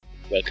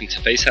Welcome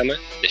to Facehammer.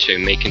 This show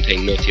may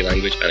contain naughty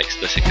language and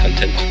explicit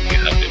content. You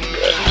have been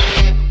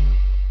warned.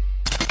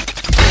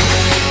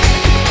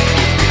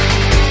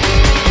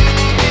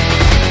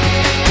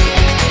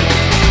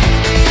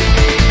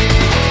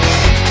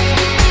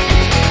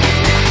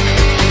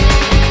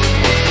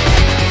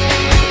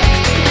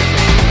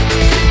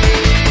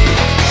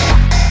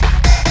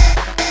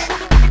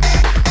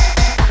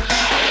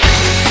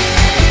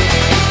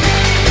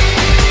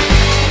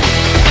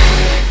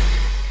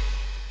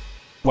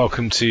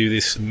 Welcome to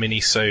this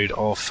mini-sode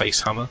of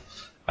Facehammer.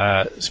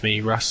 It's me,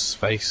 Russ,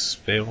 Face,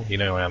 Phil, you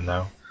know who I am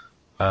now.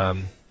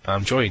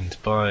 I'm joined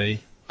by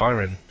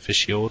Byron,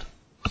 Fishyord,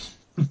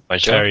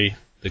 Terry,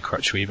 the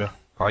Crutch Weaver,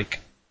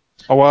 Ike.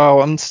 Oh wow,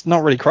 I'm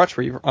not really Crutch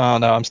Weaver. Oh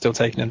no, I'm still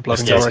taking him. Blood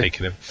and Glory.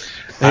 Taking him.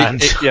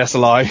 And, yes, a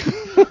lie.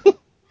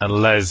 And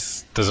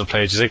Les doesn't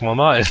play Sigmar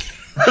Martin.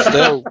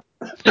 Still.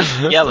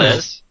 Yeah,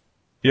 Les.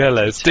 Yeah,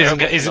 Les.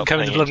 Isn't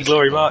coming to Blood and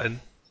Glory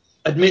Martin.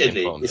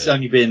 Admittedly, it's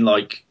only been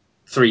like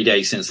 3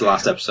 days since the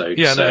last episode,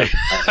 yeah, so no. I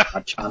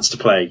had a chance to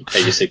play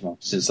Age of Sigmar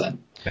since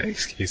then. No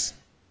excuse.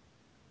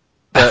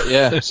 But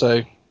yeah,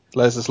 so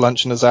Les is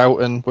lunching us out,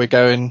 and we're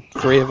going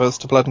 3 of us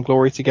to Blood and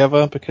Glory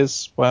together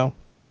because, well,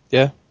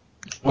 yeah.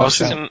 Well,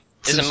 Isn't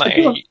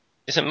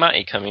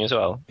Matty coming as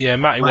well? Yeah,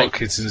 Matty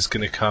Watkinson is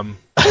going to come.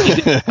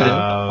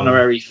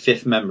 Honorary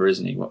 5th member,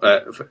 isn't he?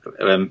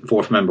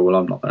 4th member, well,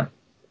 I'm not there.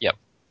 Yep.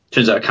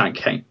 Turns out I can't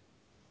count.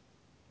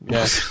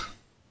 Yeah.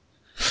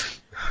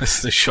 This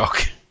is a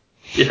shock.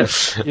 Yeah.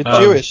 You're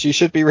Jewish, you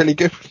should be really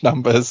good with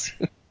numbers.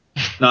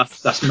 No,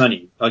 that's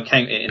money. I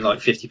count it in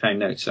like £50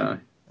 notes, so.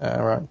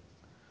 Right.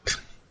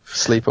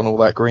 Sleep on all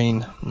that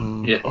green.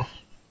 Yeah.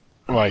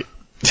 Right.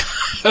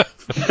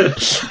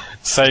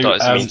 So, go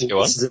on.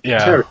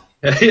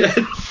 yeah.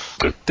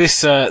 This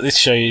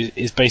show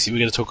is basically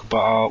going to talk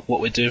about what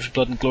we're doing for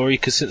Blood and Glory,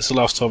 because since the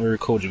last time we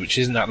recorded, which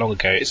isn't that long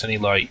ago, it's only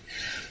like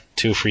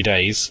 2 or 3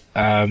 days,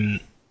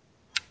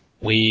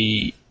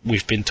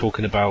 we've been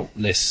talking about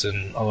lists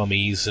and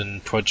armies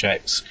and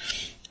projects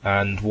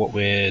and what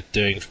we're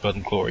doing for Blood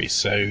and Glory.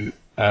 So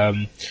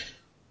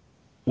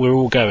we're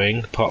all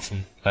going, apart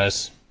from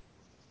Les.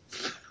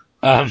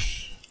 Is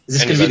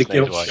this going to be the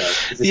guilt show?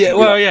 Yeah,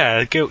 well, yeah,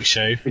 the guilt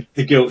show.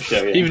 The guilt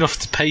show, yeah. Even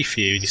offered to pay for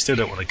you, and you still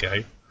don't want to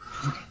go.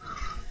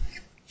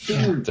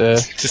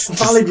 Just a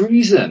valid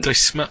reason.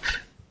 It's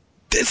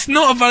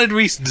not a valid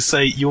reason to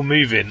say you're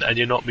moving and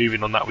you're not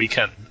moving on that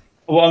weekend.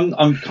 Well,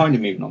 I'm kind of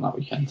moving on that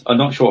weekend. I'm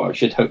not sure. I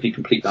should hopefully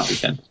complete that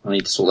weekend. I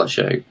need to sort that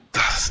show out.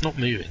 That's not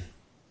moving.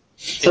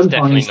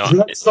 Sometimes, definitely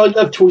not. It's like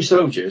Love Toy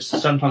Soldiers.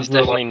 Sometimes It's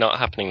definitely not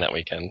happening that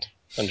weekend.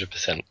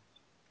 100%.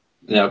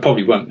 No, it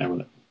probably won't now,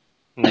 will it?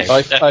 No,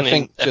 I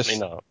think definitely just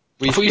not.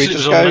 I thought you said it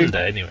was on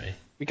Monday anyway.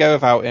 We go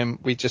without him.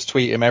 We just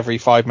tweet him every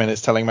 5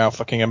 minutes telling him how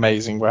fucking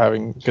amazing we're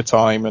having a good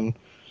time, and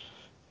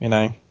you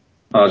know.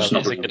 It's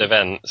a good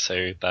event,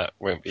 so that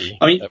won't be.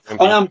 I mean,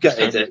 I am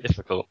gutted.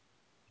 Difficult.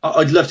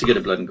 I'd love to go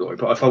to Blood and Glory,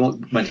 but if I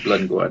went to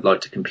Blood and Glory, I'd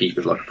like to compete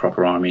with like a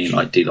proper army and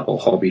like do the whole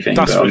hobby thing.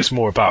 That's what it's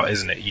more about,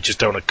 isn't it? You just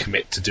don't want to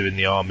commit to doing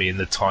the army and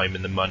the time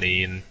and the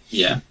money and.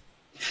 Yeah,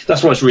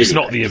 that's what it's really. It's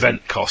not the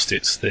event cost;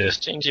 it's the.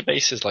 Just change your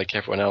bases like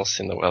everyone else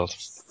in the world.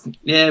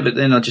 Yeah, but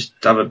then I'll just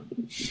have a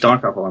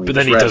Dark Elf army. But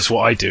then he does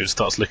what I do and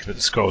starts looking at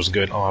the scrolls and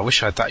going, "Oh, I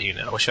wish I had that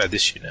unit. I wish I had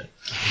this unit."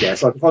 Yeah,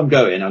 it's like if I'm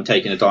going, I'm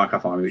taking a Dark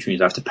Elf army, which means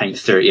I have to paint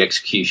 30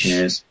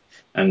 Executioners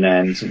and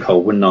then some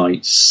Cold War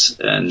Knights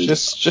and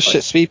just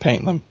shit speed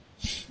paint them.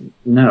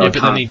 No, yeah, I but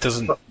can't. then he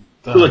doesn't.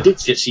 Well, I did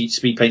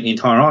speed paint the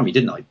entire army,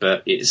 didn't I?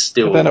 But it's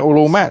still. But then it will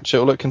all match. It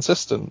will look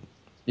consistent.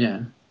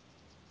 Yeah.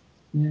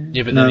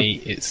 Yeah, but then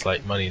it's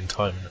like money and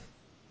time.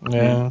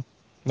 Yeah.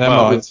 Never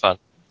mind. It's fun.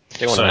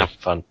 They want to have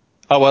fun.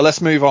 Oh well, let's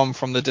move on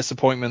from the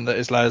disappointment that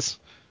is Les.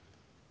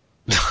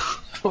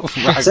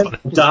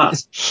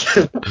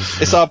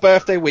 It's our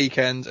birthday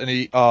weekend,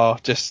 and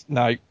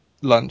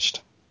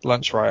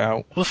lunched right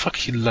out. What the fuck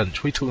are you lunch?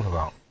 What are you talking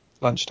about?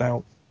 Lunched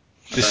out.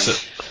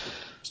 This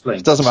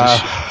It doesn't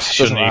matter.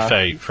 Shouldn't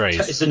be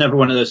phrase. It's another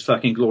one of those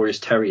fucking glorious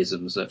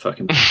terrorisms that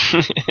fucking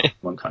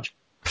one country.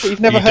 Well,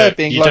 you've never heard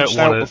being lunched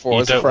out before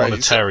you as a don't want a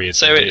phrase.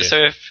 terrorism.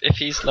 So if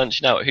he's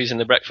lunching out, who's in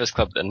the breakfast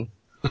club then?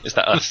 Is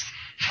that us?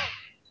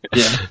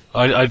 Yeah.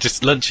 I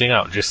just lunching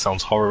out just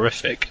sounds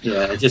horrific.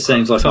 Yeah, it just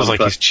sounds like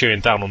he's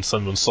chewing down on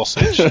someone's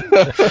sausage.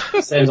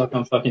 Sounds like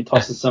I'm fucking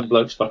tossing some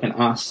bloke's fucking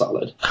ass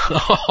salad.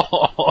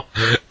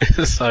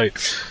 So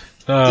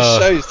this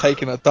show's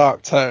taken a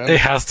dark turn. It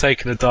has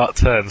taken a dark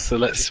turn, so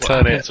let's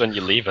turn it. That's when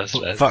you leave us,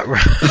 Les.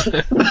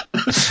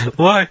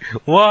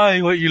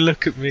 Why won't you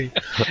look at me?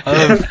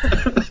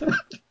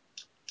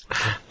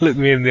 Look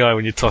me in the eye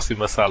when you're tossing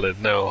my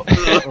salad. No.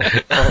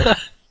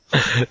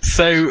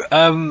 So,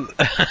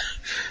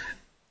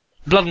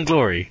 Blood and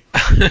Glory.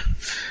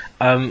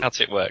 How's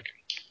it work?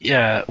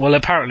 Yeah, well,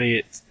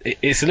 apparently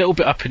it's a little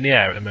bit up in the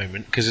air at the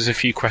moment because there's a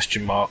few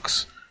question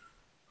marks.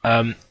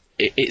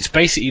 It's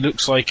basically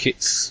looks like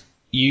it's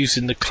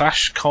using the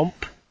Clash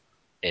comp.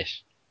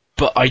 Ish.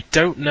 But I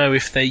don't know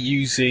if they're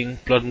using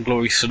Blood and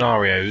Glory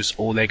scenarios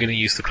or they're going to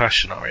use the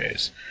Clash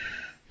scenarios.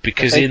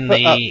 Because in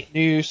the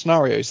new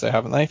scenarios, they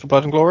haven't they for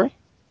Blood and Glory?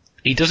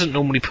 he doesn't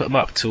normally put them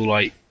up till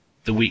like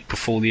the week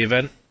before the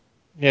event.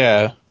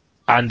 Yeah.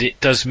 And it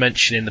does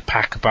mention in the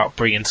pack about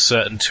bringing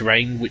certain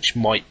terrain, which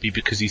might be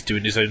because he's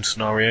doing his own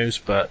scenarios.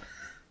 But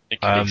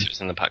It could be 'cause it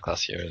was in the pack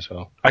last year as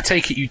well. I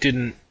take it you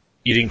didn't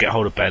get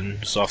hold of Ben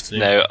this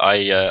afternoon. No,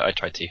 I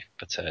tried to,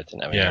 but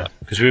didn't have any Yeah, luck.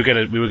 because we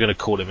were gonna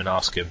call him and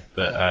ask him,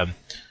 but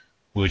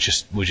we'll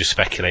just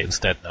speculate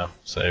instead now.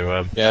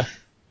 So Yeah.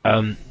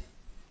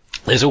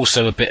 there's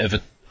also a bit of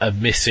a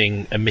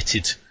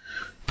omitted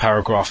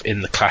paragraph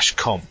in the Clash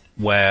comp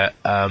where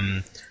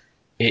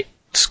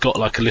it's got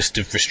like a list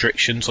of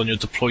restrictions on your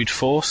deployed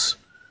force,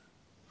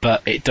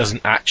 but it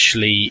doesn't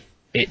actually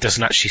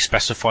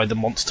specify the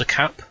monster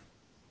cap.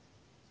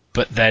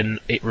 But then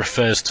it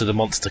refers to the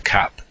monster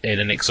cap in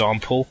an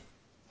example,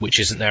 which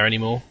isn't there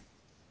anymore.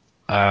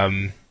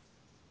 Did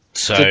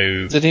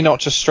he not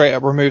just straight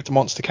up remove the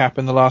monster cap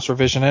in the last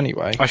revision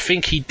anyway? I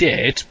think he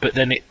did, but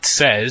then it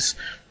says,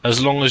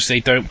 as long as they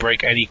don't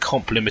break any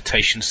comp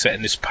limitations set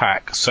in this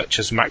pack, such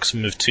as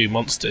maximum of 2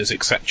 monsters,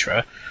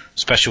 etc.,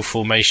 special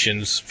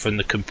formations from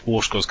the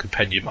War Scrolls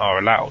Compendium are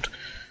allowed.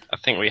 I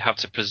think we have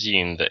to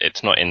presume that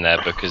it's not in there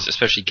because,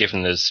 especially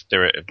given the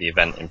spirit of the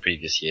event in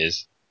previous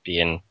years,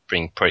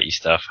 bring pretty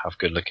stuff, have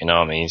good looking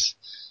armies.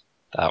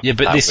 That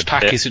This would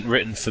pack fit. isn't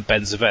written for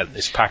Ben's event.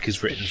 This pack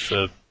is written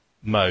for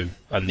Mo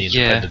and the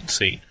independent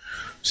scene.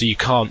 So you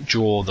can't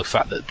draw the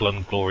fact that Blood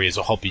and Glory is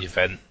a hobby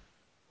event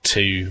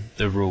to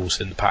the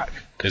rules in the pack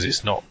because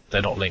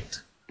they're not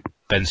linked.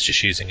 Ben's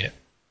just using it.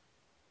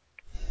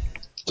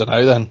 Don't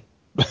know then.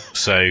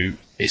 So I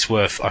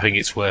think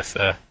it's worth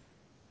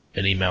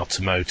an email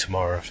to Mo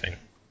tomorrow, I think,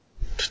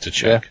 just to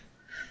check.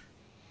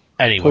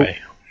 Yeah. Anyway,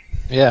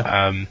 cool.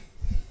 Yeah.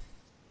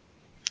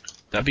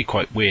 That'd be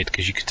quite weird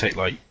because you could take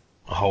like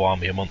a whole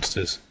army of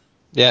monsters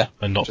Yeah.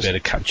 and not be able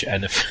to capture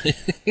anything.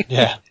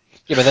 Yeah.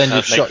 Yeah, but then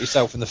you've Like- shot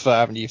yourself in the foot,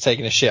 haven't you? You've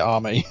taken a shit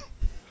army.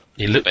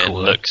 You look But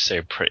cool. it looks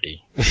so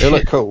pretty. It'll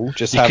look cool,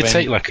 just You having... could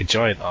take like a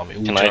giant army.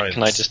 All Can giants.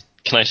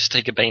 I just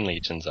take a Bane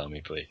Legion's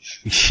army,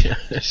 please? Yeah.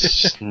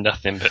 It's just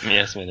nothing but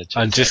Miasma miniatures.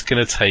 I'm just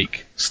gonna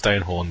take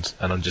Stonehorns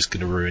and I'm just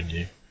gonna ruin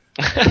you.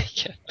 Yeah.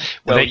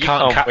 Well, They you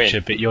can't capture,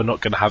 win. but you're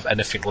not gonna have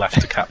anything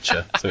left to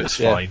capture, so it's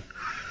Yeah. fine.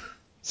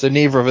 So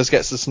neither of us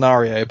gets the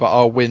scenario, but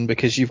I'll win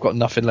because you've got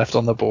nothing left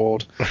on the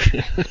board.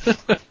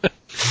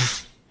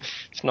 It's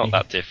not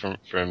that different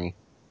from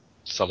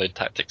solid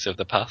tactics of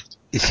the past.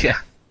 Yeah.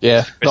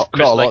 Yeah, Chris- not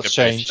Chris a like lot's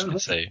the British,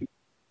 changed. So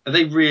Are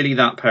they really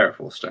that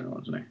powerful, Stone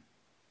Ones? No.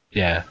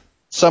 Yeah.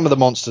 Some of the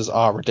monsters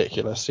are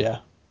ridiculous, yeah.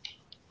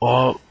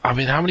 Well, I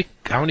mean, how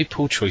many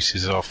pull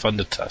choices are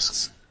Thunder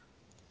Tusks?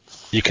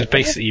 You could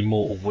basically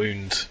mortal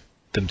wound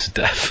them to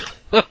death.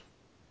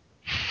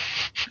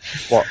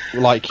 What,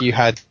 like you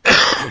had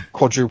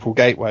quadruple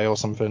gateway or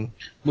something?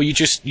 Well, you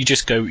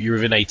just go. You're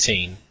within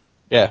 18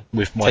 Yeah.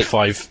 with my Take-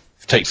 5.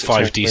 take Take 6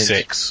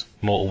 5d6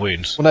 mortal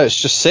wounds. Well, no, it's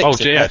just 6. Oh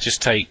isn't yeah, it?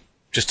 just take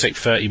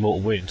 30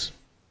 mortal wounds.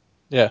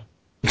 Yeah.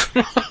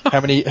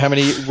 How many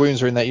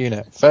wounds are in that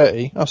unit?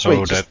 30? Oh, sweet.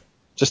 all Just, dead.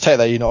 just take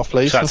that unit off,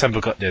 please. So that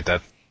temple got dead.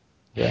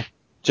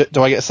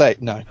 Do I get a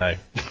save? No. No.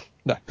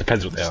 No.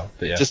 Depends what they are,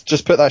 but yeah.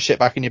 Just put that shit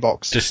back in your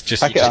box. Just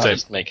pack it up. don't-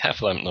 just make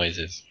Hefflamp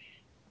noises.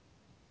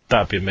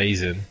 that'd be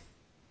amazing.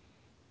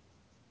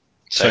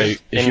 So, So,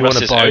 if in you want to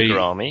Russ's buy, Ogre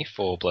army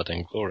for Blood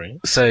and Glory,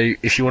 so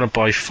if you want to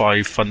buy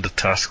 5 Thunder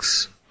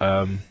Tusks,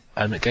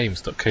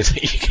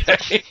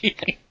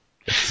 AdamantGames.co.uk.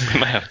 we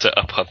might have to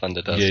up our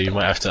Thunder Dust. Yeah, you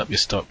might have to up your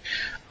stock.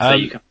 So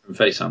you come from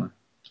Facehammer.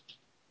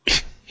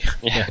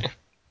 Yeah,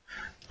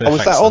 Oh,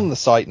 is that on the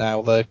site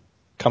now, the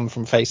come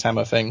from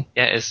Facehammer thing?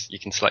 yeah, it is. You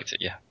can select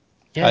it. Yeah,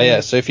 Oh, yeah,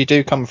 so if you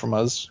do come from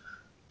us,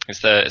 it's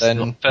then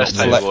the first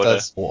time select you order.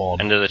 us. Or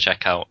on. End of the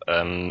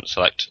checkout,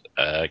 select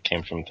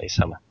came from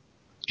Facehammer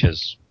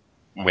because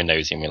we're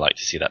nosy and we like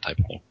to see that type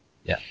of thing.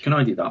 Can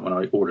I do that when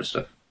I order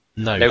stuff?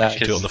 No, No, you have to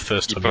do it because on the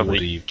first you time you order.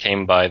 probably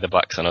came by the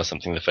Black Sun or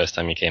something the first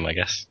time you came, I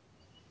guess.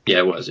 Yeah,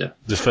 it was, yeah.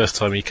 The first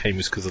time he came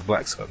was because of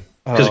Black Sun.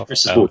 Because Oh, of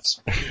Chris's oh. voice.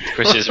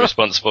 Chris is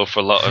responsible for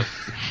a lot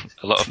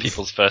of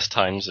people's first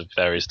times of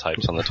various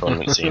types on the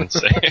tournament scene.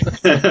 So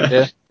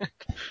yeah.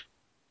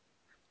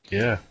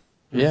 Yeah.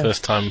 Yeah.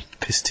 First time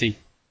piss tea.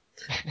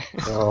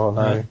 Oh,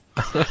 no.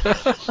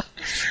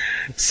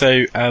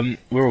 So,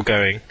 we're all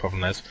going,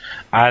 problem Les.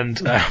 And,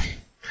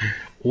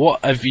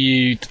 what have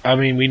you, I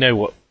mean, we know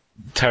what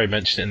Terry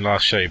mentioned it in the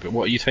last show, but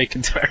what are you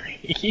taking,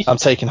 Terry? I'm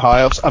taking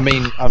high elves. I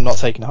mean, I'm not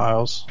taking high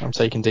elves. I'm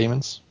taking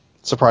demons.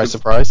 Surprise,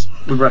 surprise.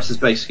 With Russ's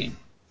base scheme.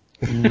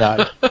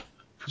 No.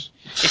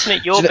 isn't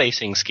it your Do you know-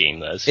 basing scheme,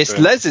 Les? It's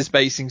for- Les's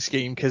basing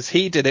scheme because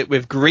he did it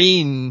with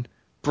green,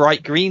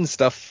 bright green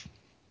stuff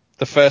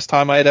the first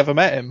time I had ever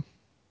met him.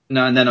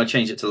 No, and then I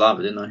changed it to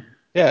lava, didn't I?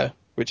 Yeah,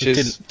 which It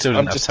is didn't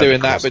I'm have just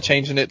doing that, tentacles but on.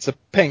 changing it to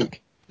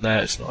pink. No,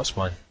 it's not, it's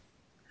mine.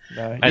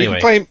 No.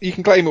 Anyway. You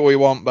can claim it all you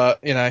want, but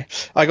you know,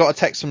 I got a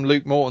text from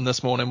Luke Morton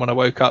this morning when I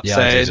woke up Yeah,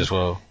 I did saying, as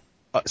well.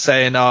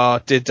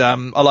 did I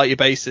like your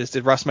bases?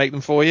 Did Russ make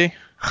them for you?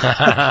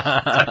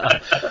 I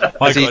got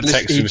 'Cause a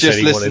text he from just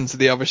saying listened to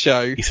the other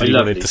show. he said I he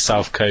love wanted these. the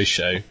South Coast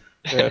show.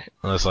 Yeah, And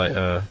I was like,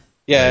 yeah.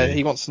 Maybe.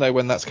 He wants to know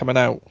when that's coming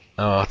out.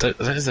 oh,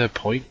 is there a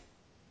point?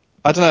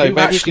 I don't know. Who Maybe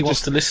we actually could wants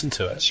just to listen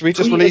to it? should we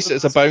just release it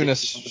as a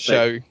bonus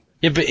show?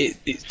 Yeah, but it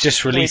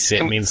just release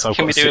it means I've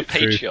Can got we to do a sit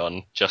through.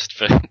 Patreon just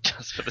for the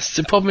The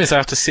stuff? problem is I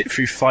have to sit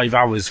through 5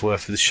 hours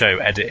worth of the show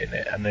editing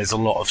it, and there's a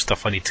lot of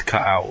stuff I need to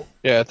cut out.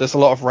 Yeah, there's a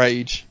lot of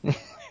rage. in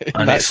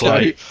And that it's show.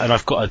 like, and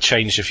I've got to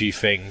change a few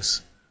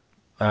things.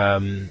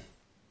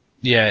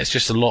 Yeah, it's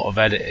just a lot of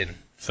editing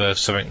for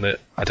something that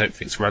I don't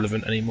think is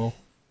relevant anymore.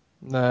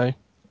 No,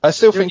 I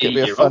still think it'd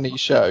be a You're funny right.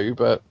 show,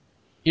 but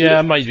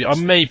Yeah,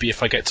 maybe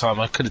if I get time,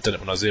 I could have done it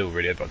when I was ill,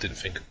 really, but I didn't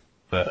think.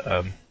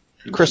 But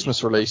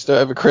Christmas release, do it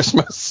over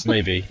Christmas.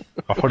 maybe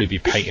I'll probably be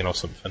painting or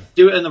something.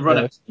 Do it in the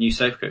run-up Yeah. to New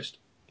Safe Coast.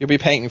 You'll be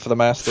painting for the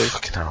Masters.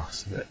 Fucking hell,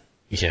 isn't it?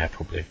 Yeah,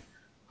 probably.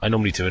 I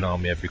normally do an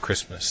army every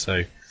Christmas,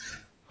 so.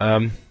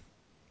 Do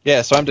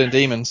Yeah, so I'm doing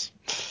demons.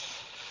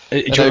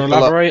 you want over to the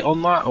elaborate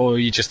on that, or are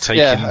you just taking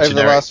Yeah, over the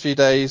generic? last few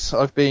days,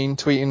 I've been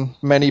tweeting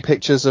many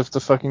pictures of the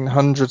fucking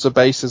hundreds of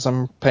bases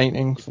I'm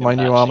painting for my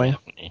new army.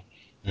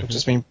 I've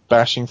just been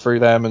bashing through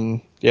them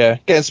and, yeah,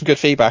 getting some good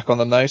feedback on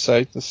them though, so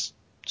it's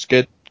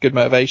good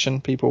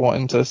motivation. People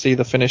wanting to see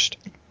the finished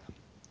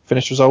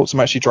results. I'm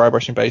actually dry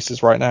brushing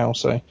bases right now,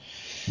 so.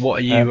 What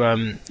are you, are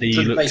So you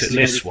the looked bases at are gonna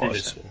be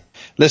list-wise? finished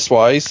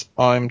List-wise,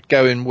 I'm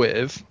going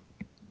with,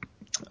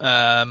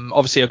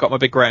 obviously I've got my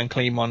big grey and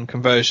clean one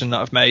conversion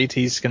that I've made.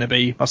 He's going to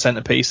be my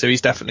centrepiece, so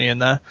he's definitely in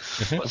there.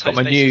 What I've size got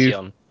my base is he new-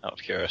 on, out of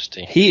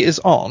curiosity? He is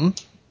on,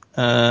 He's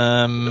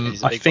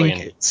a I big think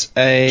boy in- it's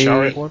a...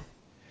 Chariot one?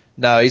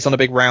 No, he's on a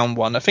big round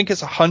one. I think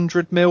it's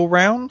 100 mil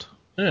round.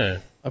 Yeah.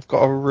 I've got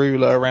a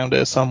ruler around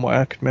here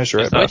somewhere. I could measure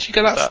Is it. that- Where'd But you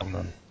get that Is that- from,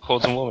 then?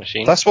 Hordes and War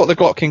Machine. that's what the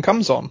Glotkin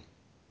comes on.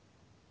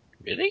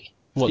 Really?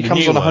 What, He the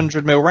comes new on a one?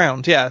 100 mil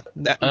round. Yeah.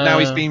 Now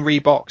he's been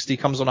reboxed. He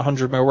comes on a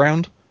 100 mil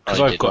round. Because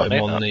I I've did got not him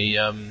know on that. the,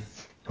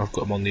 I've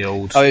got him on the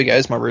old Oh, here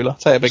goes my ruler.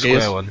 Tell you how big he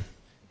is. square one.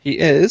 He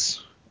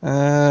is.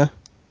 Oh,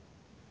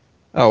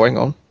 hang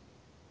on.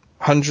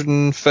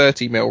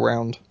 130 mil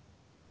round.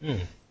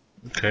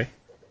 Okay.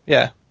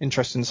 Yeah,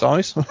 interesting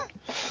size.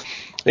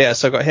 Yeah,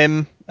 so I've got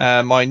him,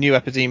 my new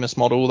Epidemus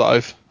model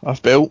that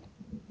I've built,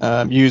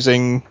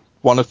 using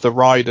one of the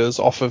riders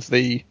off of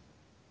the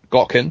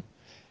Glotkin.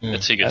 They're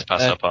too good to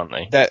pass up, aren't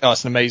they?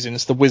 It's an amazing.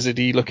 It's the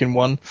wizardy looking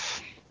one.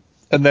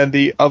 And then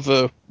the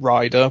other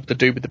rider, the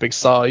dude with the big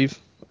scythe,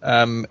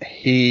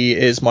 he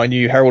is my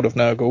new Herald of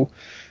Nurgle.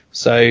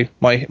 So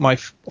my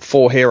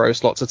 4 hero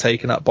slots are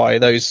taken up by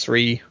those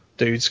 3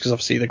 dudes, because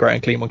obviously the Grey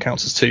and Clean one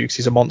counts as 2 because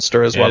he's a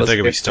monster as Yeah, well as they're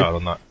going to be a starting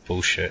on that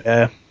bullshit.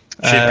 Yeah.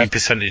 Should be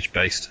percentage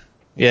based.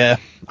 Yeah,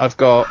 I've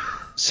got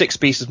 6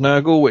 pieces of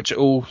Nurgle, which are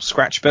all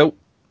scratch built.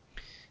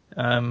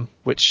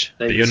 Which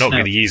But you're not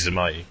going to use them,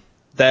 are you?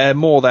 they're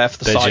more there for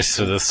the They're side, just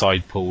so the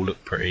side pool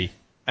look pretty.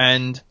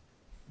 and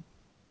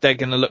they're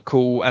going to look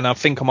cool. And I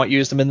think I might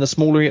use them in the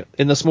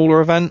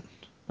smaller event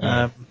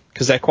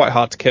because they're quite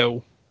hard to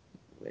kill.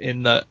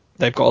 In that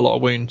they've got a lot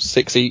of wounds,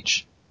 6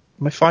 each.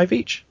 Am I 5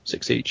 each?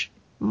 6 each.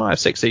 I might have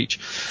 6 each.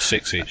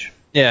 6 each.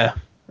 Yeah.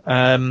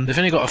 They've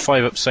only got a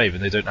 5-up save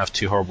and they don't have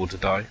too horrible to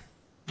die.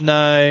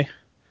 No,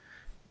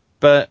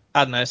 but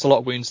I don't know. It's a lot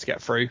of wounds to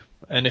get through,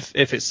 and if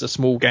it's a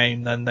small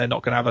game, then they're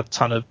not going to have a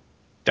ton of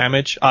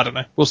damage. I don't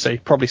know. We'll see.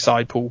 Probably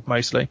side pool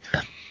mostly.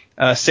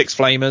 6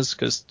 flamers,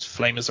 because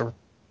flamers are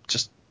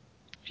just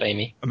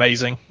Flamey.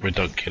 amazing.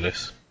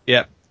 Redunculous.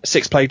 Yeah.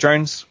 6 plague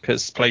drones,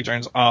 because plague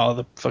drones are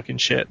the fucking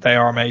shit. They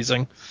are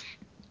amazing,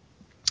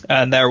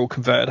 and they're all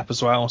converted up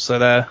as well, so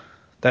they're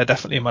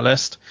definitely in my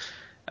list.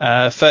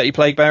 30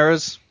 plague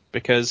bearers,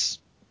 because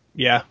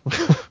yeah,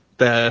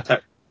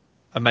 they're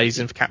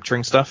amazing for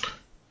capturing stuff.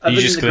 Are you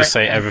just going to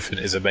say everything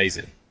is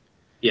amazing?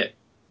 Yeah.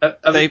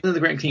 Other than the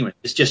Great and Clean one,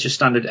 it's just your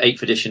standard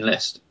 8th edition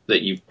list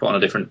that you've put on a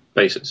different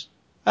basis.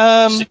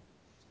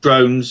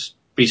 Drones,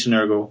 Beast of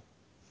Nurgle.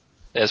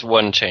 There's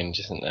one change,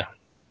 isn't there?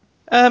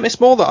 It's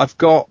more that I've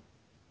got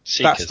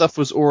Seekers. that stuff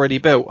was already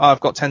built. I've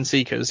got 10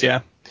 Seekers,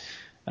 yeah.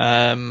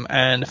 And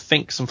I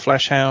think some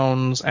Flesh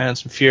Hounds and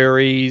some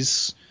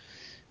Furies.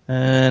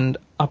 And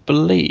I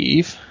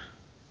believe...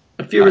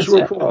 A Fury's That's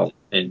it. worthwhile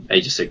in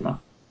Age of Sigmar.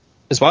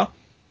 As well?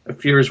 A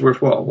Fury's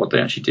worthwhile, what they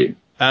actually do.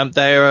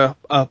 They're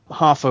a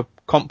half a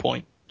comp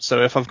point.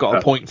 So if I've got a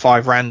Oh.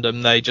 0.5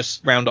 random, they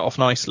just round it off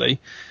nicely.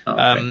 Oh,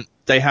 okay.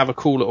 They have a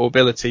cool little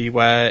ability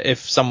where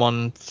if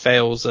someone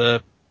fails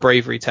a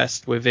bravery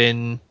test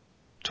within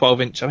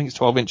 12 inch, I think it's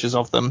 12 inches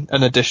of them,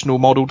 an additional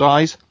model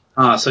dies.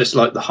 So it's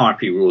like the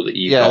Harpy rule that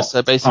you Yeah, got.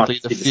 so basically Harpy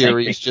the did same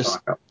Furies thing. just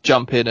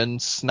jump in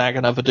and snag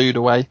another dude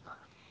away.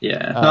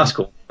 Yeah, that's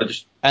cool.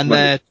 And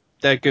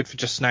they're good for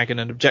just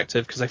snagging an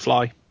objective because they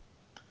fly.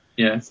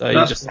 Yeah, So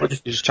you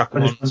just chuck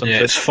them on something. Yeah,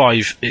 it's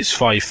 5. It's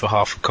 5 for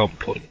half a comp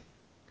point.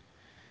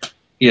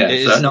 Yeah,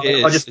 It so, is- no,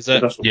 it I is, just is it?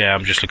 that's- Yeah,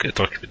 I'm just looking at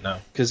the document now.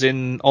 Because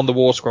on the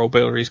War Scroll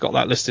builder, he's got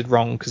that listed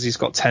wrong because he's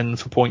got 10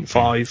 for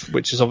 0.5,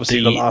 which is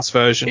obviously the last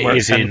version where It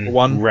it's is 10 in for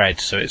 1. red,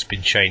 so it's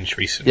been changed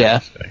recently. Yeah.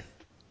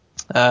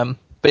 So.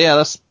 But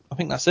yeah, I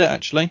think that's it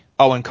actually.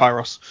 Oh, and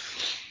Kairos.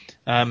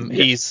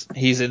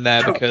 He's in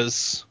there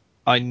because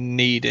I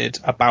needed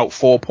about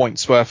 4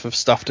 points worth of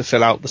stuff to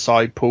fill out the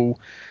side pool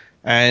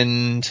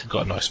and You've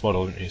got a nice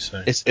model, haven't you?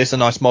 So it's a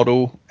nice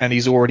model, and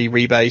he's already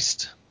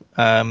rebased.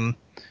 And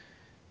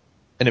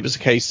it was a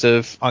case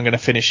of, I'm going to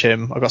finish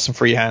him. I've got some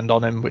free hand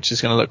on him, which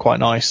is going to look quite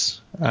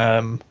nice.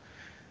 And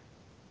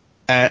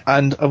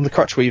on the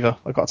Crutch Weaver,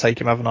 I've got to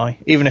take him, haven't I?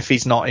 Even if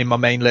he's not in my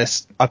main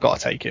list, I've got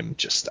to take him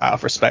just out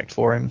of respect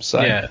for him.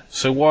 So yeah.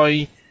 So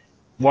why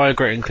a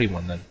Great and Clean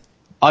one then?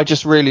 I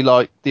just really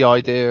like the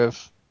idea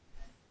of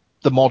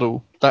the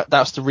model.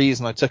 That's the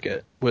reason I took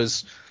it.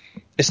 Was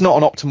it's not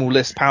an optimal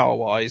list power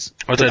wise.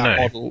 I don't know.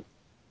 Model,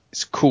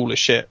 it's cool as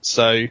shit.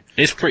 So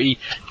he's pretty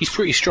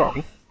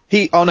strong.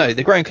 The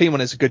Great and Clean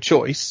one is a good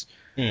choice.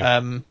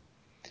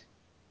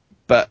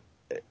 But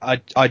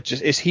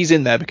he's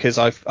in there because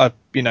I've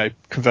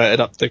converted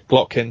up the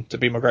Glotkin to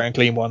be my Great and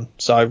Clean one.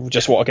 So I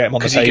just want to get him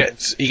on the table.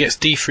 He gets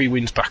D3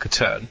 wounds back a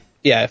turn.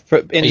 Yeah,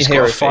 he's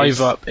got a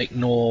 5-up,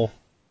 ignore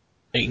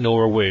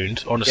a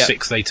wound. On a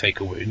 6, they take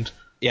a wound.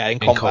 Yeah, in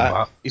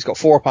combat. He's got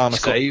 4-up armor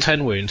save. He's got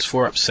 10 wounds,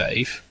 4-up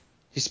save.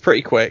 He's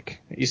pretty quick.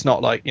 He's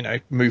not like,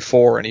 move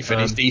 4 or anything.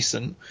 He's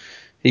decent.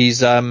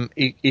 He's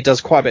he does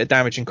quite a bit of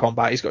damage in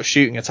combat. He's got a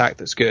shooting attack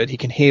that's good. He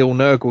can heal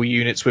Nurgle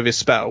units with his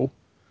spell.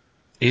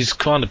 His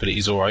command ability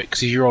is alright,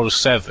 because if you roll a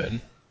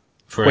 7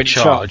 for a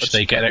charge,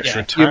 they get an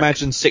extra attack. You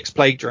imagine 6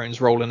 Plague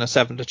Drones rolling a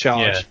 7 to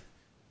charge,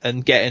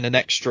 and getting an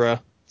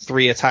extra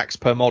 3 attacks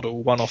per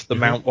model, one off the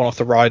mount, one off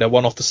the rider,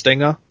 one off the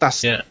stinger.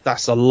 That's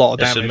a lot of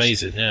damage. That's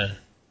amazing, yeah.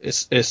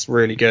 It's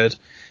really good.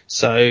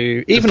 So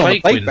even on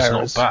the Plague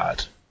Bearers, not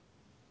bad.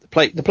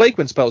 The Plague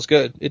Wind spell's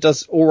good. It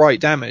does alright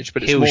damage,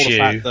 but it's Heals more the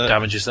fact that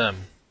damages them.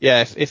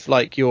 Yeah, if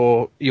like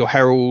your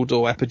Herald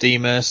or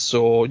Epidemus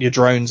or your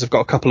drones have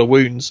got a couple of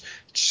wounds,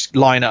 just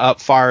line it up,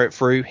 fire it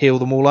through, heal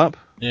them all up.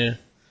 Yeah,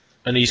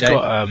 and he's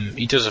got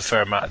he does a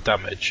fair amount of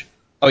damage.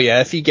 Oh yeah,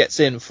 if he gets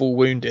in full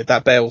wounded,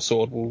 that Bale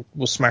Sword will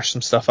smash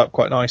some stuff up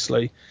quite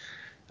nicely.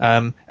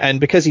 And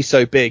because he's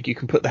so big, you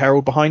can put the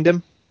Herald behind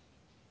him.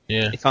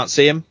 Yeah, you can't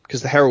see him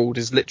because the Herald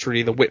is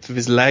literally the width of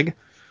his leg.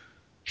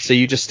 So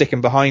you just stick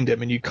him behind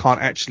him, and you can't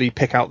actually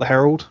pick out the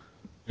Herald.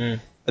 And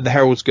the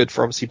Herald's good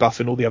for obviously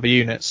buffing all the other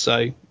units,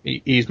 so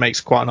he makes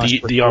quite a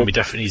nice. The army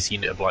definitely needs a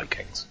unit of Light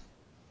Kings.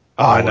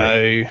 Oh, I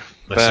know.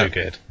 They're so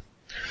good.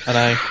 I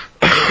know.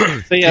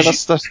 So yeah,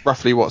 that's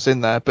roughly what's in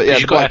there. But yeah,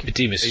 you've got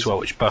Epidemus as well,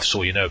 which buffs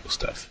all your noble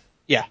stuff.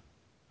 Yeah.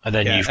 And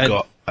then you've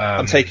got.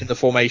 I'm taking the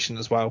formation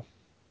as well.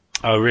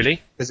 Oh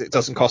really? Because it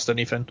doesn't cost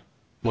anything.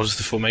 What does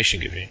the formation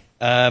give you?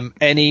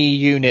 Any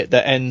unit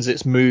that ends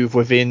its move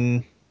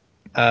within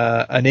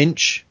an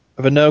inch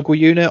of a Nurgle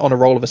unit on a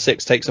roll of a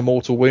 6 takes a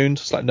mortal wound.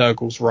 It's like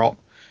Nurgle's Rot.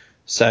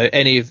 So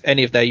any of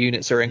their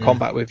units are in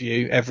combat with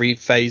you, every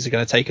phase are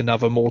going to take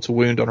another mortal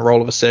wound on a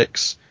roll of a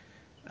 6.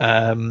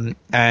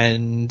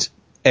 And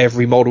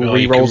every model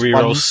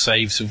rerolls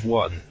saves of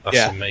 1.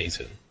 That's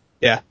amazing.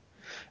 Yeah.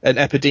 And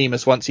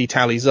Epidemus, once he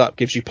tallies up,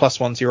 gives you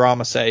 +1 to your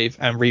armor save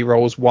and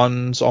rerolls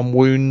 1s on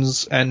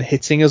wounds and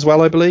hitting as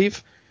well, I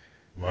believe.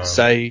 Wow.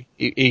 So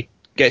it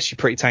gets you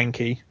pretty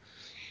tanky.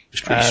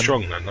 It's pretty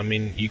strong then. I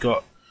mean, you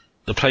got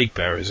the Plague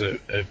Bearers are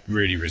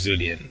really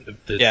resilient.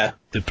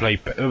 The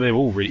Plague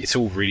it's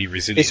all really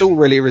resilient. It's all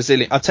really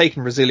resilient. I've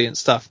taken resilient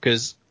stuff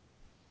because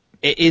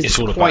it's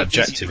all quite about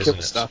objective, isn't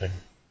it? Stuff.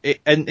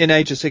 And in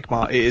Age of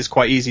Sigmar, it is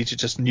quite easy to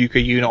just nuke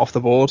a unit off the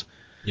board.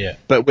 Yeah.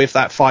 But with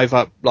that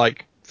 5-up,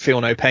 like,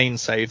 Feel No Pain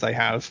save they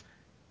have,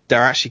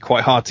 they're actually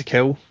quite hard to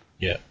kill.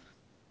 Yeah.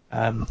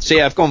 So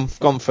yeah, I've gone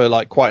for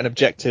like quite an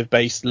objective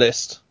based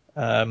list.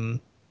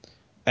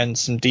 And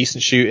some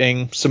decent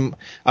shooting.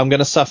 I'm going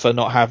to suffer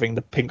not having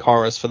the pink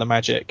horrors for the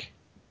magic.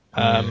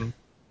 But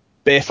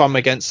if I'm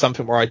against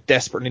something where I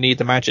desperately need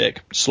the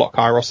magic, slot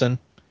Kairos in.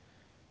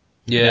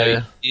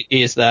 Yeah,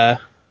 he is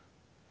there.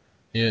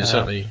 Yeah,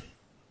 exactly.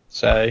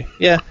 So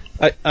yeah,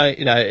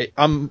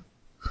 I'm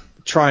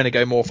trying to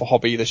go more for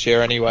hobby this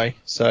year anyway.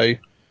 So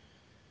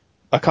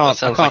I can't.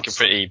 That sounds like a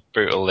pretty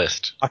brutal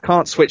list. I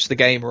can't switch the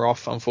gamer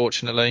off,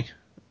 unfortunately.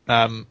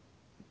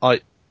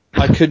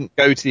 I couldn't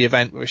go to the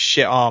event with a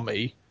shit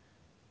army.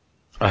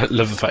 I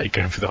love the fact you're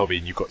going for the hobby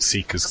and you've got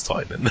Seekers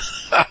signing.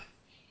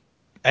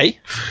 Eh?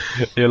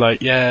 You're like,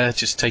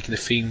 just taking the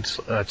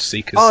themed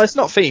Seekers. Oh, it's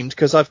not themed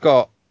because I've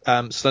got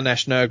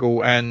Slaanesh,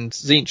 Nurgle, and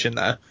Tzeentch in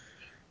there.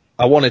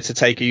 I wanted to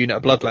take a unit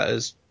of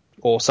Bloodletters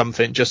or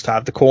something just to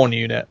have the Khorne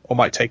unit, or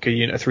might take a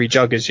unit of 3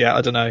 Juggers. Yeah,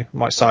 I don't know.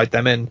 Might side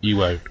them in. You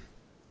won't.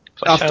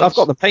 I've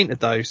got them painted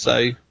though,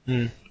 so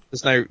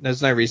there's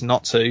no reason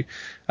not to.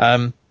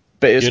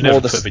 But it's You'll more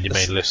never put them in your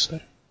main list. Though.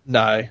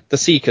 No, the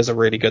Seekers are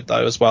really good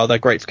though as well. They're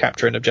great for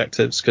capturing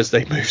objectives because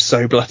they move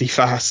so bloody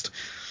fast.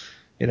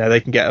 They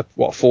can get a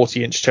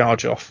 40-inch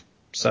charge off.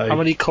 So how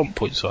many comp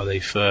points are they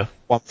for?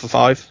 1 for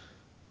 5.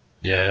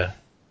 Yeah.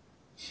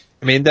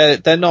 I mean,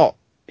 they're not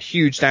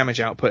huge damage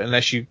output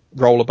unless you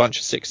roll a bunch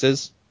of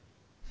 6s.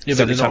 Yeah,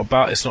 but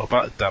it's not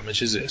about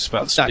damage, is it? It's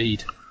about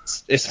speed.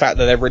 It's the fact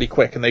that they're really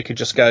quick and they could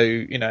just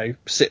go,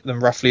 sit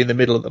them roughly in the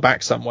middle at the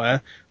back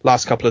somewhere.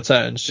 Last couple of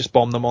turns, just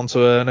bomb them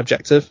onto an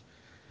objective.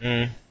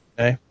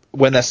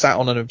 When they're sat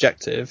on an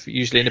objective,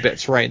 usually in a bit of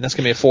terrain, that's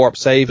going to be a 4-up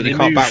save, and you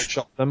can't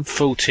backshot them.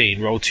 Full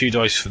team, roll 2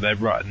 dice for their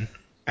run,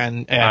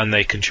 and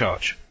they can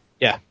charge.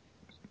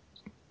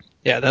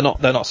 yeah, they're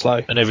not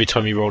slow. And every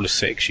time you roll a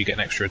 6, you get an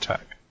extra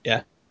attack.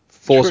 Yeah,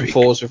 4s and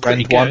 4s with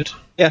rend 1. Good.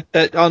 Yeah,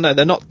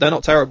 they're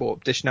not terrible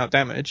at dishing out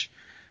damage.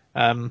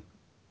 And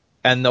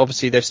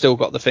obviously they've still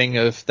got the thing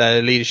of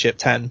their leadership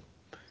 10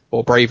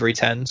 or bravery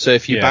 10. So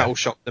if you battle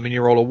shock them and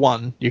you roll a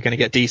 1, you're going to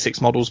get D6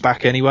 models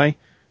back anyway.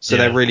 So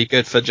they're really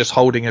good for just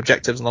holding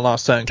objectives on the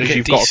last turn. They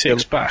get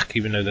D6 back,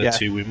 even though they're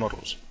 2 wound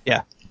models.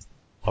 Yeah.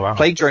 Oh, wow.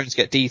 Plague drones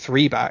get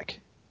D3 back.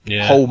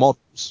 Yeah. Whole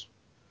models.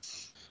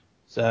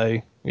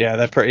 So yeah,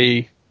 they're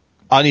pretty.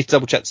 I need to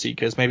double check the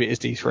Seekers. Maybe it is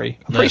D3.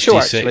 I'm pretty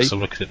sure D6, actually. I'll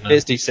look at it now.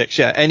 It's D6.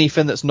 Yeah,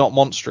 anything that's not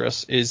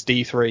monstrous is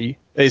D3.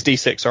 Is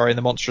D6. Sorry, and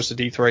the monstrous are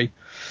D3.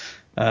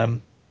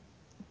 But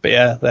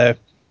yeah,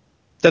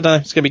 don't know.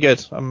 It's gonna be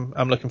good.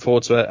 I'm looking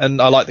forward to it,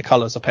 and I like the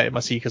colours. I painted my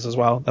Seekers as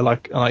well. They're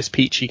like a nice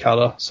peachy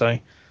colour. So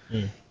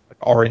like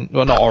orange.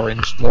 Well, not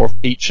orange. More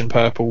of peach and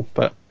purple.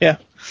 But yeah.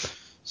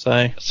 So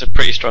it's a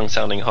pretty strong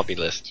sounding hobby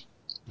list.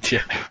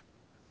 Yeah.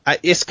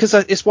 It's because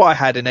it's what I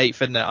had in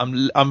 8th, isn't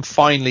it? I'm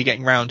finally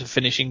getting round to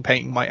finishing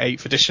painting my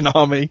 8th edition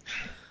army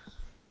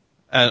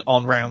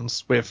on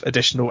rounds with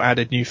additional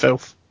added new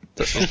filth.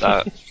 Is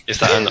that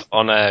an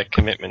honour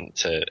commitment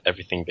to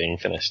everything being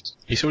finished?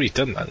 He's already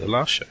done that in the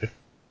last show.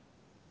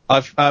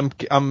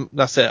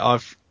 That's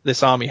it.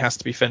 This army has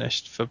to be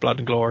finished for Blood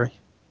and Glory.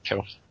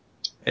 Cool.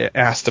 It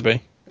has to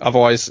be.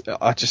 Otherwise,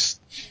 I've just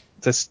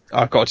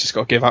got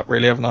to give up,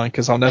 really, haven't I?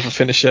 Because I'll never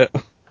finish it.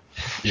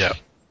 Yeah.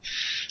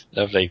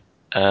 Lovely.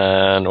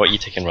 And what are you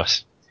taking,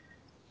 Russ?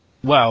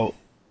 Well,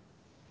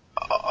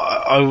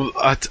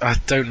 I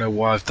don't know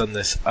why I've done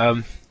this.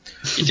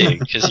 You do,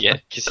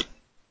 because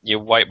you're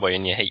white boy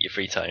and you hate your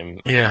free time.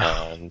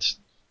 Yeah. And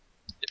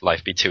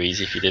life be too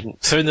easy if you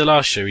didn't. So in the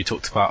last show, we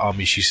talked about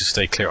armies you should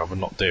stay clear of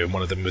and not do, and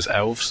one of them was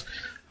elves.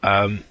 So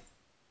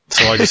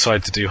I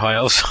decided to do high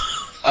elves.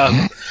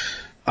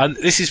 And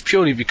this is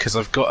purely because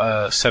I've got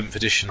a 7th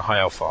edition high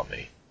elf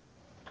army.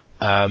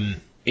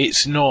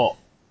 It's not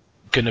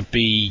going to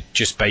be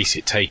just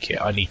basic take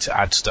it. I need to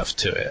add stuff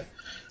to it.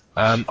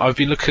 I've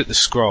been looking at the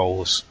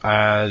scrolls,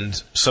 and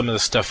some of the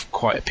stuff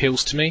quite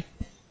appeals to me.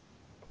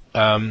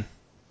 I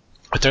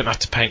don't have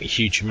to paint a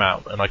huge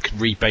amount, and I can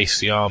rebase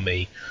the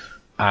army,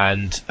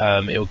 and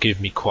it'll give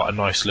me quite a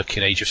nice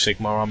looking Age of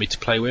Sigmar army to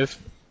play with.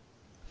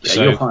 Yeah,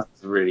 So, your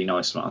hives are really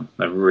nice, man.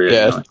 They're really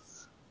nice.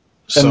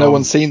 And no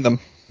one's seen them.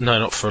 No,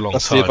 not for a long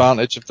That's time. the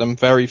advantage of them.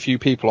 Very few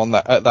people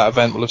at that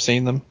event will have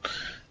seen them.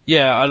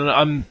 Yeah,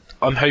 I'm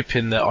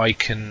hoping that I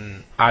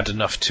can add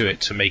enough to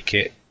it to make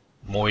it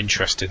more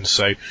interesting.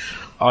 So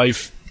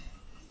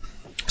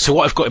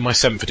what I've got in my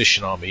 7th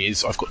edition army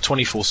is I've got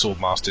 24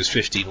 Swordmasters,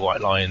 15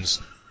 White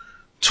Lions,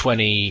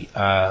 20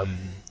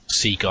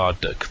 Sea Guard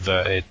that are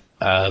converted,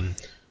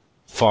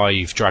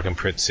 5 Dragon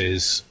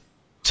Princes,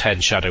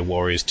 10 Shadow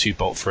Warriors, 2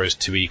 Bolt Throwers,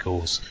 2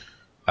 Eagles,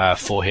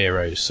 4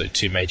 Heroes, so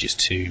 2 Mages,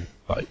 2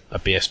 like a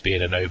BSB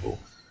and a Noble.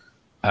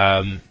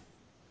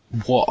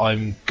 What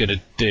I'm going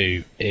to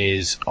do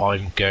is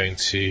I'm going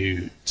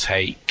to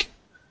take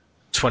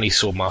 20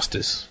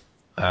 Swordmasters.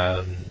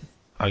 I'm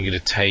going to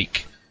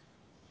take...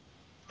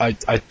 I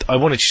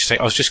wanted to say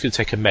I was just going to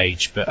take a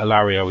Mage, but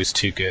Ilario is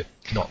too good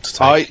not to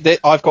take.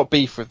 I've got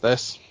beef with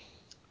this.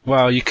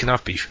 Well, you can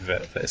have beef with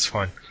it, but it's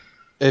fine.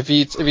 Have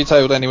you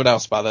told anyone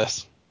else about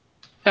this?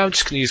 Yeah, I'm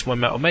just going to use my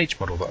Metal Mage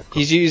model that I've got.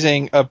 He's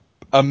using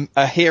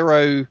a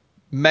hero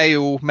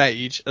male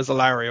mage as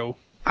Ilario.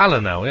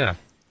 Alanel, yeah.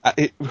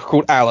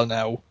 Called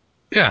Alanel.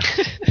 Yeah.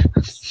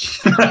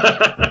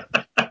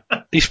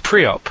 He's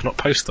pre-op, not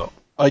post-op.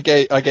 I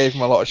gave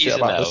him a lot of shit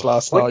He's about this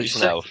last night. He's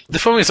an elf. The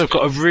problem is I've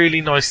got a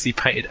really nicely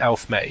painted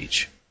elf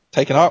mage,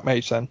 Take an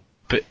Archmage then.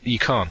 but you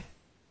can't.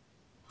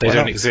 They Why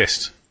don't not?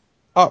 exist.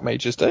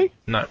 Archmages do.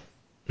 No,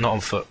 not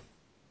on foot.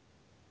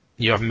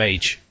 You have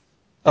mage,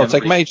 Oh, Yeah,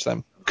 take but- mage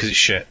then. because it's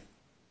shit.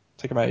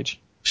 Take a mage.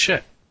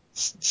 Shit.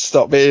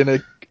 Stop being a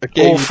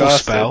gamey Awful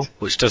bastard. spell,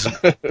 which doesn't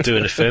do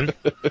anything.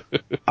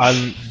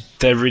 And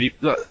they're really...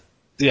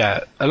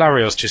 Yeah,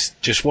 Ilario's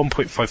just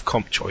 1.5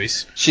 comp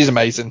choice. She's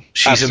amazing.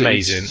 She's Absolutely.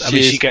 amazing. I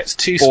mean, she gets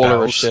 2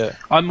 baller of spells. shit.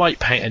 I might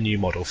paint a new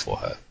model for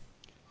her.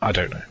 I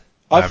don't know.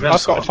 I've got a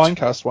decided.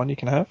 Finecast one you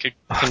can have. You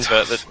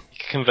could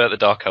convert the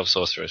Dark Elf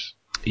Sorceress.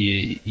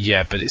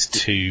 Yeah, but it's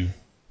too...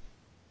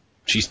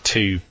 She's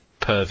too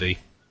pervy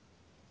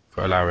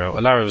for Ilario.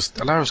 Ilario's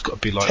got to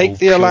be like... Take all the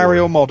pure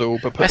Ilario and- model,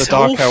 but put That's the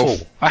Dark awful.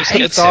 Elf. I Just hate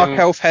get Dark some-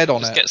 Elf head on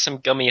Just it. get some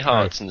gummy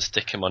hearts and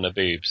stick him on her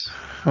boobs.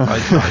 I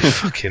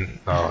fucking...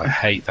 Oh, I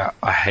hate that.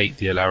 I hate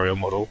the Ilario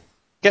model.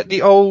 Get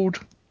the old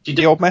You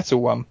do-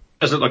 metal one.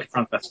 Does look like a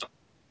transvestite.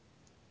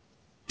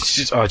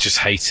 I just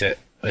hate it.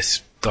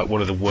 It's like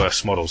one of the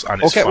worst models,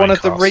 and Or it's get one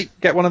of the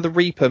Finecast.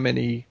 Reaper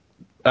mini.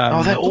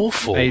 Oh, they're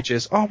awful.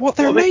 Mages. Oh, what?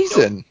 They're What about the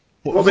amazing.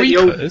 What, What about the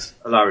old Reapers?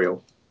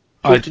 Ilario?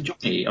 I- Talk to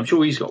Johnny. I'm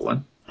sure he's got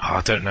one. Oh,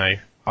 I don't know. He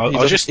I'll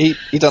doesn't- just... he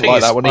doesn't thing like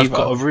is, that one I've either.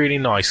 got a really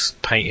nice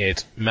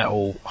painted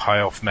metal high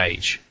elf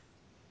mage,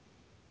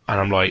 and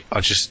I'm like,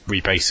 I'll just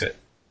rebase it.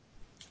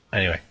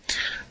 Anyway,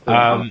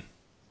 I'm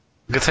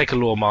gonna take a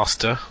Lore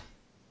Master.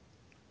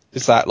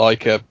 Is that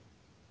like a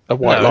a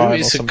white lion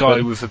it's or a something.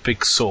 guy with a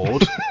big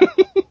sword.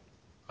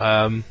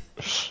 No,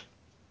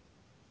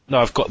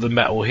 I've got the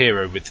metal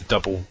hero with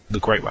the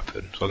great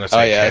weapon. So I'm going to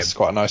take him. It's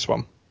quite a nice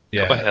one.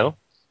 Yeah. Core Hill?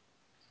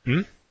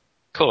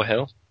 Core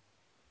Hill?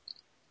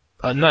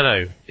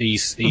 No,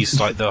 he's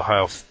like the High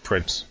Elf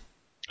Prince.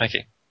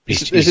 Okay.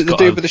 Is it the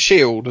dude with the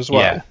shield as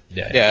well?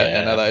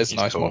 Yeah. No, that is a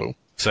nice cool. model.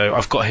 So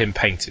I've got him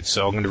painted,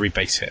 so I'm going to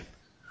rebase him.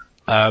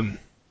 I'm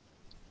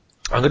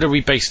going to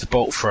rebase the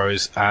bolt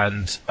throwers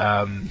and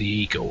the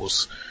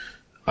eagles.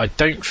 I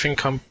don't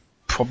think I'm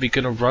probably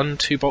going to run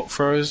 2 bolt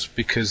throwers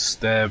because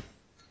they're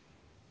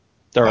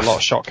a lot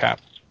of shot cap.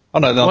 Oh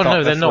no,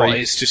 they're not.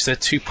 It's just they're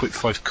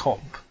 2.5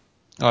 comp.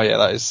 Oh yeah,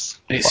 that is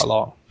It's quite a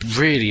lot.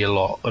 Really a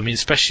lot. I mean,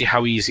 especially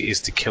how easy it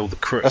is to kill the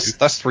crew.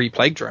 That's 3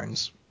 plague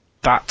drones.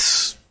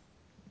 That's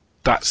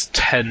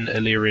 10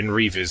 Illyrian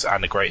Reavers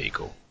and a Great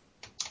Eagle.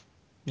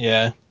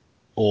 Yeah.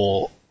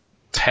 Or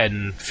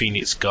 10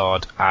 Phoenix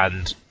Guard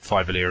and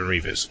 5 Illyrian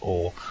Reavers,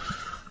 or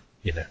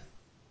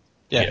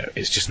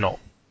it's just not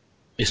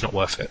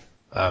worth it.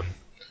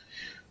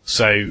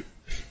 So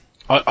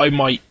I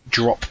might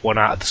drop one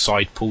out of the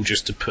side pool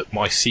just to put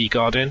my Sea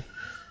Guard in.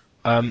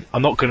 I'm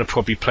not going to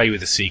probably play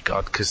with the Sea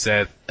Guard because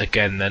they're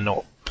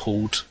not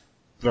pulled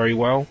very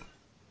well.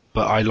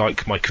 But I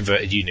like my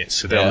converted units,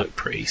 so they'll look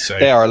pretty. So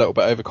they are a little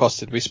bit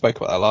overcosted. We spoke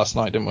about that last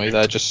night, didn't we?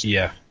 They're just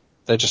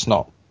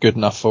not good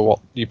enough for what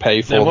you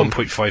pay for them. them.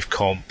 1.5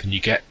 comp, and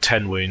you get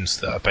 10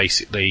 wounds that are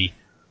basically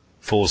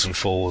 4s and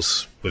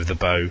 4s with the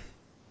bow,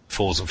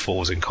 4s and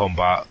 4s in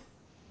combat.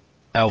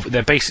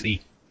 They're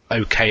basically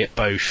okay at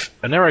both,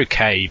 and they're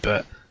okay,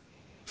 but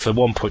for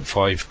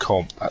 1.5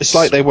 comp, it's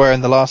like they were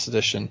in the last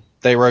edition.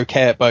 They were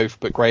okay at both,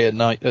 but great at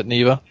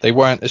neither. They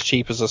weren't as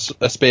cheap as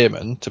a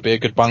spearman to be a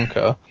good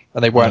bunker,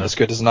 and they weren't as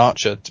good as an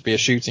archer to be a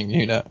shooting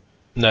unit.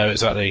 No,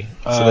 exactly.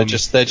 So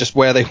they're just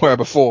where they were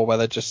before, where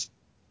they're just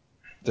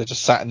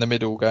sat in the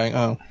middle, going,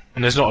 oh.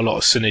 And there's not a lot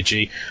of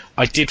synergy.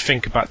 I did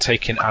think about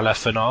taking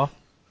Alephanar.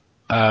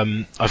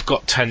 I've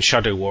got 10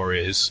 Shadow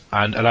Warriors,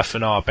 and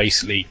Alephanar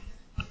basically,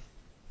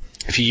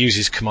 if you use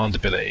his command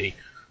ability,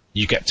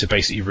 you get to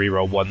basically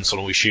reroll 1s on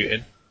all your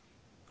shooting.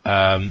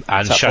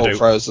 And Shadow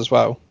throws as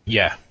well.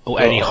 Yeah,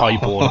 or any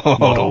highborn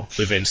model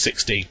within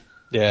 16.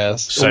 Yeah.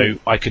 So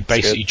I could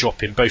basically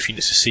drop in both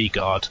units of Sea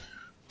Guard,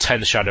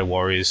 10 Shadow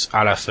Warriors,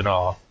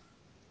 Alephanar,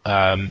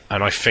 and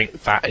I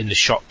think that in the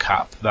shot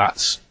cap,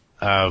 that's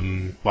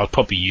I'd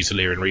probably use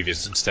Illyrian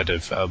Reavers instead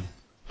of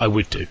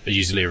I'd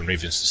use Illyrian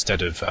Reavers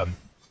instead of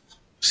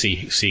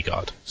Sea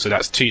Guard. So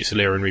that's 2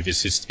 Illyrian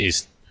Reavers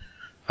is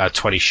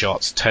 20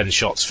 shots, 10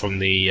 shots from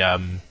the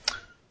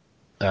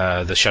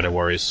Shadow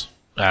Warriors,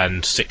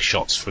 and 6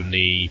 shots from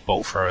the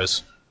bolt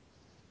throwers,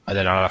 and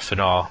then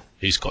Alephanar,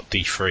 who's got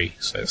D3,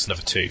 so that's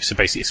another 2. So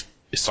basically,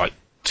 it's like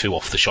 2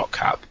 off the shot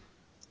cap.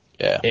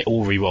 Yeah. It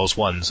all rerolls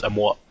 1s, and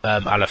what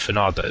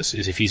Alephanar does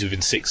is if he's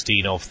within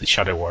 16 of the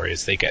Shadow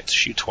Warriors, they get to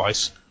shoot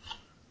twice.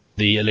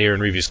 The Illyrian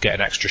Reavers get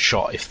an extra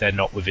shot if they're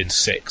not within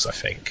 6, I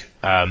think.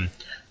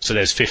 So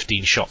there's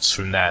 15 shots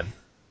from them.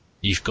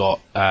 You've got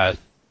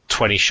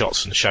 20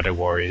 shots from the Shadow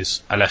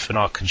Warriors.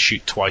 Alephanar can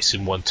shoot twice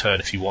in 1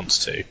 turn if he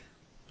wants to,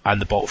 and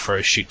the bolt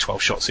throwers shoot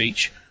 12 shots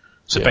each.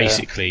 So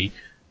basically,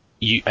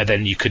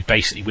 you could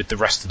basically, with the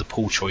rest of the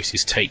pool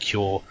choices, take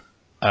your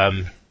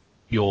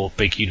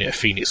big unit of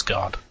Phoenix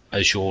Guard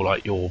as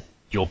your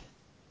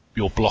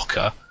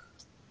blocker,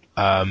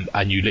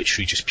 and you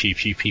literally just pew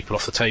people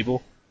off the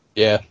table.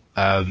 Yeah.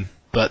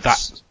 But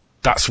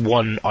that's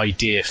one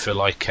idea for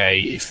like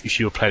if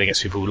you were playing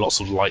against people with lots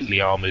of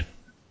lightly armored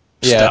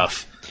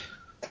stuff,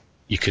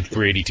 you could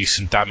really do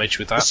some damage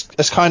with that.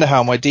 That's kind of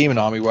how my demon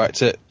army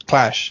worked at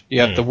Clash.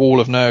 You have the Wall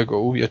of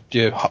Nurgle,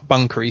 your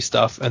bunkery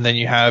stuff, and then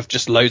you have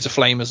just loads of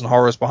flamers and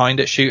horrors behind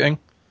it shooting.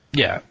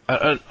 Yeah,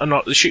 and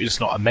the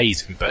shooting's not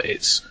amazing, but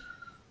it's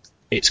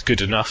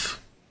good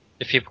enough.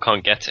 If people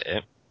can't get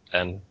it,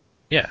 then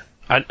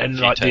and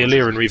like the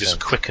Illyrian Reavers are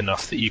quick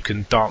enough that you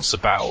can dance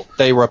about.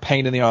 They were a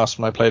pain in the arse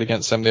when I played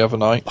against them the other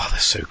night. Oh, they're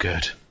so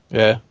good.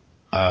 Yeah.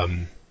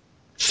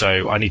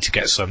 So I need to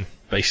get some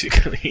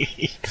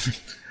basically,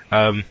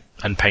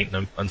 and paint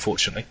them.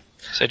 Unfortunately.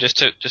 So just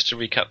to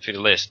recap through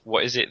the list,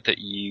 what is it that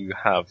you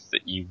have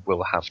that you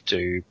will have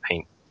to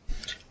paint?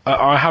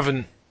 I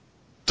haven't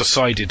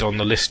decided on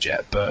the list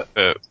yet, but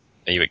are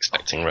you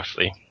expecting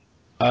roughly?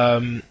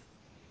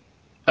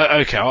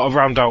 Okay, I'll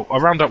round out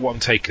what I'm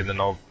taking, then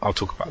I'll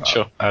talk about that.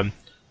 Sure.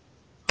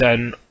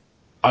 Then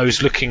I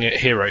was looking at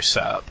hero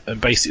setup,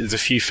 and basically there's a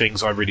few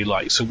things I really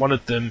like. So one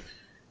of them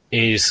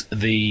is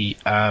the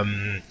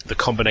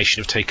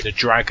combination of taking a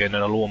dragon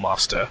and a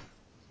lawmaster.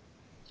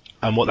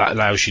 And what that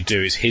allows you to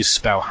do is his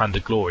spell, Hand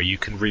of Glory, you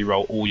can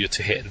reroll all your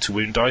to hit and to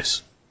wound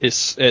dice.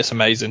 It's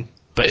amazing.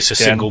 But it's a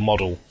single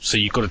model, so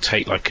you've got to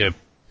take like a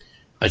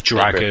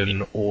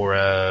dragon or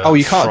a... Oh,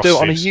 you can't do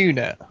it on a Frostfist.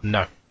 unit?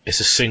 No, it's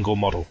a single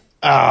model.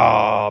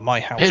 Ah, my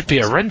house. It'd be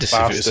horrendous if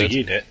it was a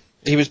unit.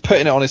 He was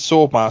putting it on his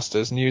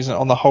Swordmasters and using it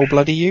on the whole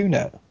bloody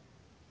unit.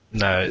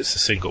 No, it's a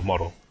single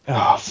model.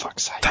 Oh,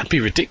 fuck's sake. That'd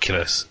be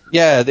ridiculous.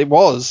 Yeah, it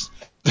was.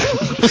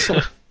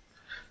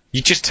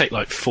 You just take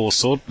like 4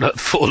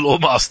 Law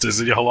Masters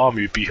and your whole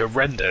army would be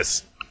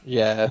horrendous.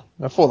 Yeah,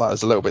 I thought that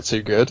was a little bit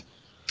too good.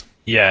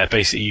 Yeah,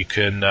 basically you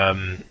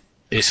can,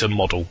 it's a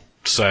model,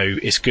 so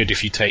it's good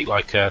if you take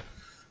like a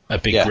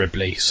big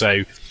Gribbly.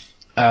 So,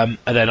 and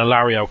then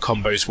Alarielle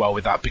combos well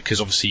with that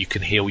because obviously you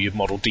can heal your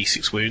model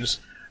D6 wounds.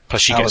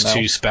 Plus she gets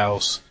 2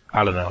 spells.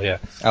 Alanelle, yeah.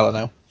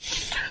 Alanelle.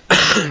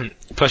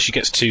 Plus she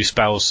gets 2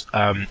 spells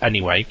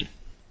anyway. Could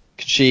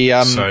she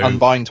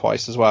unbind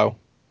twice as well?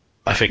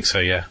 I think so,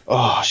 yeah.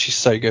 Oh, she's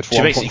so good for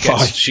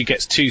 1.5. She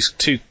gets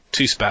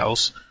two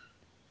spells.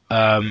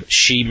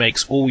 She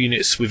makes all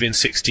units within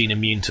 16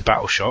 immune to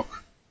battle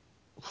shock.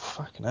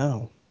 Fucking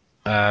hell.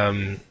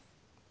 Yeah,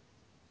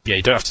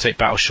 you don't have to take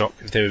battle shock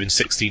if they're within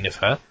 16 of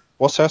her.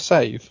 What's her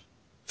save?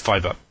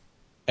 5 up.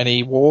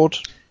 Any ward?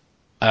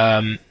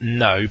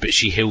 No, but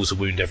she heals a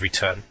wound every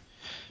turn.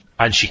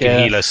 And she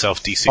can heal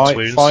herself D6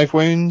 wounds. 5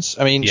 wounds?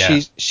 I mean,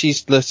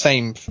 she's the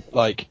same,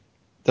 like,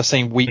 the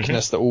same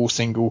weakness that all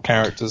single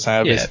characters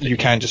have. Yeah, you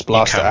can just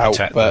blast it out,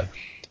 but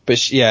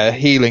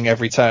healing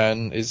every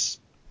turn is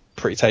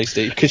pretty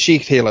tasty. Because she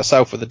could heal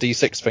herself with a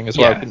D6 thing as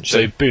well, couldn't she?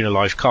 So Boon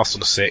Alive, cast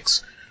on a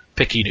 6,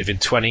 pick a unit within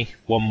 20,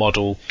 1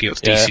 model,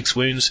 deals D6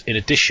 wounds. In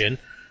addition,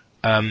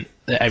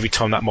 every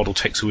time that model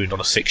takes a wound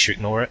on a 6, you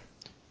ignore it.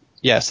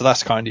 Yeah, so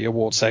that's kind of your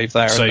ward save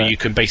there. So you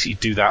can basically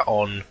do that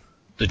on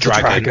the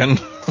dragon.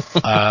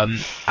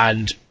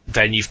 And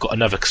then you've got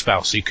another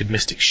spell, so you could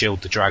Mystic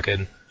Shield the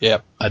dragon.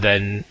 Yep. And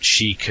then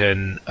she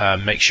can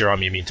make sure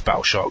I'm immune to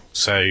battle shock.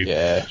 So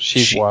yeah,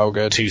 she's wild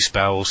good. 2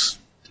 spells,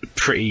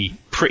 pretty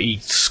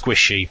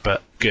squishy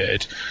but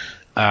good.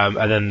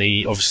 And then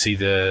obviously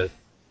the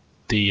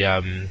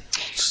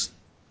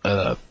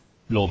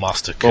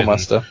Lawmaster can What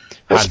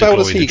spell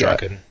does he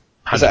get?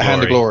 Is that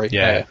Hand of Glory?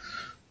 Yeah.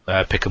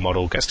 Pick a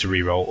model, gets to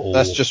reroll all.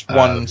 That's just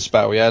one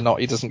spell, yeah.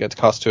 He doesn't get to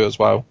cast 2 as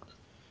well.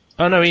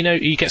 Oh no,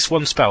 he gets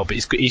 1 spell, but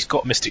he's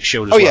got Mystic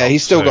Shield as well. Oh yeah,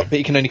 he's still got, but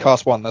he can only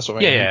cast 1. That's what I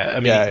mean.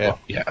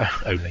 Yeah,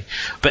 only.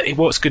 But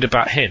what's good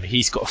about him?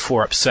 He's got a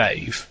 4-up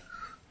save,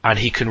 and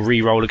he can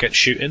reroll against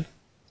shooting.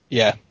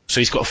 Yeah. So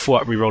he's got a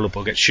 4-up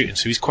rerollable against shooting,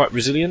 so he's quite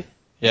resilient.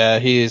 Yeah,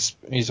 he's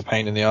a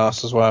pain in the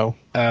arse as well.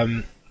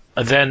 And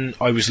then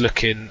I was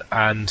looking,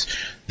 and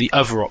the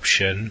other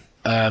option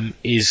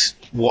is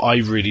what I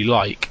really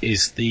like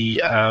is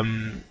the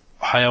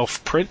High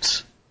Elf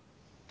Prince,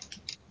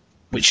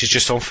 which is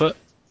just on foot.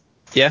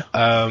 Yeah.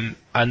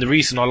 And the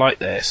reason I like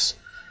this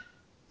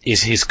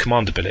is his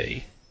command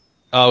ability.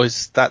 Oh,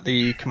 is that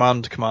the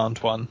command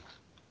one?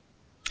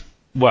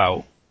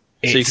 Well,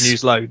 so you can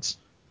use loads.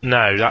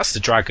 No, that's the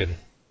dragon.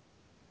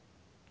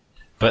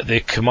 But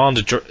the command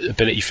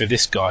ability for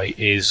this guy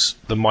is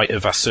the Might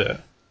of Vasseur.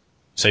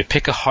 So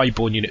pick a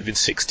highborn unit within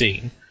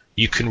 16.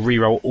 You can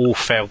reroll all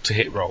failed to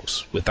hit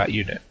rolls with that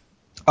unit.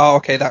 Oh,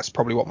 okay, that's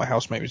probably what my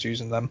housemate was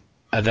using then.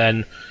 And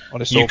then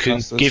you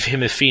can give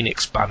him a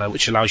Phoenix banner,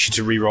 which allows you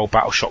to reroll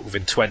Battle Shock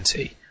within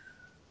 20.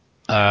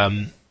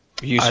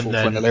 Useful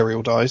when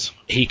Illyriel dies.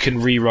 He can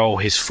reroll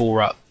his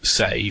 4-up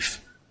save.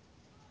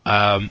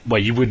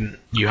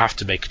 You have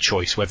to make a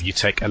choice whether you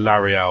take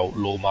Alarielle,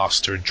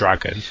 Lawmaster, and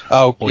Dragon,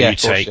 or you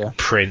take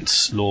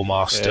Prince,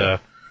 Lawmaster,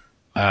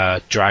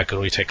 Dragon,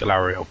 or you take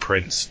Alarielle,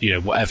 Prince,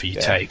 whatever you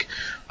take.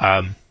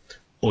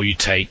 Or you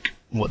take,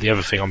 the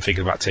other thing I'm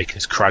thinking about taking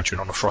is Caradhran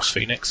on a Frost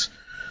Phoenix.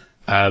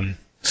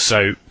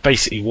 So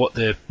basically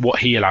what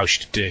he allows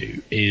you to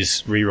do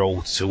is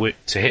reroll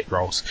to hit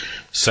rolls.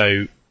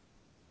 So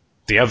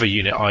the other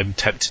unit I'm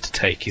tempted to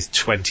take is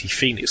 20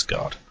 Phoenix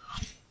Guard.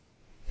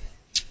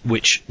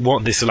 Which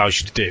what this allows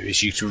you to do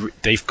is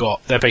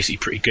they're basically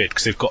pretty good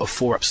because they've got a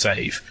 4-up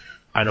save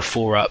and a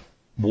 4-up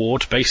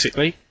ward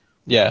basically.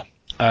 Yeah.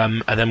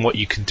 And then what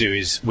you can do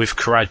is with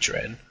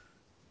Caradhran,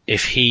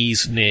 if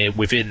he's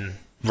within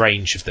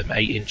range of them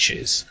 8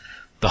 inches,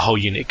 the whole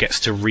unit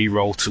gets to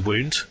reroll to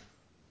wound.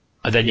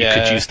 And then you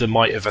could use the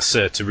Might of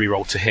Vasseur to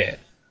reroll to hit.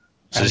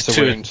 So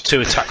there's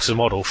 2 attacks a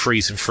model,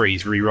 freeze and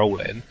freeze,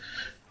 rerolling.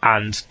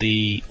 And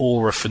the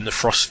aura from the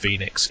Frost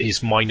Phoenix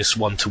is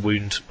 -1 to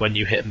wound when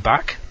you hit them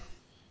back.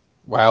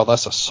 Wow,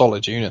 that's a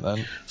solid unit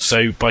then.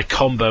 So by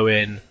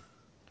comboing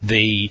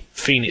the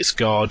Phoenix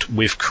Guard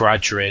with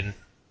Caradhran,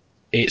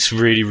 it's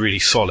really, really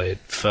solid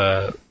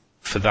for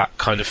that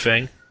kind of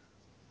thing.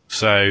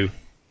 So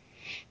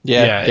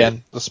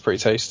again, that's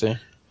pretty tasty.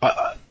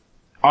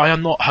 I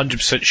am not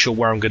 100% sure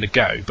where I'm going to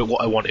go, but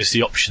what I want is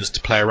the options to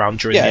play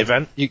around during the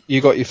event.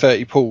 You got your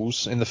 30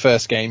 pools. In the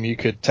first game, you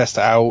could test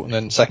it out, and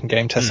then second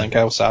game, test something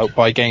else out.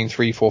 By game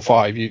 3, 4,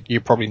 5, you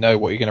probably know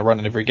what you're going to run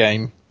in every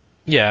game.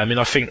 Yeah, I mean,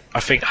 I think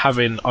what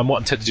I'm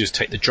tempted to do is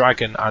take the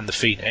Dragon and the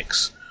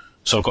Phoenix.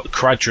 So I've got the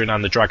Caradhran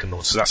and the Dragon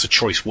Lord, so that's a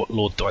choice. What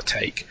Lord do I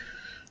take?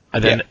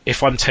 And then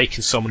if I'm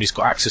taking someone who's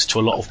got access to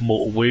a lot of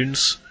mortal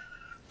wounds,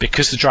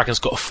 because the Dragon's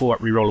got a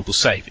 4-up rerollable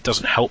save, it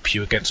doesn't help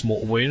you against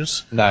mortal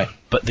wounds. No.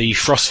 But the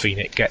Frost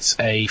Phoenix gets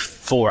a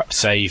 4-up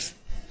save,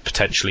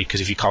 potentially, because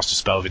if you cast a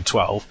spell within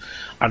 12,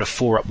 and a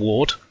 4-up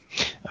ward.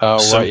 Oh,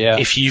 so right, yeah.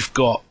 If you've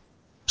got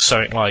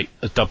something like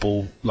a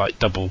double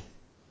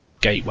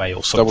gateway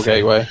or something. Double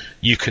gateway.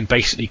 You can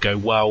basically go,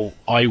 well,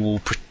 I will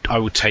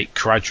take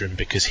Caradhran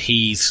because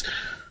he's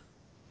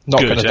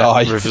not going to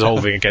die.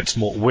 Resolving against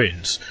mortal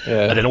wounds.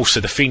 Yeah. And then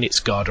also the Phoenix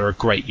Guard are a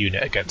great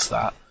unit against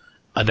that.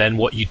 And then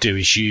what you do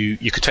is you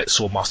could take the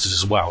Swordmasters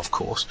as well, of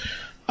course.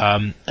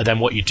 And then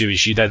what you do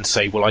is you then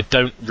say, well, I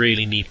don't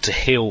really need to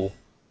heal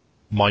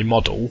my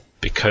model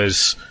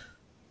because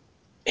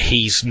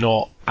he's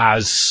not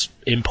as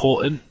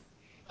important.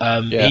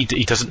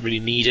 He doesn't really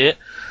need it.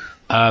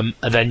 And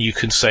then you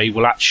can say,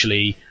 well,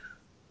 actually,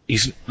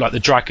 he's like the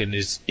dragon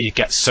it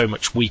gets so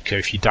much weaker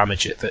if you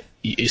damage it that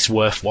it's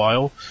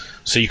worthwhile.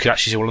 So you could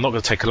actually say, well, I'm not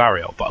going to take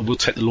Alarielle, but I will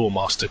take the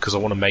Loremaster because I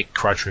want to make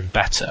Caradhran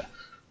better.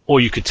 Or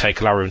you could take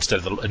Alarielle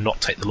instead and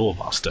not take the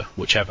Loremaster,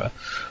 whichever.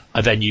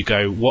 And then you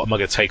go, what am I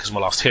going to take as my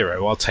last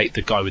hero? I'll take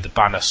the guy with the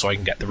banner so I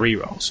can get the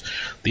rerolls.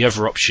 The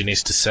other option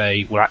is to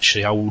say, well,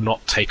 actually, I will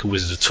not take a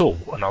wizard at all,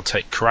 and I'll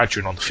take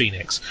Caradhran on the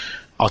Phoenix.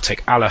 I'll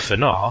take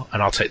Aleph-Anar,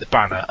 and I'll take the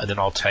banner, and then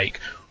I'll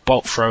take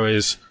Bolt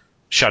Throwers,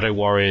 Shadow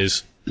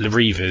Warriors, the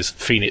Reavers,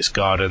 Phoenix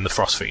Guard, and the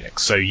Frost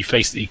Phoenix. So you've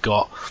basically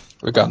got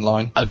a gun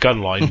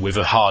line with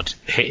a hard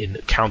hitting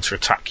counter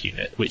attack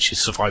unit, which is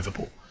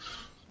survivable.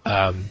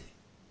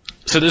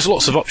 So there's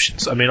lots of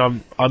options. I mean,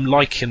 I'm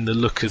liking the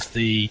look of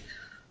the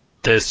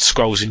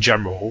scrolls in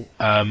general.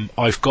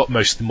 I've got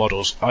most of the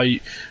models.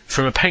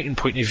 From a painting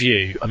point of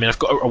view, I mean,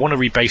 I want to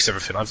rebase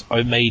everything.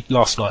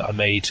 Last night I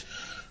made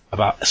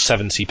about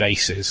 70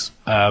 bases.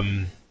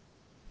 Funsies.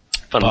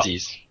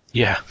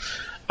 Yeah.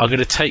 I'm going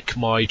to take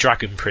my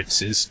Dragon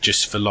Princes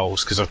just for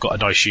lols because I've got a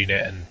nice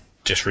unit and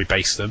just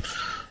rebase them.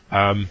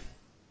 I'm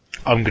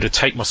going to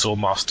take my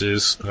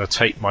Swordmasters. I'm going to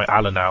take my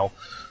Alanal,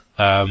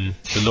 the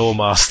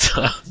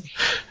Loremaster,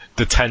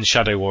 the 10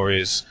 Shadow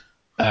Warriors,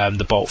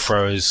 the Bolt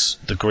Throwers,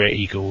 the Great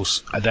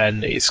Eagles, and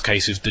then it's a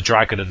case of the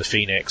Dragon and the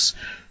Phoenix,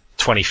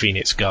 20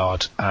 Phoenix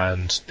Guard,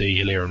 and the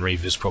Illyrian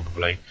Reavers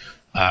probably.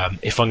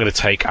 If I'm going to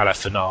take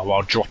Aleph-Anar,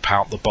 I'll drop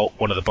out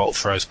one of the Bolt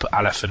Throwers, put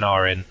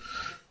Aleph-Anar in,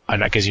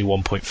 and that gives you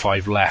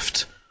 1.5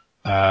 left,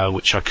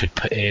 which I could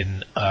put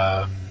in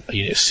a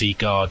unit of Sea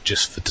Guard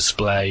just for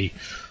display,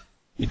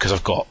 because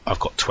I've got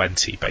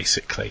 20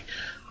 basically.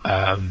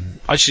 I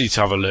just need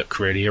to have a look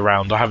really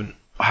around. I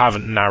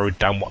haven't narrowed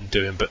down what I'm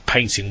doing, but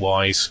painting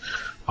wise,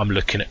 I'm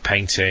looking at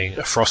painting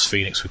a Frost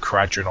Phoenix with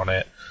Caradhran on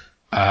it,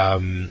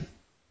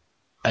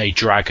 a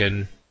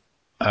dragon,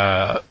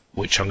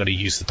 which I'm going to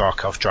use the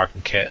Dark Elf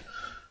Dragon kit,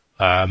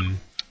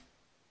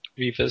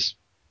 Reavers,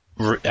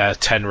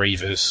 10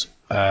 Reavers,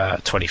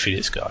 20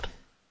 Phoenix Guard.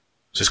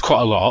 So it's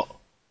quite a lot,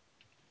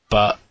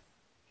 but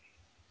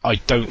I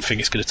don't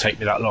think it's going to take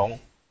me that long.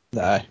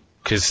 No.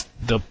 Because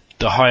the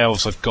High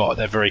Elves I've got,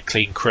 they're very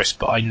clean, crisp,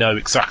 but I know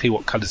exactly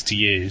what colours to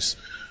use.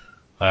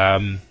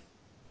 And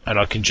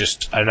I can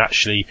and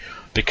actually,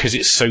 because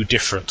it's so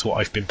different to what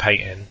I've been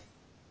painting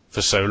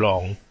for so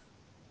long,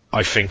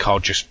 I think I'll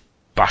just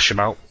bash them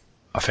out.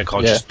 I think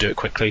I'll just do it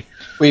quickly.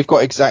 We've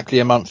got exactly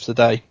a month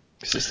today,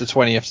 because it's the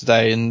 20th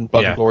today, and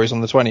Blood and Glory's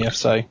on the 20th,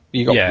 so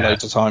you got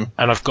loads of time.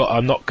 And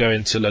I'm not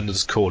going to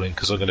London's Calling,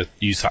 because I'm going to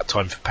use that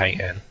time for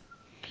painting.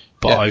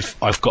 But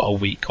I've got a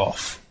week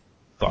off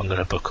that I'm going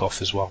to book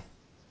off as well.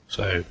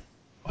 So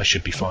I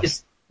should be fine.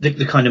 It's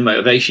the kind of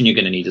motivation you're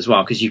going to need as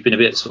well, because you've been a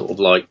bit sort of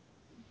like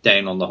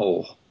down on the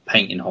whole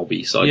painting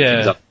hobby side.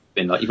 Yeah.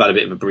 You've had a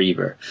bit of a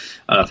breather,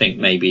 and I think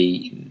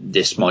maybe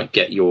this might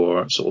get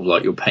your sort of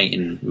like your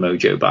painting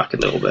mojo back a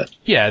little bit.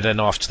 Yeah,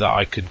 then after that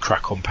I can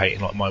crack on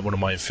painting like one of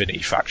my Infinity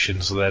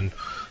factions, and then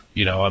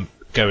I'm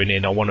going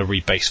in. I want to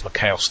rebase my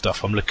Chaos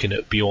stuff. I'm looking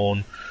at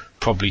Bjorn,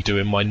 probably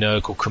doing my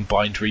Nurgle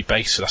combined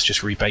rebase, so that's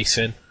just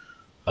rebasing.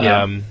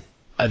 Yeah.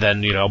 And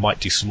then I might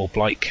do some more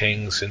Blight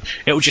Kings, and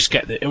it will just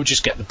get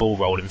the ball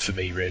rolling for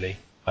me really.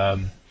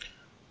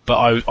 But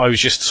I was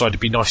just decided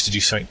it'd be nice to do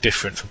something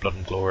different for Blood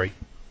and Glory.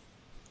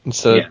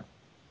 Instead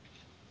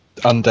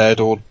of undead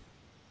or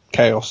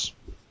chaos.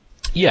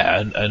 Yeah,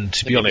 and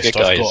to be honest,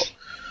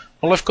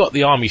 I've got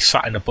the army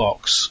sat in a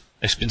box.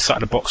 It's been sat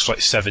in a box for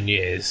like 7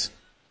 years.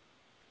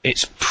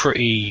 It's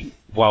pretty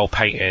well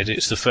painted.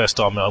 It's the first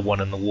army I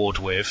won an award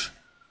with.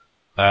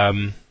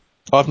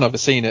 I've never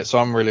seen it, so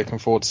I'm really looking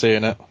forward to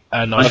seeing it.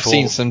 And I've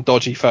seen some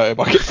dodgy photo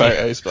bucket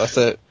photos, but that's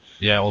it.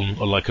 Yeah, on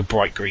like a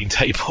bright green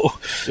table.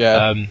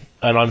 Yeah.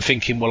 And I'm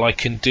thinking, well, I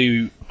could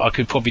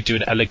probably do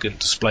an elegant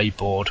display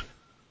board,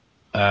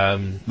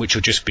 which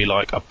will just be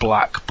like a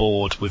black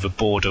board with a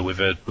border with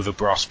a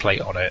brass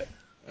plate on it.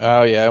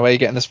 Oh yeah, where are you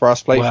getting this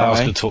brass plate from? I was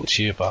going to talk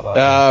to you about that.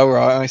 Oh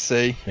right, I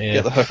see. Yeah.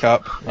 Get the hook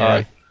up.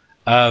 Yeah.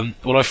 All right.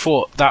 Well, I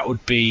thought that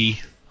would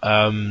be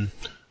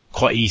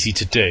quite easy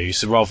to do.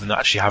 So rather than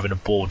actually having a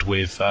board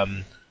with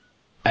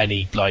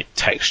any like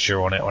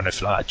texture on it or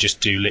anything like that,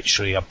 just do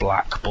literally a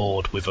black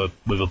board with a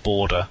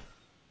border,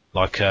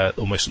 like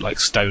almost like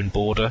stone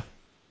border.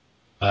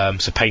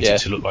 So paint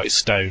it to look like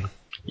stone.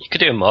 You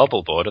could do a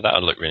marble border. That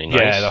would look really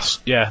nice.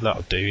 That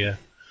would do. Yeah.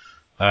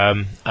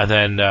 And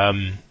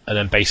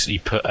then basically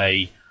put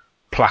a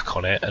plaque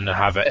on it and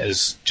have it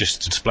as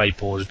just a display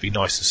board. Would be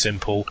nice and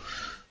simple.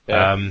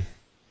 Yeah.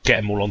 Get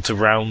them all onto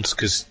rounds,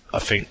 because I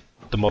think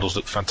the models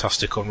look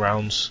fantastic on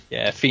rounds.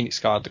 Yeah, Phoenix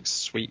Guard looks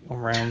sweet on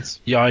rounds.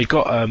 Yeah, I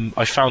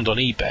found on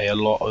eBay a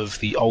lot of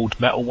the old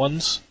metal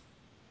ones,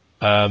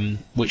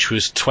 which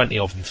was 20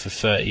 of them for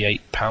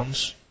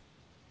 £38,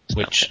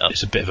 which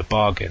is a bit of a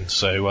bargain.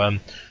 So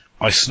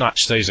I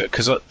snatched those up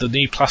because the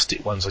new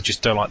plastic ones, I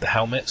just don't like the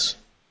helmets.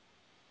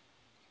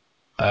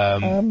 I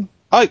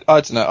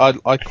don't know.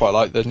 I quite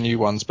like the new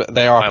ones, but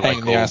they are a pain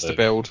in the ass to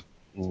build.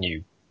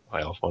 New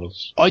high elf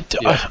models. I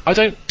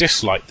don't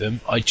dislike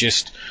them.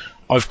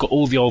 I've got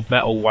all the old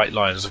metal White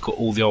Lions. I've got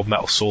all the old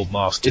metal Sword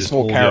Masters.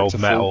 All the old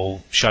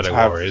metal Shadow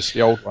Warriors.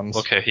 The old ones.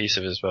 More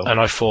cohesive as well. And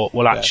I thought,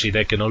 well, actually,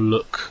 they're gonna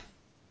look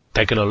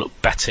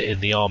better in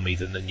the army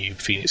than the new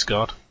Phoenix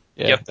Guard.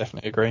 Yeah,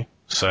 definitely agree.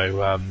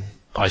 So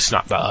I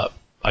snapped that up.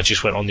 I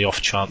just went on the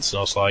off chance, and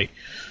I was like,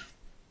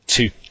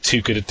 too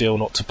good a deal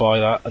not to buy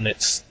that. And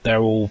they're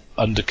all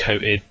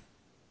undercoated,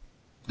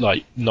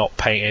 like not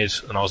painted.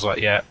 And I was like,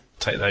 yeah,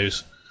 take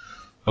those.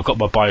 I've got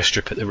my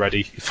biostrip at the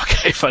ready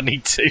if I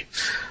need to.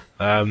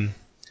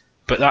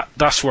 But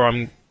that's where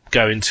I'm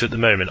going to at the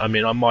moment. I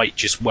mean, I might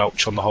just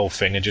welch on the whole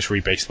thing and just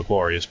rebase the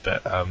Warriors,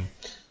 but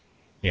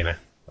you know.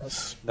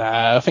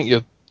 Nah, I think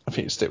you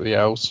stick with the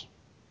elves.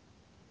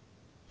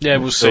 Yeah,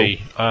 we'll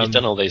see. You've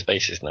done all these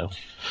bases now.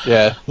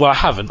 Yeah. Well, I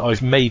haven't.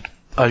 I've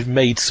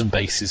made some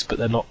bases, but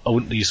they're not. I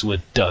wouldn't use the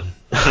word done.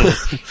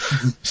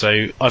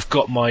 So I've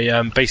got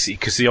my basically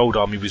because the old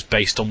army was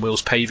based on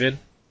Will's paving,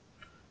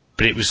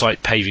 but it was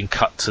like paving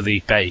cut to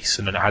the base,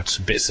 and then it had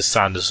some bits of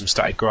sand and some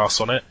static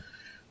grass on it.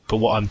 But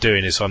what I'm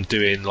doing is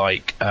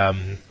like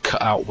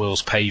cut out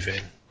Will's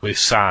paving with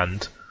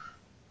sand,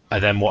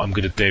 and then what I'm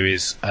going to do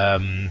is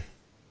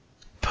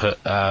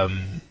put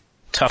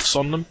tufts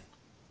on them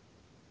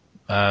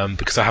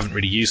because I haven't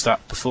really used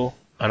that before,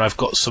 and I've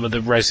got some of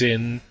the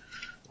resin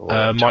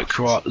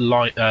micro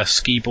art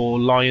ski-ball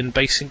lion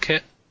basing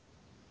kit.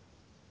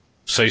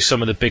 So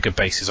some of the bigger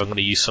bases, I'm going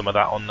to use some of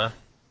that on there.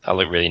 That'll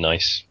look really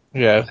nice.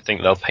 Yeah. I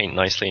think they'll paint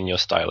nicely in your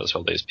style as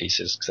well, those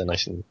pieces, because they're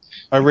nice and...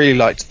 I really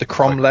liked the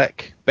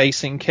Cromlech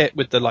basing kit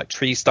with the like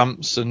tree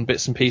stumps and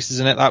bits and pieces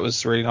in it. That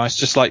was really nice.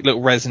 Just like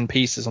little resin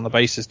pieces on the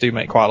bases do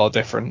make quite a lot of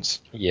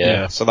difference.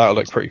 Yeah. So that'll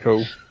look pretty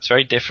cool. It's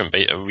very different,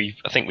 but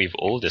I think we've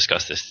all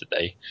discussed this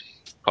today,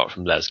 apart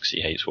from Les, because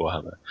he hates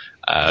Warhammer.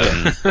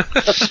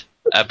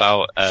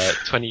 About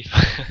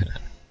 25...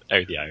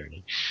 oh, the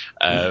irony.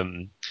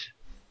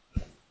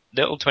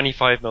 Little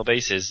 25mm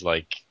bases,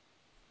 like...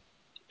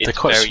 They're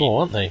quite small,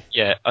 aren't they?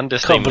 Yeah,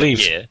 understatement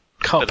here.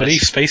 Can't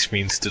believe Space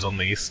Marine stood on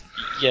these.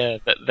 Yeah,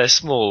 they're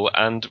small,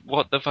 and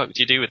what the fuck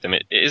do you do with them?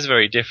 It is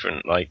very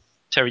different. Like,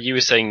 Terry, you were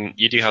saying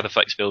you do have the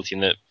flexibility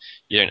in that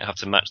you don't have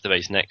to match the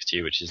base next to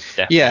you, which is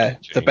definitely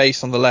true. The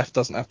base on the left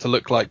doesn't have to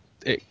look like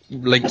it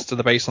links to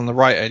the base on the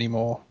right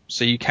anymore.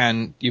 So you've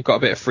got a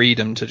bit of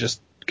freedom to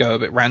just go a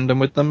bit random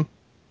with them.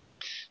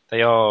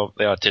 They are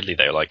tiddly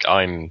though. Like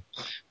I've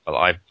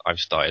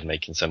started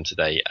making some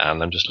today,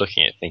 and I'm just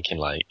looking at it thinking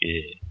like,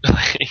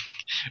 like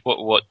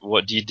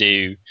what do you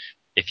do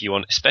if you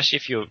want, especially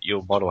if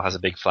your model has a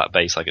big flat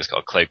base, like it's got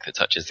a cloak that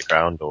touches the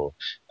ground, or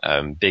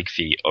big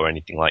feet or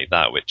anything like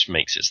that, which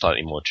makes it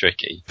slightly more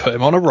tricky. Put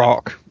him on a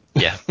rock.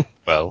 Yeah,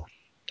 well,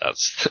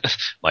 that's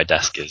my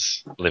desk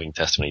is living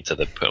testimony to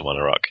the put him on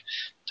a rock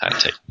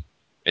tactic.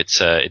 It's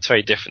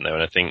very different though,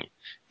 and I think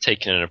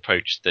taking an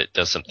approach that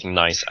does something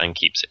nice and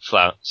keeps it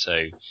flat.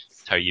 So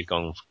how you've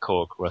gone for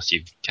cork, Russ,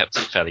 you've kept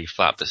it fairly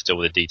flat, but still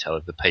with the detail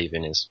of the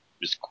paving is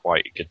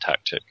quite a good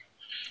tactic.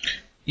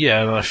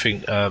 Yeah, and I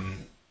think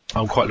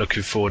I'm quite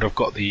looking forward. I've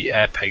got the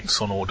air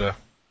paints on order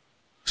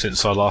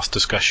since our last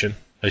discussion,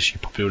 as you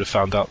probably would have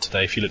found out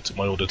today if you looked at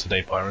my order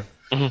today, Byron.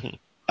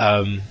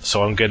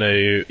 So I'm going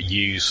to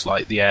use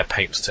like the air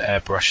paints to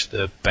airbrush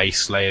the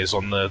base layers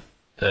on the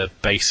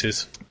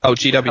bases. Oh,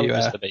 GW What colour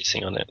is the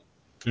basing on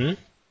it?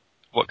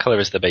 What colour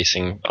is the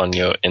basing on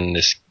in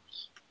this?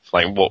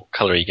 Like, what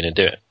colour are you going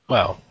to do it?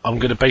 Well, I'm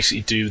going to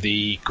basically do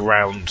the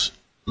ground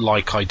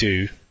like I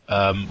do,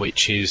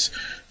 which is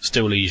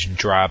Steel Legion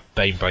drab,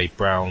 Baneblade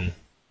brown,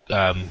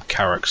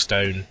 Karak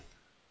stone,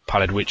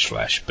 pallid witch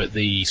flesh. But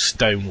the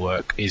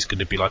stonework is going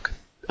to be like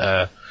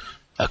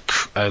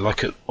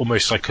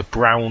almost like a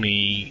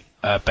browny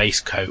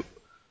base coat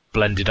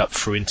blended up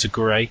through into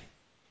grey.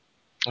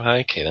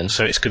 Okay then.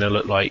 So it's going to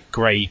look like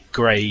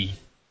grey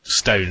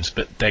stones,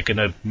 but they're going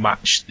to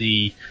match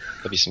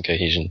there'll be some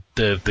cohesion.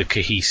 The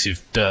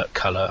cohesive dirt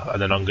colour,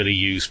 and then I'm going to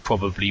use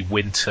probably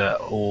winter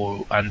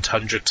and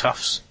tundra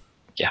tufts.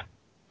 Yeah.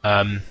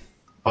 When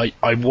I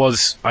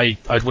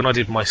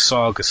did my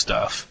Saga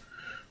stuff,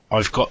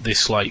 I've got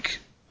this like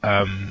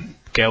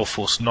Gale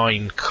Force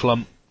 9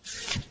 clump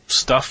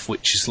stuff,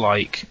 which is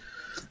like,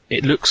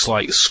 it looks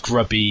like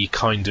scrubby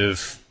kind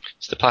of.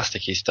 It's the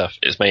plasticky stuff.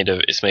 It's made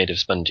of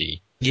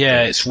spongy.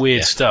 Yeah, it's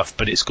weird stuff,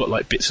 but it's got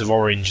like bits of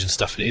orange and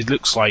stuff. It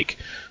looks like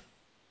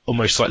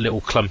almost like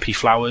little clumpy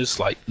flowers,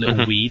 like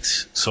little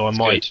weeds. So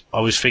I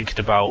was thinking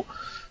about,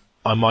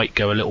 I might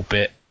go a little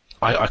bit.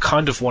 I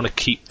kind of want to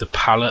keep the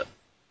palette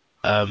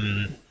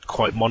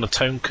quite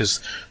monotone, because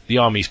the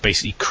army's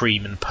basically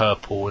cream and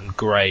purple and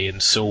grey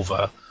and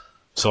silver.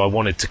 So I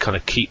wanted to kind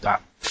of keep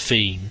that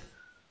theme.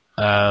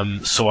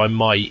 So I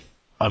might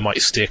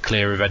steer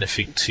clear of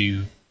anything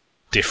too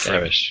different.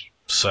 Garish.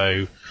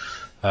 So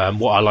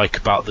what I like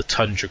about the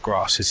tundra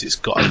grass is it's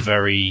got a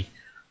very,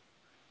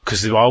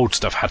 because the old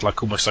stuff had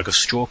like almost like a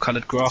straw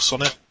coloured grass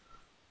on it.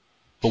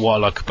 But what I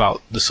like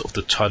about the sort of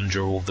the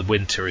tundra or the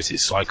winter is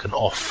it's like an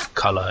off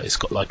colour. It's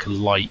got like a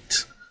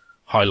light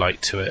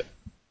highlight to it.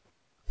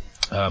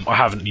 I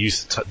haven't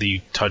used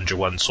the tundra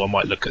one, so I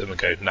might look at them and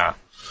go, nah.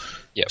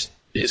 Yep.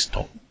 It's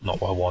not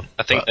what I want.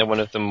 I think they're one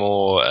of the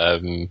more.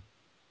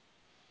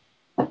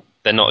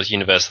 They're not as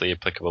universally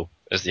applicable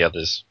as the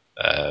others.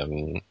 I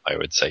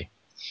would say.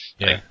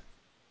 Yeah.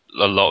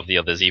 Like, a lot of the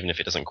others, even if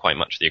it doesn't quite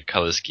match the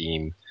colour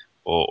scheme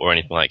or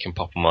anything like, can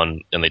pop them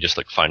on and they just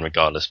look fine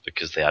regardless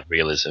because they add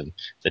realism.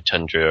 The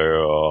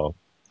tundra, or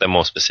they're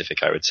more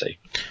specific, I would say.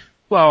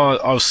 Well,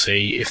 I'll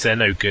see. If they're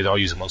no good, I'll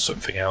use them on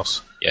something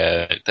else.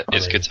 Yeah,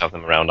 it's good to have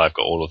them around. I've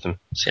got all of them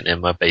sitting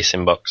in my base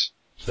inbox.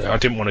 So I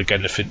didn't want to get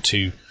anything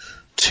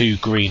too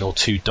green or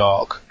too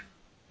dark.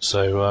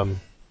 So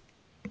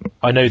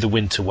I know the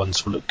winter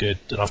ones will look good,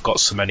 and I've got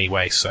some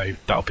anyway, so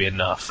that'll be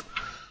enough.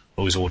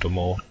 Always order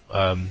more.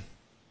 But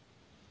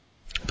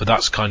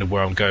that's kind of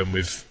where I'm going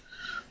with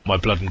my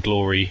Blood and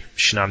Glory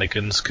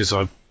shenanigans, because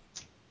I,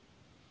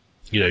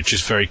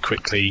 just very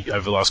quickly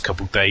over the last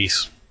couple of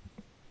days,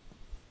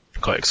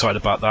 quite excited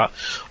about that.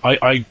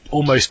 I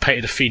almost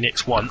painted a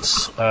Phoenix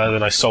once,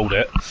 then I sold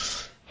it,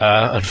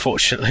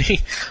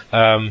 unfortunately,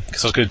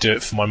 because I was going to do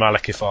it for my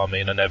Malekith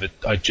army, and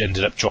I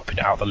ended up dropping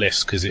it out of the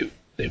list because it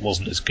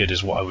wasn't as good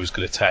as what I was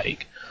going to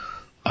take.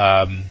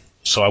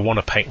 So I want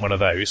to paint one of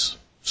those.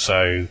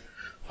 So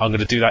I'm going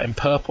to do that in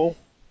purple.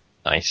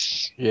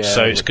 Nice. Yeah.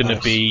 So it's going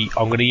to be,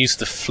 I'm going to use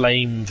the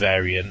flame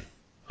variant,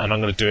 and I'm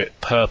going to do it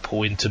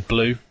purple into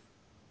blue,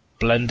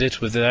 blended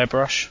with the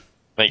airbrush.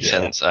 Makes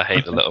sense. I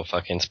hate the little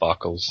fucking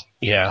sparkles.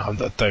 Yeah, I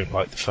don't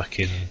like the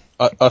fucking...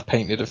 I've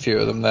painted a few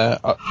of them there.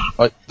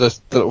 The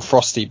little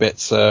frosty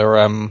bits are,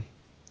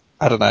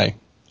 I don't know.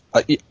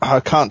 I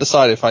can't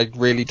decide if I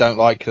really don't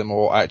like them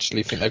or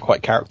actually think they're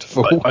quite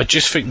characterful. I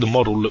just think the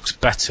model looks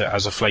better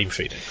as a Flame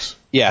Phoenix.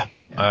 Yeah.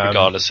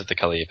 Regardless of the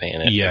colour you're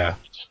painting it. Yeah.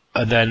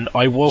 And then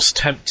I was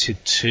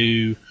tempted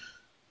to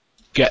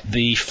get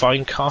the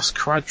Finecast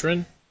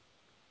Quadrin.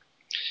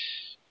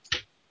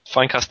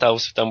 Finecast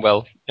elves have done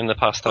well in the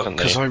past, haven't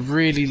they? Because I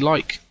really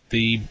like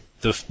the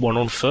one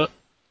on foot.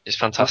 It's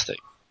fantastic.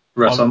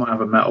 Russ, I might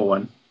have a metal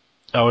one.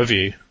 Oh, have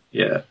you?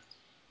 Yeah.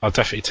 I'll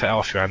definitely take it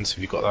off your hands if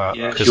you've got that.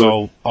 Yeah, because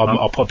sure.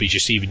 I'll probably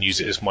just even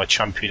use it as my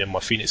champion in my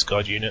Phoenix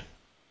Guard unit.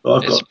 Well,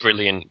 It's a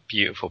brilliant,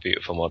 beautiful,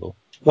 beautiful model.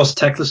 What's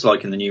Teclis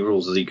like in the new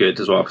rules? Is he good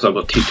as well? Because I've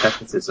got 2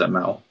 Teclises that are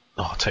metal.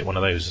 Oh, I'll take one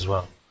of those as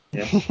well.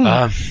 Yeah.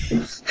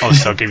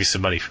 Honestly, I'll give you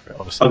some money for it,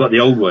 honestly. I've got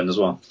the old one as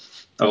well.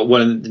 I've got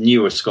one of the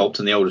newer sculpt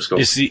and the older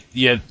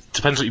sculpt.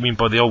 Depends what you mean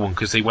by the old one,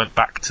 because they went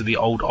back to the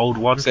old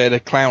one. He had a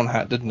clown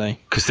hat, didn't he?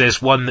 Because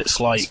there's one that's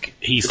like,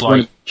 he's It's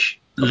like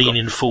Reach.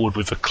 leaning forward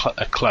with a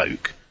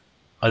cloak,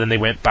 and then they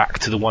went back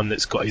to the one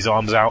that's got his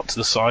arms out to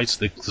the sides,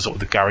 the sort of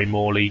the Gary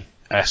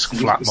Morley-esque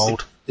flat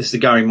mould. It's the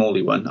Gary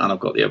Morley one, and I've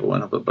got the other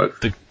one. I've got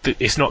both.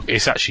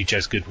 It's actually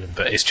Jez Goodwin,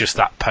 but it's just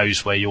that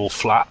pose where you're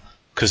flat,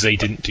 because they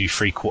didn't do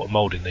 3/4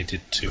 moulding, they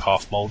did 2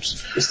 half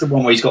moulds. It's the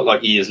one where he's got,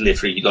 like, he is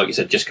literally, like you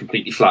said, just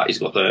completely flat. He's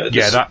got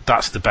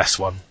that's the best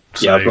one.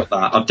 So, yeah, I've got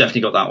that. I've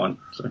definitely got that one.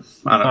 So,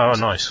 oh,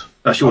 nice.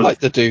 That's I yours. like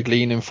the dude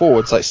leaning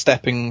forwards, like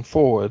stepping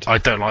forward. I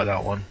don't like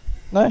that one.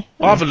 No?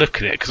 I'll have a look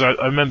at it, because I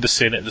remember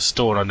seeing it at the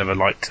store and I never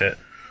liked it.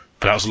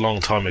 But that was a long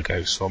time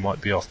ago, so I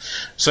might be off.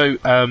 So,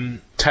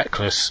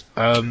 Teclis,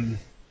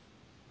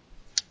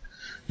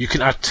 you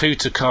can add 2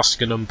 to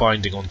casting and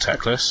unbinding on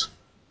Teclis.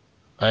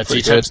 If you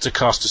attempt to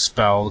cast a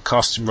spell, the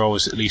casting roll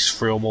is at least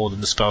 3 or more than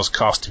the spell's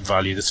casting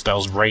value. The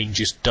spell's range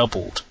is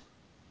doubled.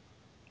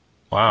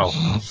 Wow.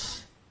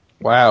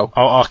 Wow.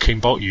 I'll Arcane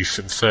Bolt you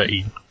from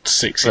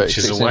 36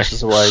 inches away.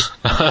 Inches away.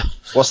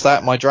 What's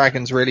that? My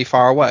dragon's really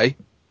far away.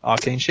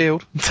 Arcane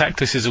Shield.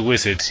 Teclis is a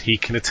wizard. He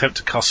can attempt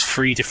to cast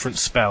 3 different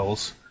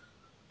spells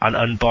and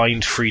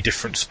unbind 3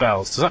 different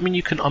spells. Does that mean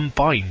you can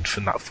unbind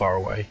from that far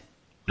away?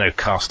 No,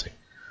 casting.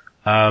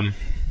 That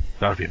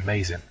would be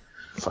amazing.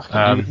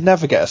 You would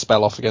never get a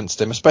spell off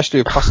against him,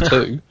 especially with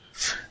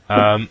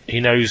 +2. He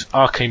knows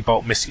Arcane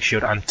Bolt, Mystic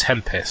Shield, and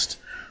Tempest.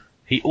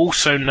 He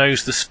also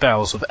knows the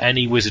spells of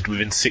any wizard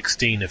within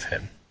 16 of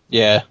him.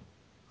 Yeah.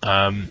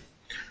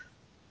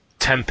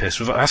 Tempest,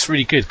 that's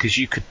really good, because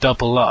you could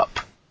double up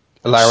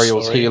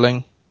Alariel's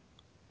healing.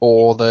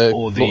 Or the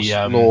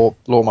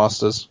Law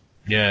Masters.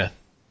 Yeah.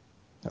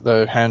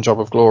 The Hand Job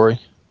of Glory.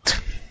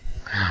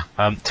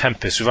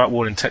 Tempest, without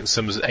warning, Teclis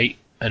summons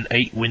an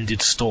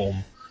 8-winded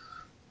storm.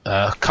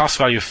 Cast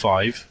value of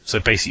 5, so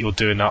basically you're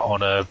doing that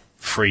on a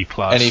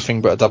 3+.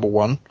 Anything but a double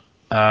 1.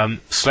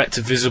 Select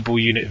a visible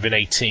unit within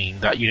 18.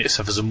 That unit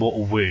suffers a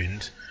mortal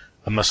wound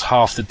and must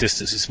half the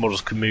distance its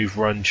models can move,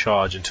 run,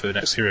 charge into the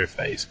next hero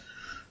phase.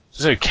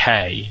 It's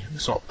okay.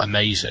 It's not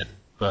amazing,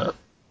 but...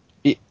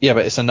 Yeah,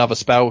 but it's another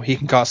spell. He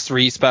can cast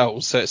 3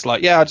 spells, so it's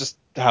like, I'll just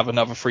have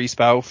another free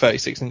spell,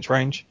 36-inch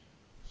range.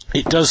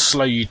 It does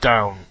slow you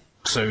down,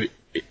 so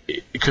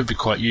it could be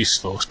quite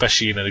useful,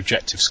 especially in an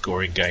objective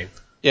scoring game.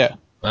 Yeah.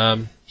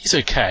 He's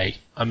okay.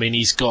 I mean,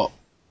 he's got...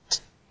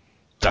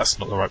 That's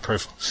not the right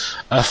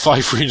profile.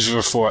 5 runes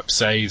with a 4-up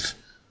save.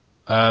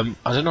 I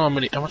don't know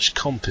how much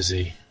comp is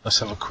he? Let's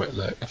have a quick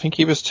look. I think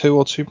he was 2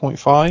 or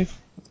 2.5,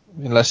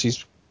 unless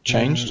he's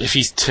changed. If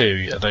he's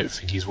 2, I don't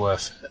think he's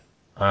worth it.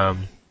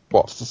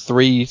 What, for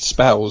 3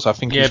 spells? I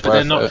think Yeah, he's but worth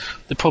they're not. it.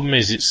 The problem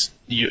is,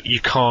 you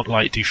can't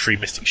like do 3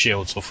 Mystic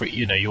Shields or 3.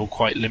 You're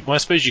quite limited. Well, I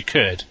suppose you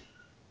could.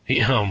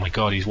 Oh my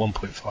god, he's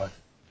 1.5.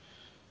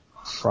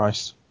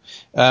 Christ.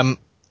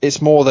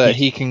 It's more that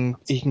he can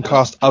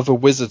cast other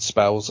wizard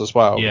spells as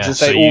well. Yeah, Is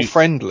so they all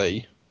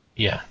friendly?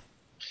 Yeah.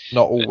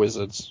 Not all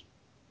wizards.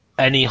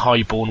 Any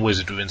highborn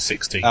wizard within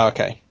 60. Oh,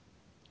 okay.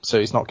 So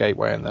he's not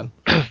gatewaying then.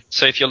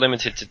 So if you're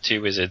limited to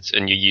 2 wizards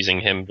and you're using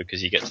him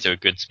because he gets to do a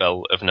good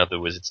spell of another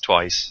wizard's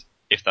twice,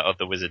 if that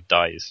other wizard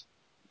dies,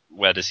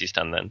 where does he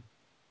stand then?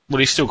 Well,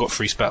 he's still got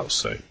 3 spells,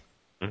 so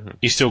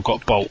he's still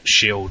got Bolt,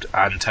 Shield,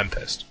 and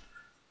Tempest.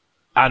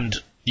 And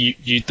a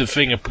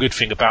good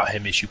thing about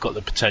him is you've got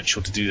the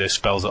potential to do those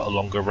spells at a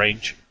longer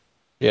range.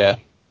 Yeah.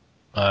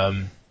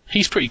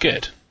 He's pretty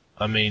good.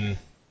 I mean,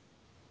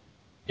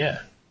 yeah.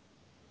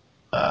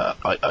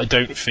 I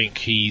don't think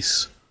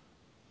he's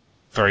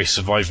very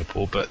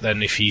survivable, but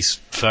then if he's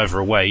further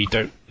away, you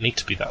don't need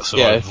to be that survivable.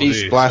 Yeah, if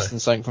he's blasting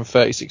something from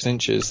 36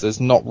 inches, there's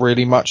not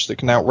really much that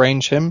can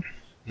outrange him,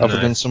 other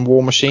than some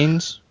war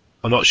machines.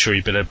 I'm not sure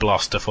you'd be able to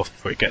blast stuff off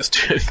before it gets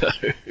to it,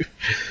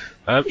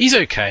 though. He's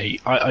okay.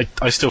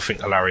 I still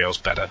think Alarielle's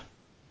better.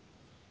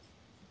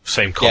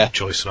 Same comp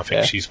choice, and I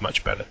think she's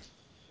much better.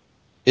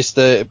 It's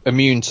the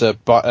immune to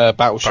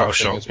battle shock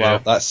thing as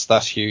well. Yeah.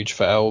 That's huge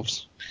for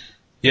elves.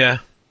 Yeah.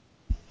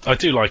 I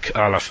do like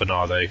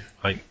Alafanar, though.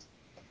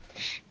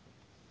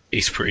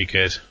 He's pretty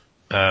good.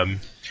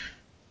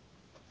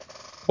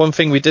 One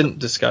thing we didn't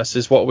discuss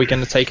is what are we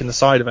going to take in the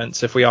side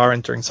events if we are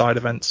entering side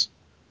events?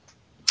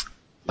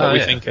 What are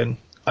we thinking?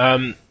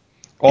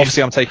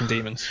 Obviously, I'm taking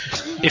demons.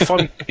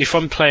 if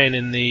I'm playing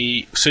in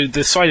the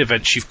side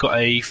events, you've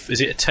got is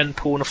it a 10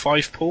 pool and a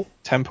 5 pool?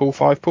 10 pool,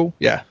 5 pool,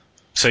 yeah.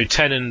 So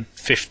 10 and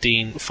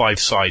 15, 5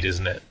 side,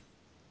 isn't it?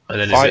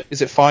 And then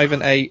is it 5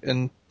 and 8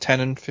 and 10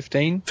 and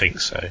 15? I think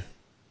so.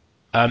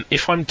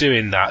 If I'm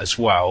doing that as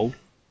well,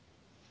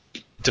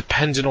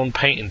 depending on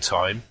painting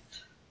time,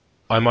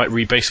 I might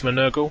rebase my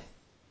Nurgle.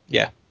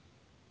 Yeah.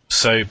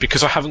 So,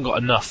 because I haven't got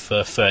enough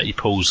for 30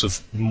 pools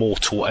of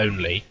mortal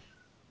only,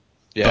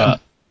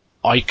 but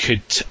I could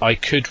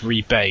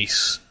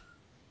rebase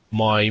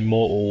my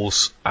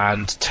mortals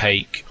and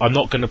take... I'm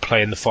not going to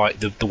play in the fight,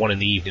 the one in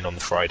the evening on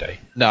the Friday.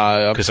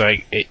 No. Because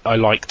I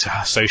like to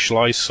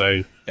socialise,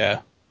 so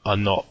yeah. I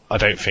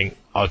don't think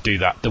I'll do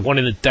that. The one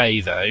in the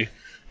day, though,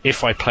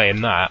 if I play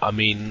in that, I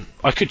mean,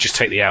 I could just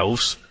take the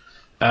elves,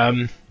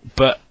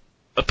 but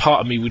a part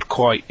of me would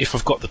if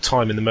I've got the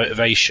time and the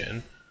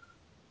motivation,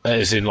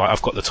 as in, like,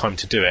 I've got the time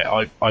to do it,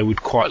 I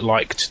would quite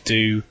like to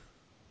do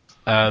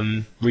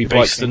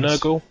rebase the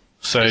Nurgle.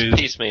 So it's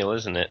piecemeal,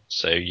 isn't it?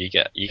 So you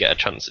get a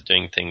chance at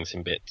doing things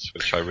in bits,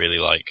 which I really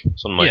like.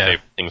 It's one of my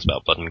favourite things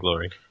about Blood and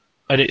Glory.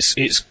 And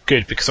it's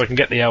good because I can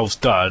get the elves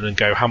done and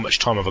go, how much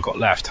time have I got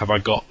left? Have I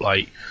got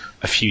like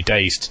a few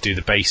days to do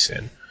the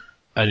basing?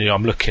 And I'll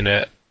be looking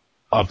at,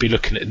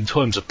 in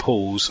terms of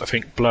pools, I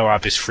think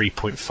Bloab is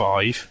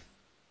 3.5.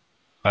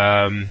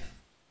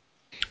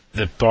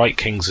 The Blight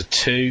Kings are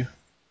 2.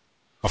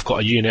 I've got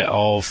a unit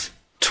of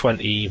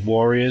 20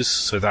 warriors,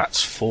 so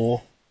that's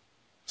 4.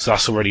 So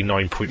that's already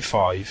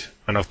 9.5.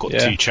 And I've got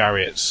 2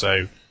 chariots,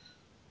 so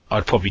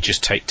I'd probably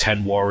just take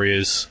 10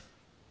 warriors,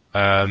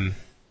 and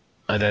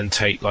then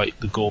take like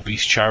the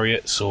Gorby's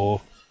chariots,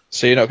 or...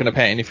 So you're not going to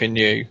paint anything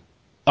new?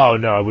 Oh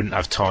no, I wouldn't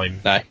have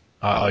time. No.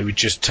 I would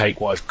just take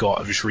what I've got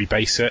and just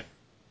rebase it.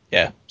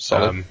 Yeah,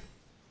 solid.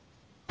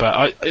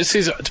 But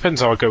it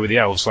depends how I go with the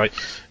elves. Like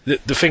the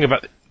thing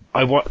about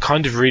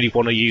kind of really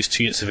want to use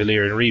 2 units of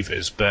Illyrian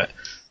Reavers, but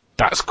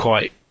that's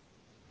quite.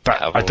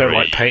 I don't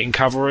like painting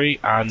cavalry,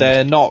 and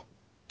they're not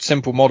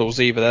simple models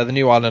either. They're the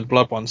New Island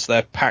Blood ones. So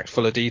they're packed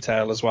full of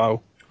detail as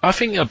well. I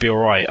think they'll be all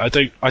right. I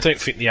don't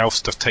think the elf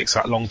stuff takes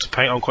that long to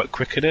paint. I'm quite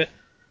quick at it,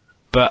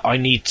 but I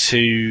need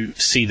to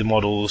see the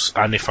models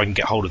and if I can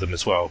get hold of them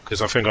as well,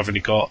 because I think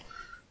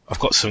I've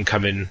got some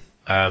coming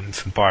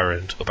from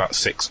Byron, about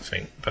 6, I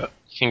think. But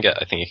I think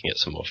you can get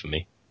some more from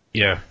me.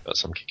 Yeah, got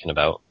some kicking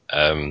about.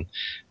 I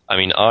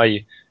mean,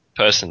 I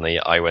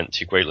went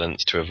to great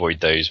lengths to avoid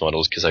those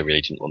models because I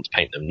really didn't want to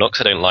paint them. Not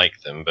because I don't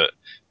like them, but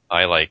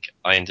I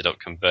ended up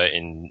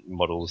converting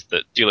models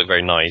that do look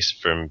very nice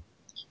from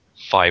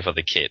 5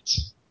 other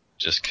kits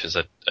just because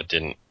I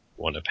didn't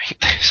want to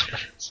paint those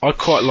ones. I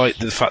quite like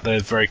the fact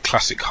they're very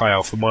classic high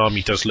elf, and my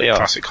army does look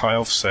classic high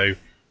elf, so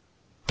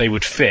they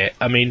would fit.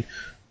 I mean,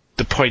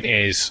 the point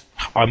is,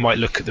 I might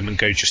look at them and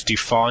go, just do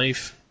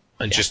 5,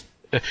 and just...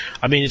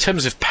 I mean, in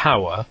terms of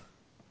power,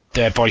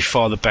 they're by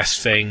far the best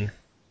thing,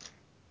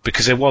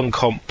 because they're 1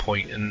 comp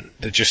point, and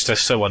they're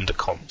so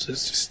undercomped.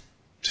 It's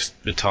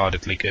just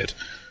retardedly good.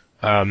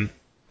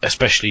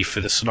 Especially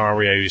for the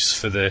scenarios,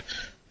 for the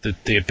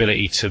the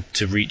ability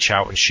to reach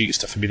out and shoot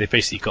stuff. I mean, they've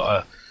basically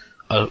got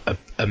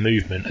a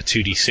movement, a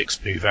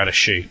 2d6 move and a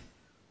shoot.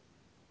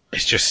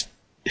 It's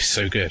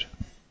so good.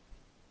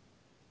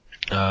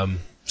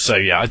 So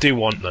yeah, I do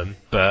want them,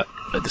 but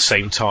at the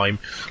same time,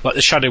 like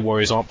the Shadow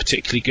Warriors aren't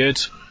particularly good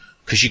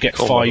because you get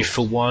 5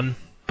 for 1,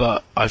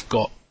 but I've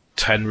got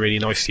 10 really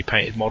nicely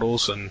painted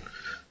models, and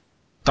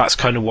that's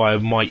kind of why I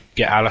might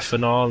get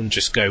Alephanar and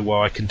just go,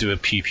 well, I can do a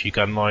pew pew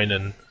gun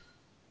line,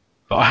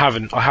 but I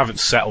haven't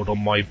settled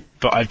on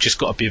but I've just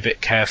got to be a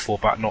bit careful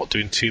about not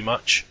doing too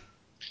much.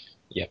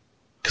 Yeah.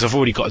 Because I've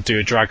already got to do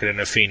a Dragon and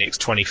a Phoenix,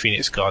 20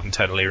 Phoenix Guard and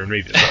 10 Illyrian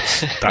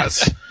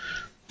Reavers.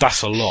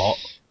 That's a lot.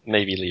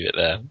 Maybe leave it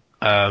there.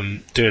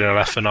 Doing an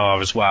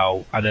Alephanar as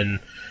well, and then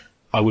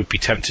I would be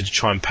tempted to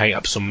try and paint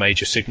up some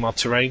Major Sigmar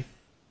terrain.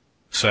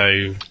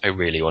 So I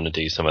really want to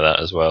do some of that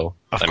as well.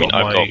 I've got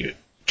my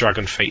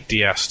Dragon Fate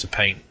DS to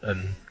paint,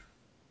 and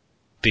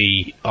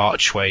the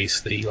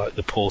archways,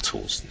 the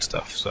portals and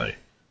stuff. So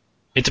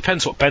it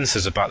depends what Ben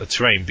says about the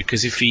terrain,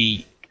 because if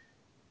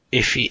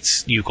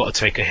it's you've got to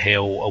take a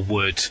hill, a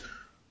wood,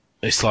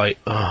 it's like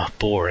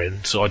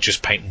boring. So I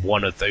just paint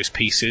one of those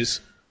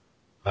pieces.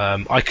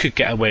 I could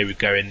get away with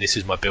going, this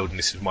is my building,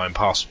 this is my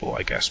impassable,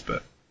 I guess,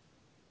 but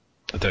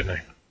I don't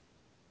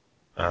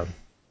know.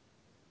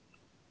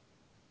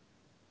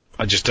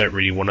 I just don't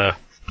really want to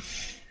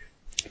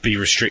be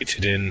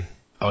restricted in,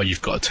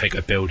 you've got to take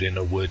a building,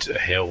 a wood, a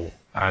hill,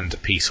 and a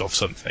piece of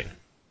something.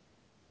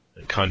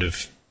 It kind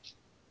of,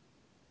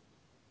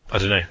 I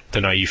don't know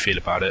how you feel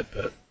about it,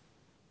 but...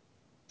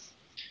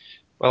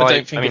 Well, I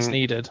don't think it's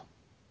needed.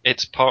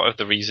 It's part of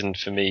the reason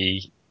for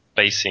me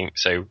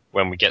so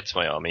when we get to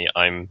my army,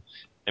 I'm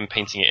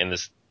painting it in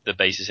the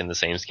bases in the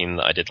same scheme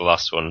that I did the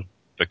last one,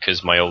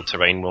 because my old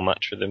terrain will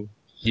match with them.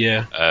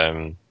 Yeah.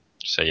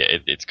 So yeah,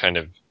 it's kind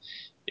of,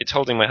 it's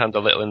holding my hand a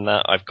little in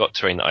that. I've got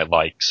terrain that I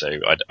like, so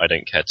I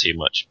don't care too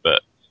much,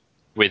 but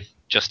with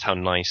just how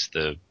nice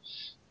the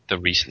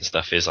recent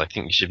stuff is, I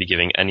think you should be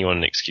giving anyone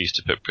an excuse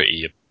to put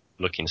pretty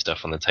looking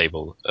stuff on the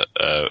table at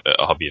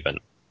a hobby event,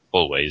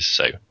 always,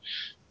 so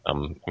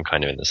I'm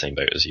kind of in the same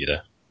boat as you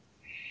there.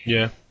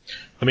 Yeah.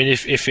 I mean,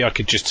 if I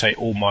could just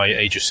take all my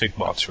Age of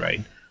Sigmar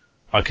terrain,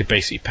 I could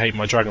basically paint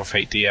my Dragon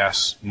Fate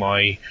DS,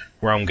 my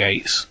Realm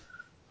Gates,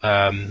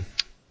 the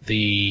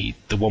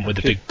one with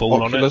the big ball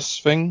on it. Oculus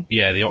thing?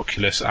 Yeah, the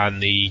Oculus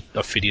and the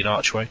Ophidian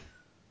Archway.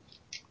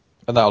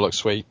 And that'll look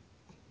sweet.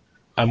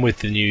 And with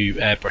the new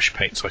airbrush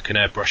paint, so I can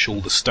airbrush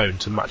all the stone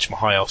to match my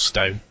High Elf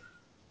stone.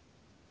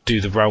 Do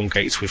the Realm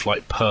Gates with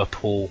like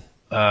purple,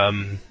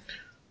 like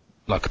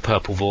a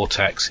purple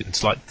vortex.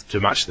 It's like to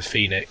match the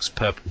Phoenix,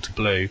 purple to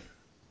blue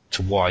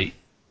to white,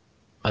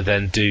 and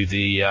then do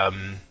the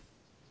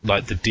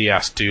like the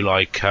DS, do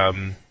like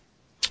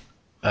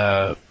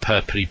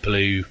purpley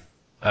blue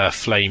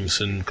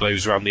flames and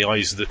glows around the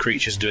eyes of the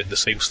creatures, do it the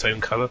same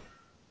stone colour.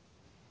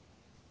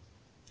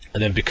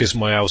 And then because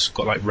my elves have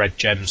got like red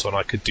gems on,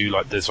 I could do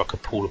like there's like a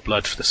pool of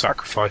blood for the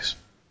sacrifice.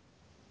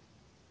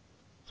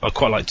 I'd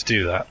quite like to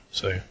do that.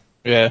 So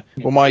yeah,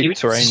 well, my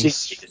terrain's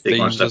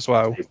themed as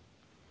well.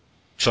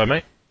 Sorry,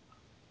 mate.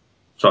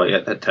 Sorry,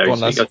 Terry. Go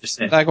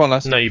on,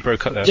 lads. No, you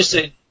broke up there. I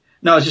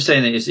was just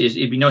saying that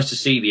it'd be nice to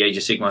see the Age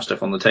of Sigmar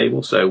stuff on the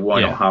table, so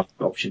why not have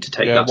the option to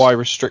take that? Why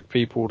restrict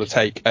people to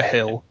take a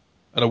hill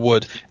and a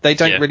wood? They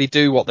don't really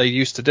do what they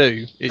used to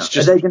do. It's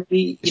just are they going to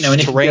be,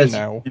 terrain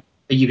now.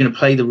 Are you going to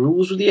play the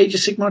rules with the Age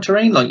of Sigmar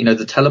terrain, like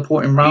the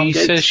teleporting round? He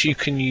says you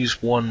can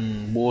use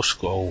one war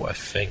scroll, I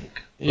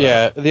think.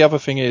 Yeah. The other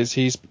thing is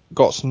he's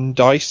got some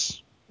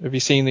dice. Have you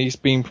seen he's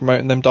been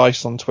promoting them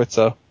dice on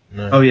Twitter?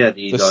 No. Oh yeah,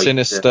 the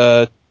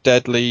sinister,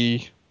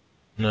 deadly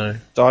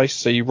dice.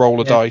 So you roll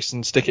a dice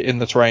and stick it in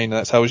the terrain, and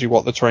that tells you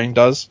what the terrain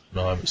does.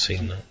 No, I haven't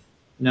seen that.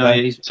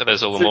 No. So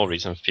there's all the more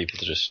reason for people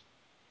to just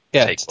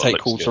take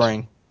cool good.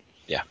 terrain.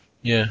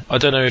 Yeah, I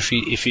don't know if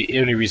the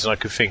only reason I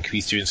could think of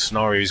he's doing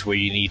scenarios where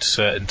you need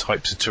certain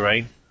types of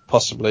terrain.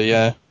 Possibly,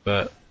 yeah.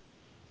 But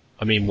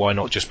I mean, why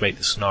not just make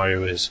the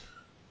scenario as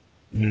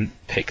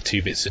pick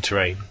 2 bits of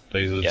terrain?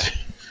 Those are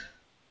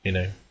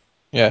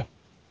Yeah.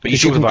 But you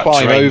can about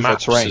climb terrain over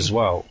maps terrain as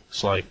well.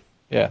 It's like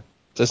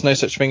there's no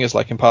such thing as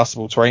like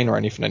impassable terrain or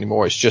anything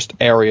anymore. It's just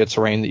area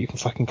terrain that you can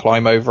fucking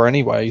climb over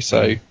anyway.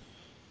 So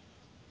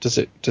does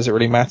it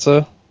really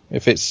matter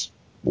if it's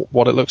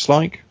what it looks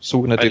like? It's all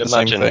going to do the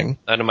same thing.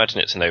 I'd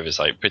imagine it's an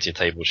oversight. Prettier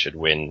Table should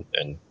win,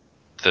 and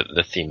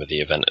the theme of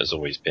the event has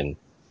always been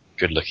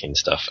good looking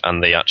stuff,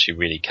 and they actually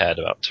really cared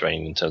about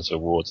terrain in terms of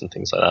awards and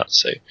things like that.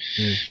 So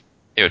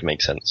it would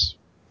make sense.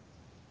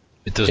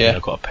 It does mean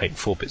I've got to paint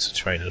 4 bits of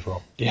terrain as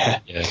well. Yeah.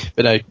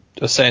 But no, I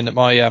was saying that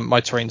my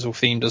terrain's all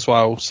themed as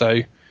well, so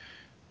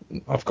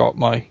I've got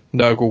my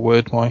Nurgle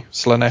Wood, my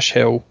Slaanesh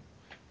Hill,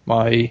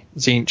 my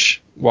Tzeentch,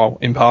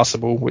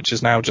 impassable, which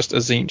is now just a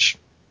Tzeentch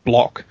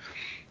block,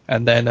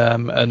 and then a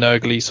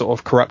Nurgly sort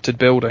of corrupted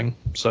building.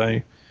 So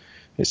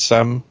it's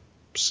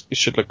it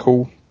should look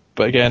cool,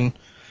 but again,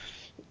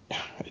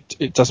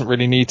 it doesn't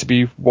really need to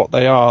be what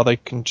they are. They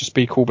can just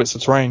be cool bits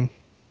of terrain.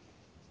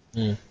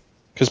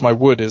 Because my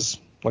wood is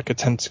like a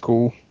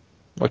tentacle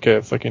like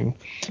a fucking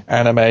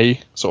anime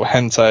sort of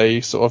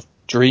hentai sort of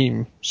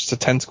dream. It's just a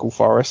tentacle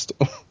forest.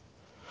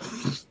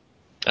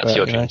 That's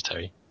your dream,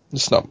 Terry.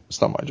 It's not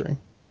my dream.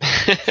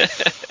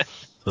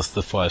 That's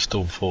the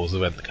Firestorm Falls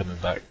event coming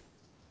back.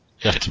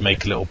 You have to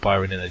make a little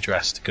Byron in a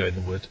dress to go in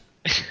the wood.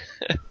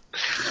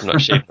 I'm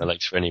not shaving my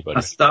legs for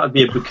anybody. That would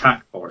be a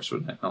bukkake forest,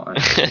 wouldn't it? Not a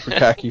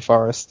Bukkake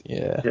forest,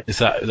 yeah. Is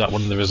that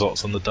one of the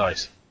results on the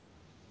dice?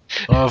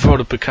 Oh, I've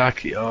rolled a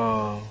bukkake.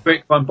 Oh.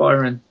 quick one,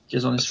 Byron.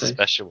 Jizz on his A face.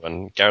 special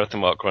one. Gareth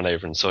and Mark run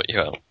over and sort you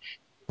out.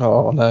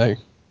 Oh no.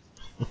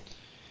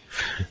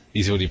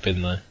 He's already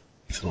been there.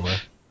 He's not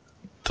there.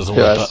 Doesn't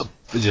Yes.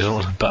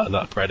 want to butter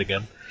that bread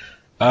again.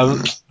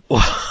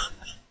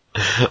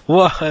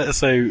 What?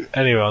 So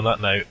anyway, on that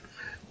note,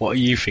 what are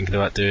you thinking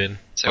about doing?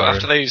 So Byron?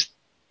 after those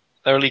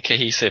thoroughly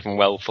cohesive and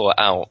well thought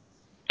out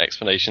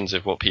explanations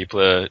of what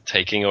people are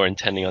taking or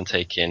intending on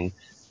taking,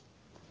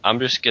 I'm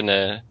just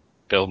gonna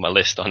build my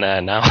list on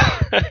air now.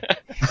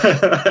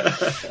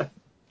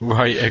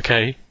 Right,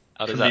 okay.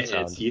 How does that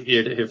sound? You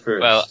heard it here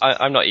first. Well,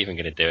 I'm not even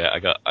gonna do it.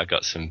 I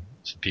got some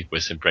people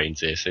with some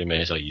brains here, so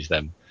may as well use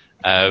them.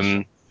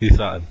 Who's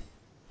that?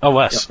 Oh,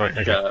 Wes. Right,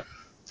 okay.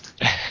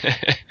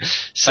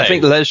 So, I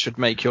think Les should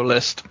make your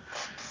list.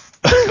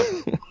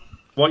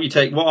 What arm are you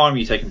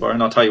taking,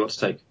 Byron? I'll tell you what to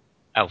take.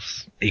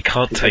 elves. He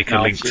can't take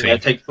a link Yeah, team.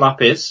 take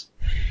Flappies,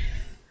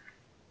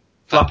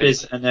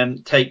 and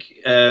then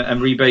take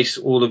and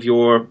rebase all of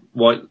your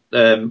white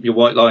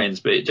lions,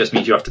 but it just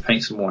means you have to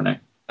paint some more now.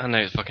 I know,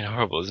 it's fucking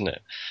horrible, isn't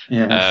it?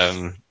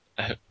 Yeah.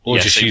 Or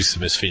yeah, just so use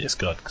them as Phoenix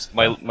Guard.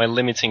 my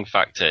limiting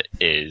factor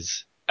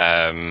is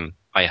I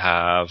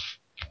have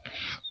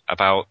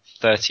about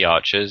 30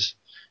 archers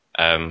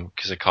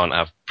because I can't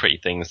have pretty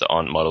things that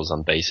aren't models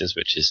on bases,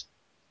 which is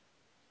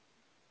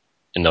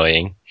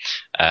annoying.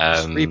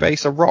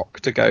 Rebase a rock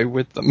to go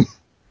with them.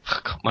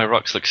 God, my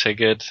rocks look so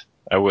good.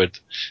 I would,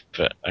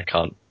 but I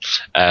can't.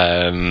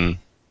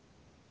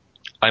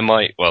 I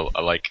might. Well,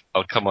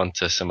 I'll come on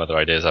to some other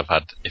ideas I've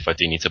had if I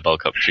do need to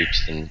bulk up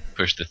troops and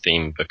push the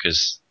theme,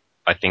 because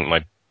I think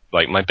my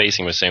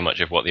basing was so much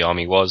of what the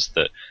army was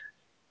that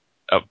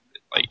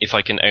if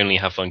I can only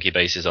have funky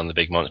bases on the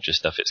big monster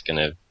stuff, it's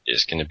gonna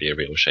be a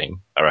real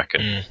shame, I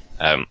reckon.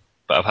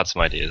 But I've had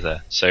some ideas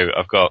there. So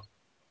I've got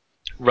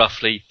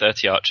roughly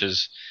 30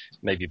 archers,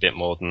 maybe a bit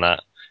more than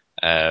that.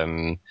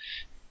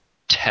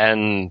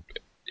 10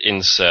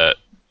 insert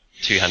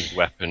two-handed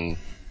weapon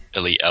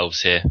elite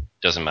elves here.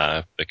 Doesn't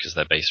matter because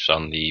they're based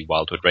on the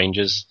Wildwood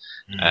Rangers.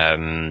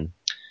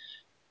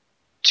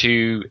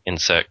 2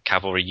 insert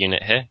cavalry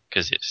unit here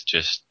because it's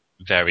just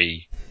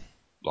very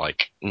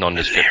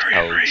nondescript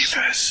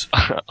elves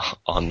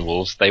on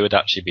wolves. They would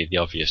actually be the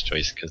obvious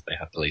choice because they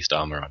have the least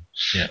armor on.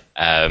 Yeah.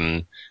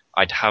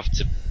 I'd have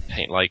to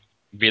paint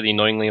really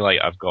annoyingly.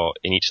 I've got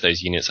in each of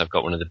those units, I've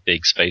got one of the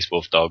big space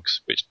wolf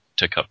dogs, which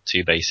took up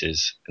 2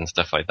 bases and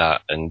stuff like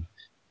that. And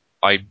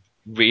I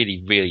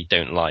really, really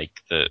don't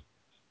like that.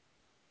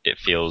 It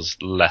feels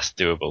less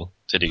doable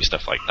to do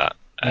stuff like that.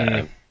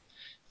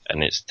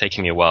 And it's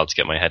taken me a while to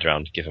get my head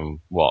around,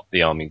 given what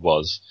the army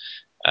was.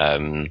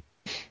 I've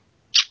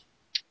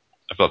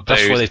got those.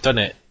 That's why they've done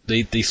it.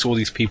 They saw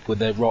these people with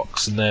their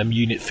rocks and their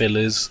unit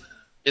fillers.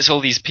 It's all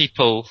these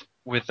people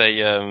with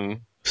a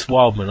It's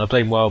Wildman. I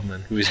blame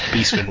Wildman, who is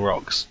Beastman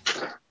Rocks.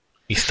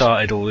 He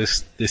started all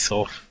this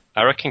off.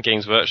 I reckon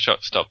Games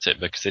Workshop stopped it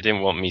because they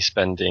didn't want me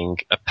spending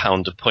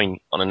 £1 a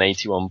point on an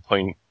 81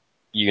 point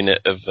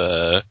unit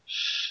of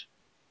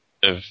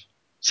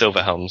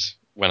silver helms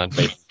when I'd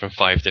made them from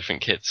 5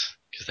 different kits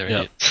because they're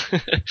idiots.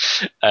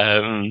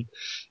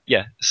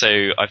 Yeah,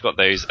 so I've got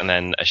those, and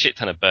then a shit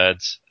ton of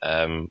birds,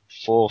 4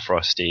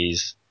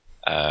 Frosties,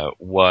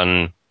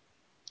 1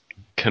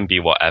 can be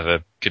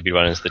whatever, could be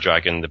run as the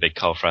dragon, the big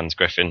Karl Franz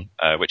Griffin,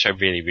 which I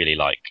really, really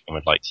like and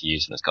would like to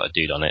use, and it's got a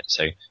dude on it,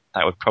 so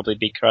that would probably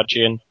be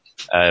Karagian.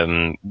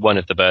 One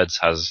of the birds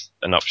has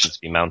an option to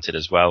be mounted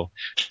as well,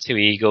 2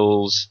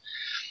 eagles,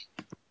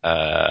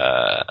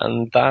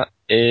 and that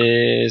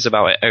is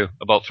about it. Oh,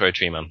 a bolt thrower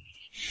tree man.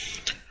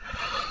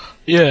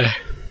 Yeah.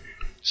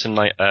 So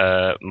my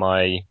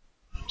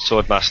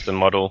Swordmaster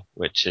model,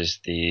 which is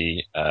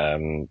the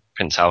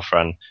Prince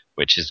Alfran,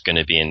 which is going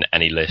to be in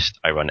any list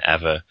I run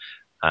ever,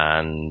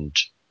 and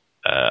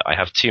I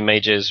have 2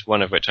 mages,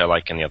 one of which I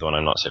like and the other one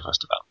I'm not so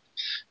fussed about.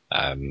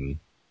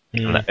 And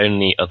the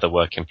only other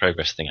work in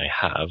progress thing I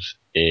have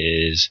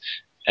is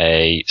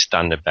a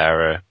standard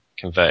bearer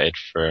converted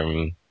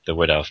from the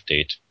Wood Elf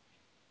dude.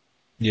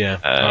 Yeah,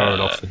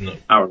 Aerodoth, isn't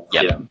it?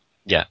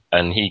 Yeah,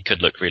 and he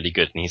could look really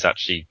good, and he's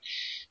actually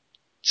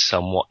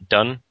somewhat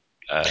done.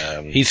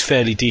 He's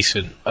fairly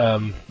decent,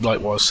 like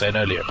what I was saying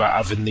earlier about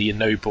having the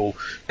ennoble,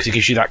 because it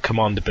gives you that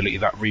command ability,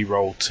 that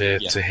reroll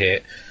to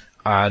hit,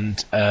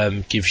 and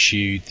gives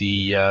you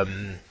the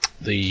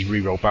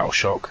reroll battle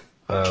shock.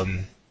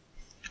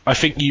 I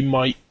think you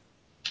might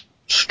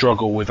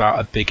struggle without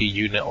a bigger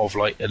unit of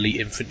elite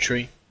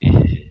infantry,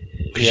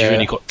 because you've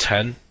only got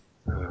 10.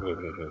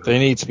 They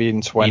need to be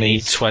in 20s. You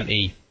need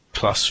 20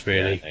 plus,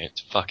 really. Yeah,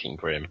 it's fucking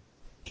grim.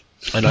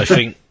 And I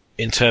think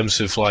in terms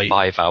of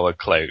 5-hour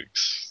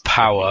cloaks.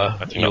 power,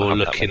 I do not you're have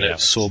that looking many at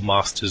hours.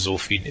 Swordmasters or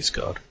Phoenix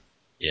Guard.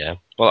 Yeah.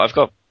 Well, I've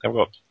got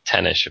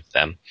 10ish of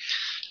them.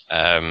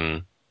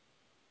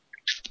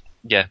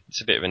 Yeah,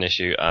 it's a bit of an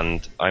issue,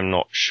 and I'm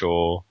not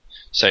sure.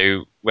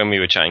 So when we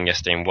were chatting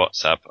yesterday in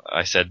WhatsApp,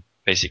 I said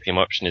basically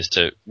my option is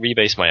to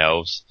rebase my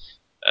elves.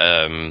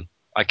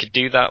 I could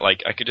do that,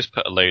 like I could just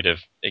put a load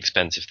of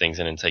expensive things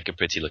in and take a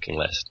pretty looking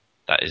list.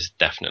 That is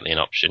definitely an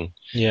option.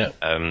 Yeah.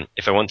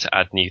 If I want to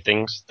add new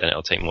things, then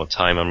it'll take more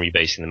time. I'm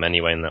rebasing them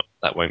anyway, and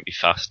that won't be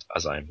fast,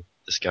 as I'm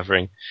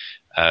discovering.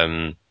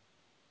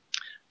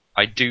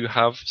 I do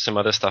have some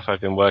other stuff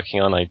I've been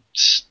working on. I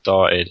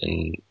started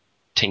and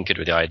tinkered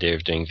with the idea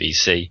of doing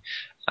VC,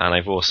 and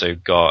I've also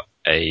got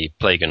a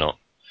Plagonaut.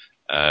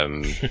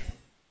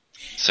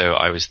 So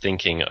I was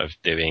thinking of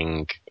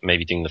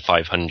maybe doing the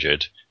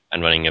 500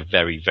 and running a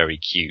very, very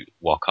cute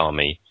Walk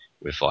army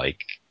with like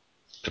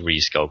 3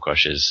 Skull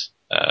Crushers,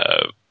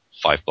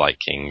 5 Blight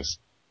Kings,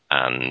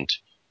 and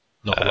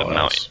Not a lot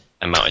else.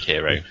 a mounted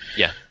hero.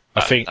 Yeah.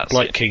 I think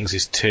Blight it. Kings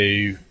is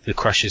 2, the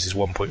Crushers is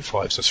 1.5,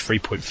 so that's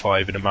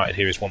 3.5, and a mounted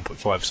hero is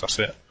 1.5, so that's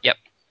it. Yep.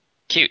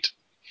 Cute.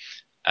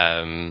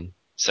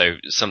 So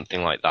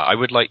something like that. I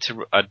would like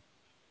to.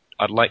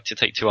 I'd like to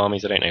take 2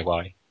 armies. I don't know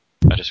why.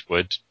 I just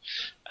would.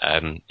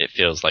 It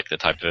feels like the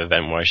type of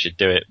event where I should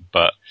do it,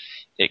 but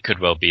it could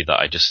well be that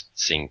I just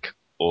sink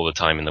all the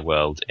time in the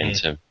world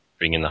into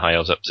bringing the high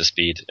elves up to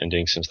speed and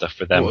doing some stuff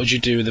for them. What would you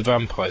do with the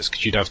vampires?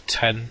 Because you'd have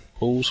 10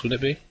 halls, would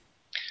it be?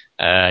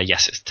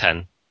 Yes, it's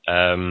 10.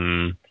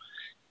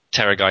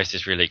 Terrorgeist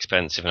is really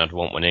expensive, and I'd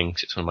want one in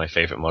because it's one of my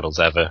favourite models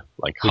ever.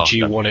 Like, would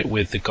you want it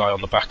with the guy on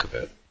the back of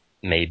it?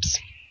 Mabes.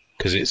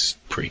 Because it's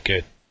pretty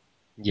good.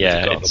 Yeah,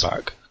 with the guy on the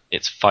back.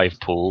 It's 5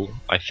 pool,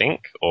 I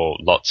think, or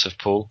lots of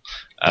pool.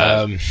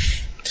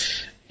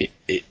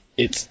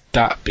 It's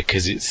that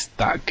because it's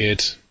that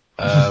good.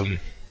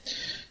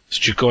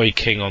 Strigoi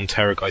King on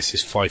Terrorgeist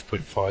is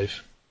 5.5.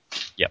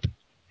 Yep.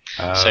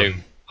 So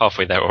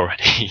halfway there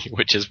already,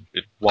 which is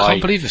why. I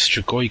can't believe a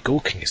Strigoi Ghoul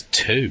King is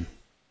 2.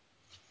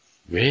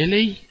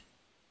 Really?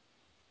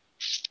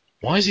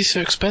 Why is he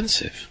so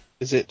expensive?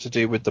 Is it to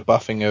do with the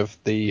buffing of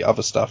the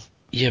other stuff?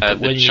 Yeah,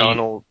 but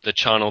the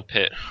charnel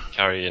pit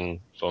carrion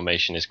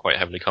formation is quite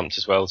heavily comped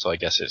as well, so I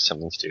guess it's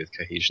something to do with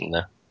cohesion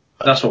there.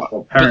 That's what.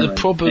 But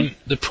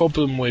the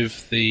problem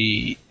with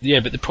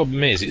but the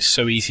problem is it's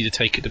so easy to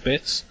take it to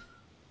bits,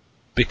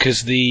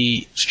 because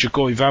the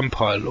Strigoi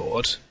Vampire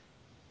Lord,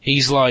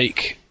 he's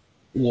like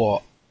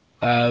what?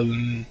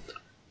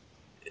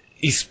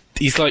 He's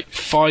like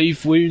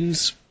 5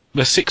 wounds,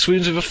 6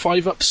 wounds with a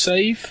 5-up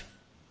save.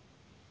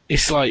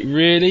 It's like,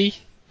 really?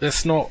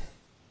 That's not.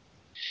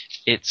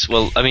 It's,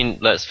 well, I mean,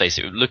 let's face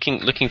it,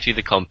 looking through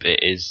the comp,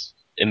 it is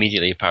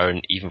immediately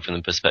apparent, even from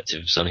the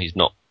perspective of someone who's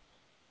not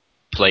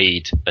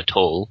played at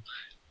all,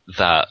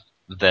 that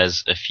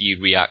there's a few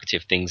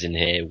reactive things in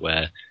here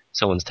where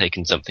someone's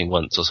taken something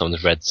once or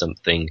someone's read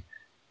something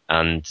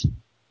and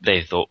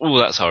they thought, oh,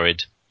 that's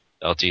horrid,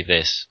 I'll do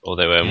this.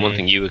 Although one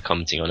thing you were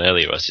commenting on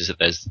earlier, Russ, is that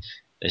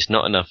there's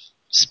not enough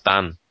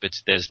span,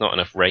 but there's not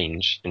enough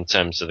range in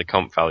terms of the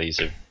comp values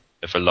of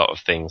a lot of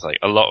things. Like,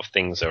 a lot of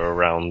things are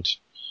around,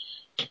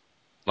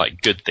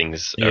 like, good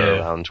things are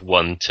around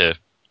 1 to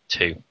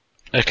 2.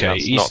 Okay,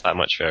 that's not that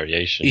much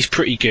variation. He's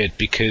pretty good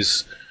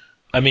because,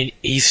 I mean,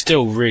 he's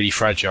still really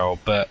fragile,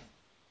 but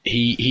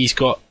he's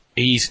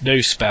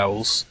no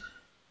spells,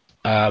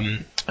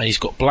 and he's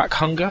got Black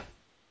Hunger.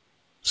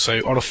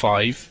 So on a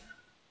 5,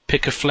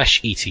 pick a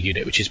Flesh Eater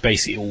unit, which is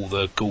basically all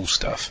the ghoul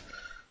stuff.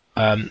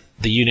 The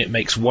unit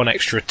makes 1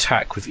 extra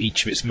attack with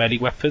each of its melee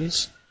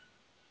weapons,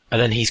 and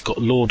then he's got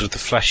Lord of the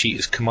Flesh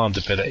Eater's command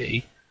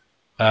ability.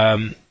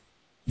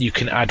 You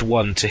can add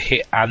 1 to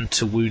hit and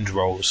to wound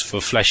rolls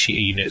for Flesh Eater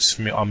units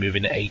from your army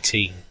within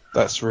 18.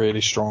 That's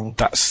really strong.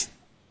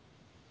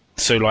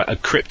 So like a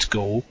Crypt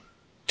Ghoul,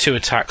 2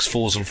 attacks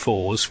 4s and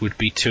 4s would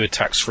be 2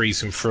 attacks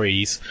 3s and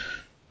 3s,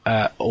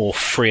 or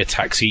 3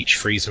 attacks each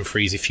 3s and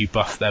 3s if you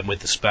buff them with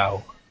the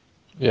spell.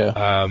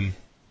 Yeah.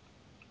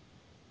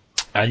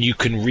 And you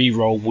can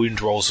re-roll wound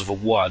rolls of a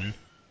 1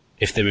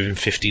 if they're within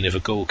 15 of a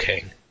Ghoul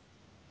King.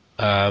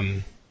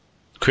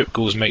 Crypt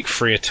Ghouls make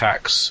 3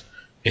 attacks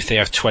if they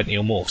have 20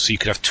 or more, so you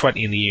could have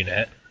 20 in the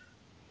unit,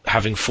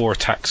 having 4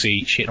 attacks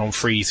each, hitting on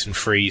 3s and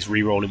 3s,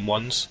 re-rolling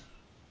 1s.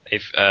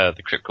 If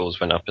the Crypt Ghouls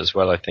went up as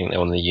well, I think they're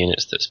one of the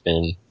units that's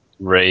been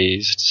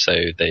raised, so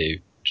they're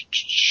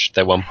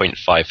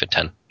 1.5 for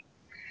 10.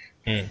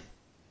 Man,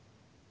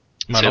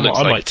 So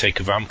I might take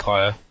a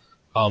vampire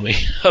army.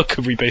 I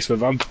could rebase my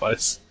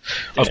vampires.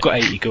 I've got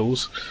 80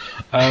 ghouls.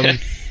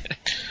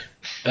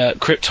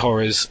 Crypt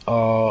Horrors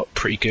are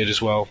pretty good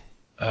as well.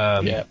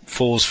 4s,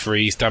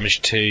 3s,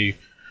 damage 2.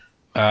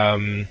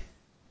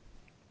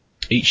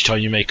 Each time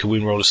you make a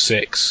wound roll of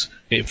 6,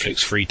 it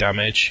inflicts 3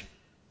 damage.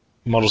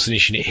 Models in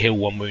this unit heal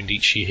 1 wound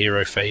each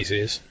hero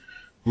phases.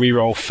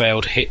 Reroll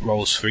failed hit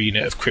rolls for a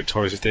unit of Crypt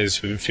Horrors if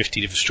there's within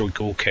 50 of destroyed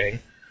Ghoul King.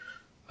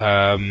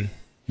 So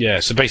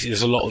basically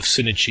there's a lot of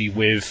synergy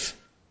with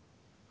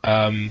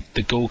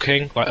the Ghoul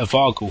King. Like a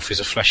Varghulf is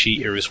a Flesh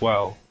Eater as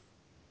well.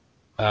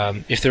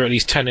 If there are at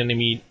least 10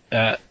 enemy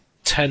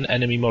 10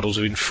 enemy models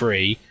within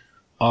 3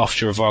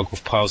 after a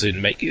Varghulf piles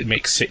in. It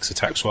makes 6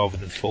 attacks rather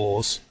than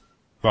 4.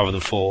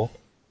 A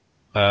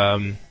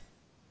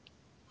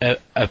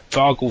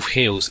Varghulf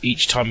heals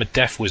each time a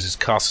Death Wizard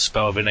casts a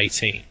spell within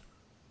 18.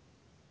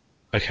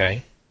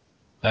 Okay.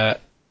 A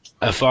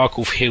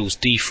Varghulf heals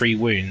D3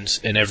 wounds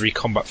in every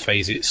combat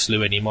phase it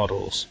slew any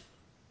models.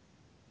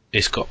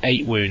 It's got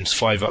 8 wounds,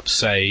 5 up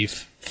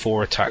save,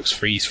 4 attacks,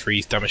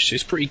 freeze damage.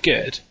 It's pretty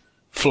good.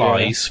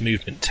 Flies,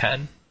 movement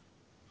 10.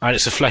 And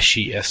it's a flesh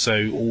eater,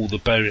 so all the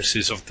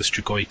bonuses of the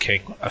Strigoi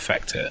King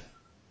affect it.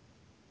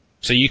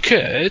 So you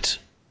could,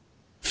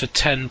 for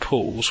 10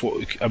 pulls,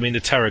 the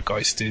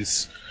Terrorgeist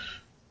is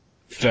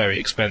very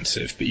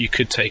expensive, but you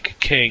could take a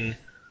King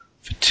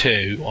for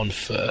 2 on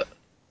foot.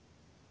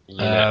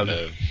 Unit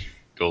of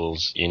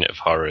Ghouls, unit of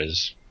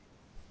Horrors.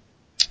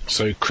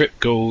 So Crypt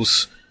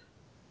Ghouls,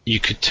 you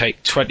could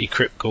take 20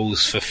 Crypt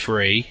Ghouls for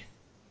 3,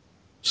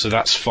 so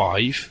that's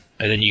 5,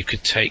 and then you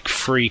could take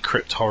 3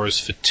 Crypt Horrors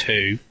for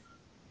 2,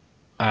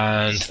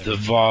 and the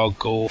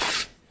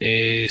Varghulf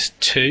is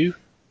 2,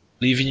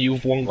 leaving you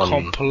with 1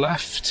 comp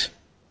left,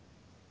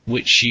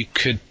 which you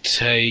could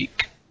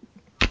take.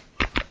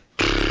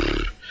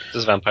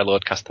 Does Vampire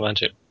Lord cast the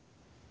magic?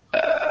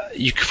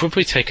 You could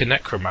probably take a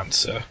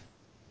Necromancer.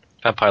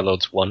 Vampire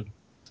Lord's 1.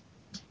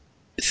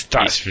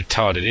 That's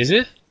retarded, is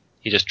it?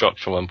 He just dropped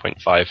from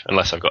 1.5,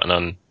 unless I've got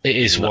an It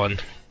is 1.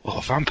 Oh,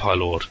 Vampire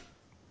Lord.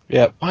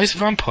 Yep. Why is a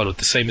Vampire Lord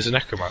the same as a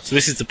Necromancer?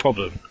 This is the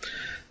problem.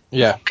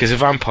 Yeah. Because a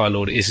Vampire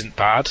Lord isn't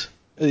bad.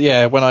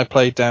 Yeah, when I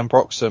played Dan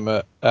Broxham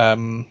at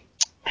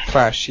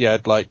Clash, he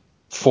had like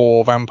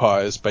 4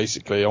 vampires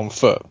basically on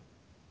foot,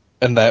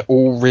 and they're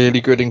all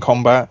really good in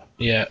combat.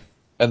 Yeah.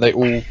 And they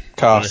all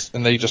cast,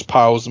 and they just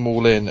piles them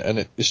all in,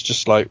 and it's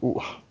just like,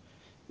 ooh,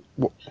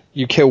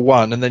 you kill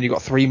one, and then you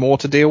got 3 more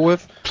to deal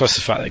with. Plus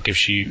the fact that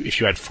gives you, if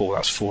you had 4,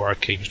 that's 4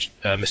 Arcane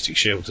Mystic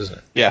Shields, isn't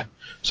it? Yeah.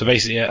 So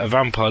basically, a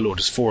Vampire Lord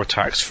has 4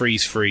 attacks,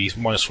 freeze,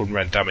 -1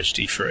 rend damage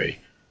D3.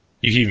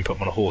 You can even put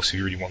him on a horse if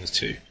you really wanted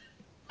to.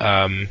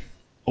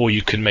 Or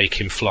you can make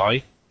him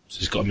fly, so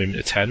he's got a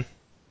movement of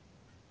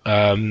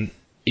 10.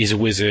 He's a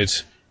wizard.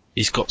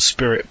 He's got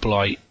Spirit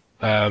Blight.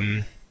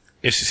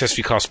 If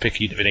successfully cast pick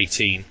a unit of an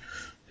 18,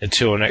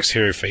 until our next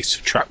hero phase,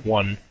 subtract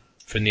 1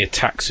 from the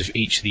attacks of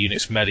each of the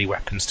unit's melee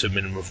weapons to a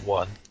minimum of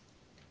 1.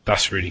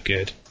 That's really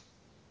good.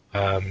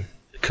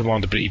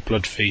 Command ability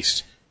Blood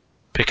Feast.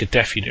 Pick a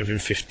death unit within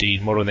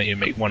 15, model that you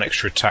make 1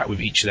 extra attack with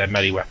each of their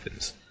melee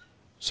weapons.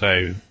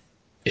 So,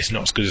 it's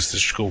not as good as the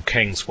Strigoi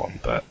King's one,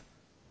 but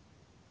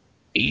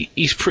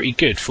he's pretty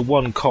good. For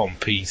 1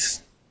 comp, he's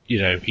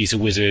a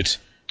wizard.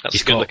 That's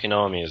he's a good looking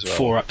army as well.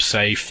 4 up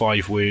save,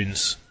 5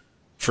 wounds,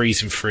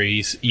 freeze and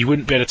freeze. You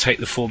wouldn't be able to take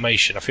the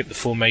formation. I think the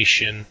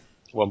formation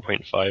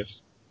 1.5.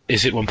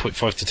 Is it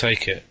 1.5 to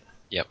take it?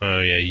 Yep.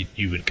 Oh yeah,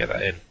 you wouldn't get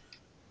that in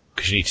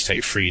because you need to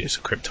take 3 units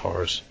of Crypt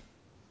Horrors,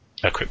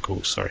 Crypt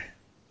Ghouls, sorry.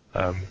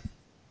 But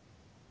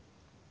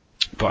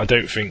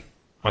I'm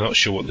not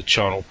sure what the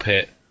Charnel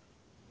Pit.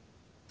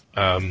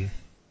 You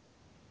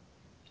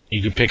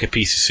can pick a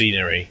piece of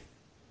scenery,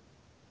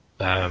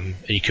 and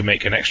you can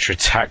make an extra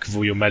attack with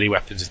all your melee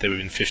weapons if they're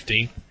within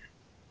 15.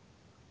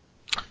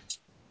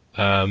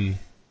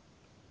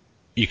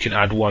 You can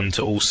add 1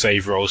 to all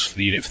save rolls for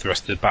the unit for the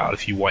rest of the battle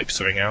if you wipe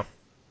something out.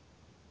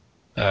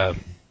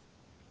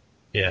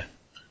 Yeah.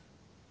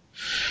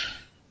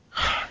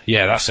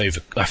 Yeah, I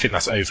think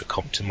that's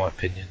overcomped in my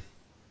opinion.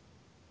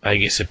 I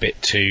think it's a bit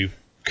too,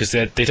 because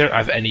they don't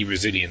have any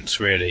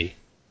resilience really.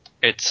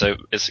 It's a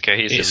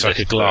cohesive. It's like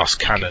a glass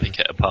cannon. Pick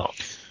it apart.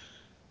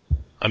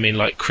 I mean,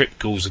 like Crypt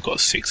Ghouls have got a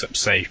 6 up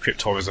save,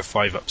 Crypt Horrors a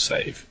 5 up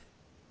save.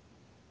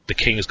 The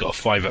King has got a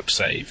 5 up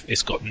save.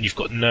 You've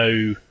got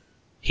no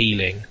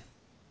healing,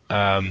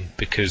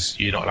 because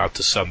you're not allowed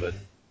to summon.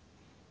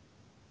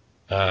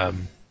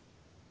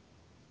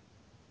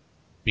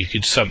 You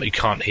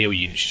can't heal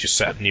units, you just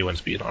set up new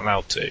ones, but you're not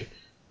allowed to.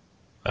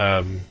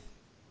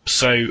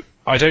 So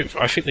I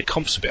think the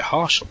comp's a bit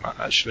harsh on that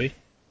actually.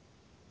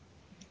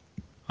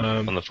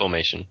 On the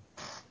formation.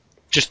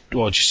 Just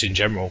in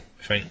general,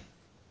 I think.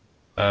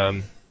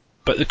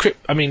 But to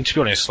be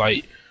honest,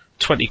 like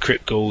 20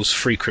 Crypt Ghouls,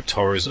 3 Crypt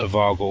Horrors, a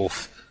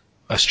Varghulf,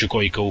 a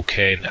Strigoi Ghoul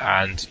King,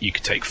 and you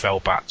could take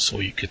Fellbats,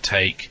 or you could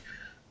take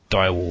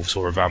Direwolves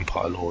or a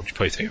Vampire Lord. You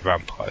probably take a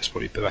Vampire, it's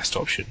probably the best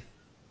option.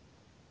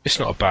 It's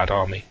not a bad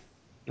army.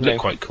 It looked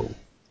quite cool.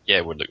 Yeah,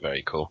 it would look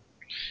very cool.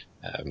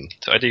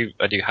 So I do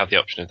have the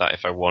option of that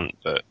if I want,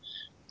 but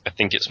I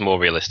think it's more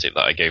realistic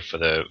that I go for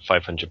the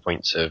 500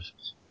 points of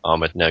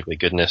Armoured Nurgle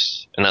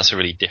Goodness, and that's a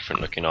really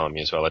different looking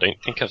army as well. I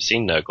don't think I've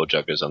seen Nurgle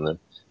Juggers on the...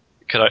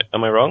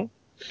 Am I wrong?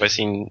 Have I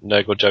seen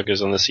Nurgle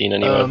Juggers on the scene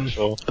anywhere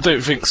before? I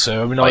don't think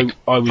so. I mean, Like,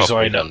 I was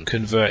properly eyeing up done.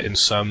 converting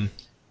some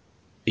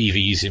either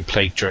using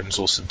Plague Drones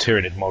or some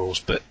Tyranid models,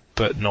 but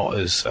not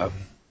as... but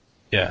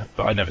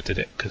I never did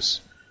it,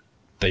 because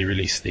they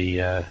released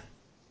the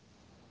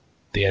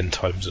end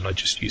times and I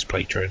just used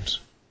Plague Drones.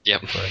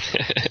 Yep.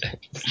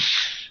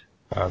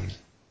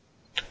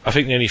 I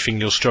think the only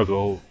thing you'll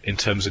struggle in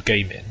terms of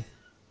gaming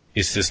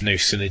is there's no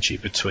synergy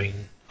between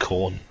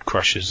Khorne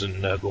crushers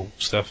and Nurgle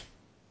stuff.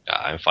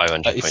 I'm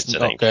 500 He's points. I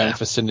not don't going care.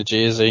 for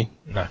synergy, is he?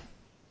 No.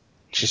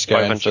 Just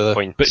going 500 for the...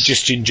 points. But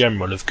just in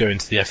general, of going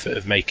to the effort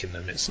of making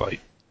them, it's like,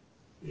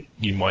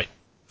 you might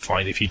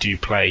find if you do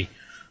play,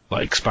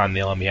 like, expand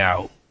the army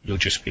out, you'll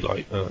just be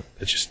like,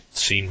 they just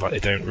seem like they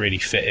don't really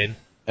fit in.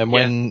 And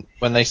when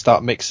they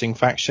start mixing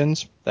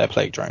factions, they're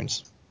plague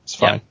drones. It's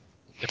fine.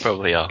 They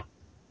probably are.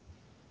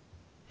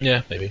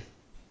 Yeah, maybe.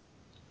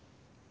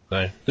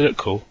 No, they look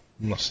cool.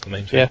 That's the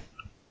main thing. Yeah.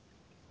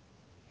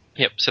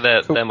 Yep, so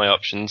Cool. they're my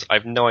options.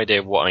 I've no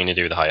idea what I'm going to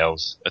do with the High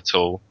Elves at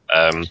all,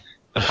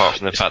 apart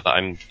from the fact that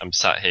I'm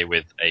sat here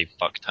with a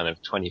fuck ton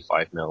of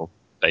 25mm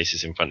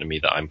bases in front of me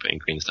that I'm putting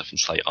green stuff and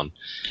slate on.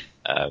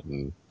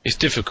 It's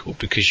difficult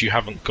because you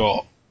haven't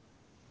got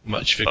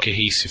much of a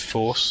cohesive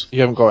force.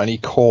 You haven't got any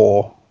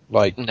core.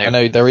 Like, No. I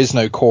know there is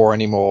no core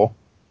anymore,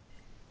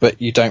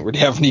 but you don't really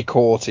have any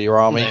core to your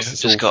army. No, 'cause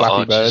it's just all got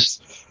flappy archers.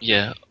 birds.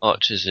 Yeah,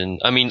 archers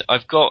and... I mean,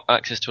 I've got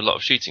access to a lot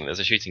of shooting. There's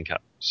a shooting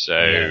cap,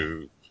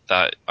 so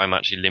that I'm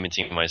actually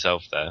limiting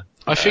myself there.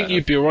 I think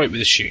you'd be alright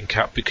with a shooting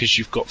cap because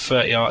you've got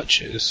 30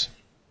 archers.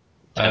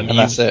 And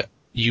that's it.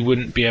 You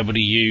wouldn't be able to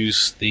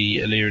use the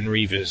Illyrian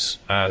Reavers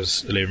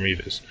as Illyrian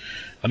Reavers.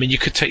 I mean, you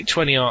could take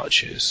 20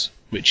 archers,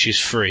 which is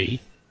free.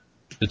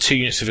 The 2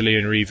 units of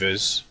Illyrian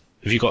Reavers.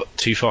 Have you got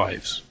 2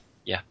 5s?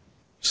 Yeah.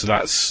 So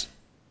that's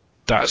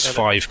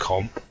 5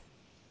 comp.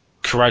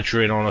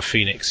 Caradhrin on a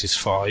Phoenix is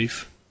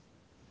 5.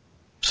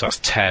 So that's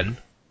 10.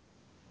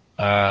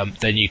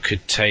 Then you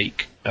could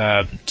take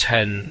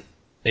 10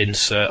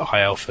 insert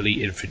high elf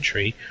elite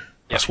infantry.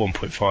 That's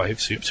 1.5,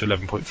 so you're up to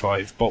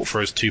 11.5. Bolt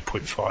throwers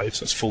 2.5,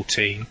 so that's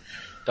 14.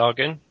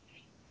 Dargon?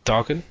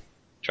 Dargon?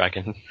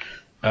 Dragon.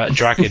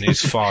 Dragon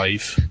is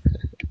 5,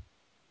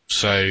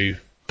 so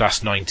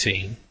that's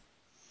 19.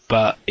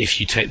 But if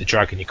you take the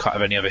dragon, you can't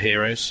have any other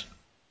heroes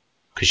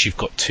because you've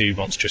got 2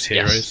 monstrous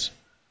heroes. Yes.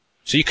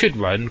 So you could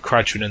run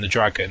Caradhrin and the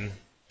dragon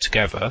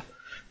together.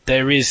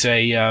 There is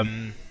a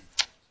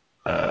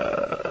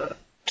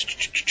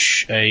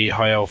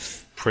high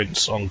elf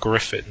prince on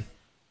Griffin,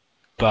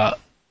 but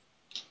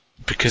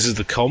because of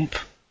the comp,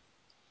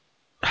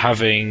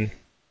 having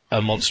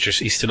a monstrous,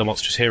 he's still a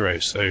monstrous hero,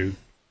 so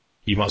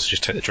you might as well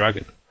just take the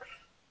dragon.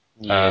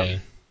 Yeah.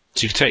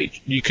 So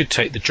you could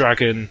take the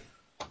dragon,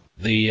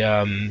 the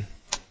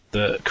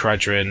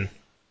Caradhrin,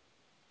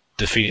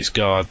 the Phoenix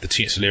Guard, the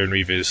Tunix Illyrian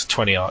Reavers,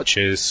 20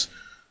 archers.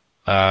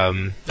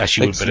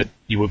 Actually,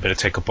 you wouldn't better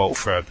take a bolt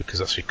thrower because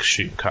that's your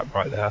shooting cap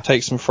right there.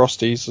 Take some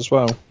Frosties as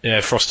well. Yeah,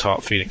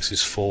 Frostheart Phoenix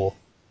is 4.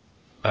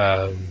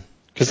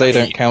 Because they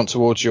don't count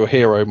towards your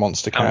hero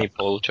monster How many cap.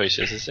 poll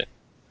choices is it?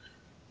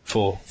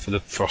 4 for the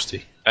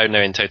Frosty. Oh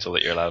no, in total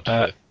that you're allowed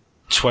to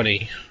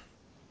 20.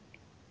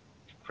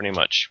 pretty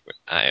much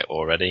at it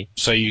already.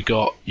 So you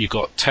got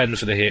 10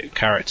 for the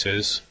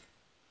characters,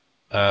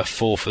 4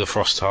 for the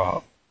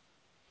Frostheart,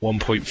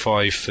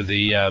 1.5 for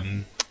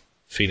the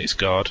Phoenix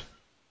Guard,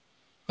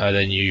 and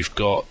then you've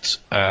got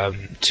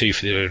 2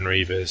 for the Illyrian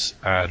Reavers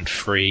and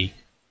 3.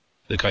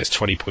 The guy's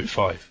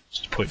 20.5,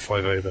 so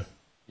 0.5 over.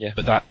 Yeah.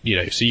 But that,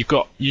 so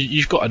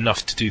you've got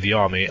enough to do the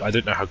army. I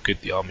don't know how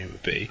good the army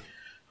would be.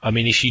 I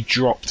mean, if you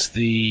dropped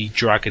the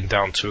dragon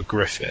down to a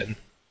griffin,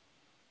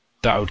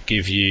 that would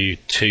give you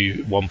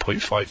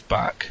 1.5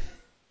 back,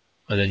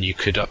 and then you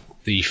could up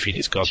the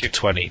Phoenix Guard to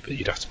 20, but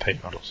you'd have to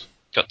paint models.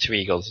 Got 2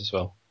 eagles as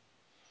well.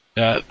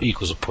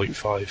 Equals a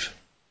 0.5.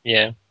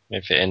 Yeah,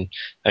 may fit in.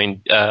 I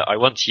mean, I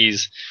want to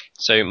use...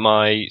 So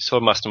my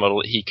Swordmaster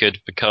model, he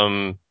could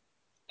become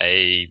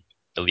a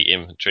elite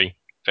infantry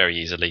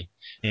very easily.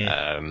 Or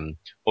I Unit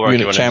could run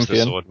him as the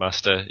champion.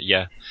 Swordmaster,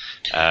 yeah.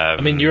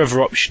 I mean, your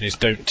other option is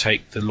don't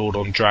take the Lord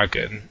on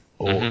Dragon,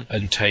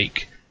 and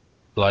take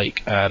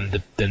like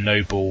the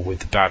noble with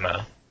the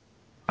banner,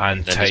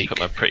 and then take just put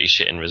my pretty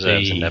shit in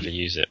reserves and never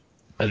use it.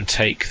 and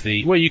take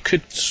the... Well, you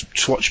could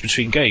swatch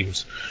between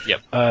games.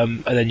 Yep.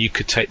 And then you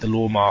could take the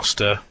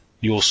Lawmaster.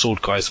 Your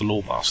sword guy is the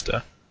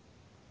Lawmaster.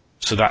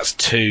 So that's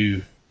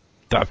 2...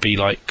 That'd be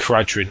like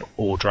Caradhrin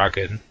or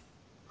Dragon,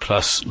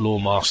 plus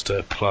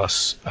Lawmaster,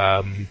 plus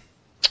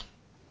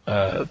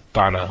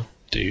Banner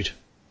dude.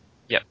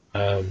 Yep.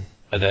 And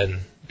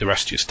then the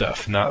rest of your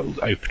stuff. And that will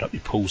open up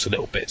your pools a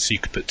little bit, so you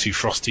could put 2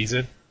 Frosties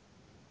in.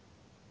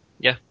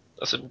 Yeah,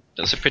 that's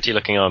a pretty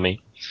looking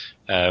army.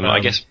 I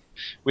guess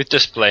with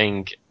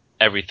displaying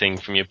everything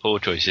from your pool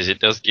choices, it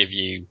does give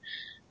you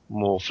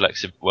more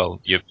flexibility.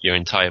 Well, your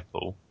entire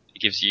pool.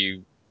 It gives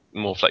you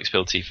more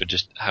flexibility for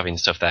just having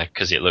stuff there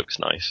because it looks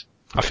nice.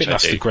 I think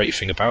that's the great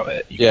thing about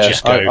it. You Yeah, can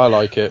just go, I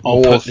like it.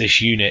 I'll put this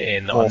unit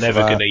in that more I'm for never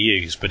that. going to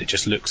use, but it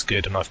just looks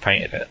good and I've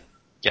painted it.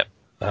 Yep.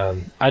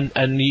 And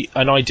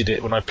I did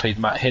it when I played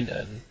Matt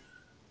Hinton.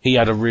 He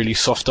had a really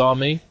soft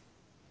army,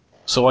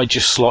 so I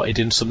just slotted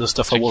in some of the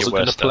stuff I Took your wasn't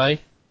going to worst stuff.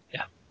 play.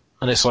 Yeah.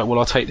 And it's like, well,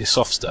 I'll take this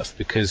soft stuff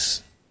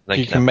because Then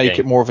You have can a make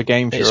game. it more of a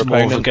game for it's your more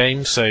of a opponent.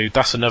 game, so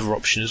that's another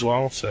option as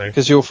well. So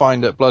Because you'll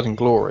find at Blood and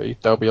Glory,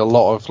 there'll be a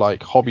lot of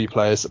like hobby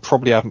players that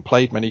probably haven't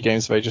played many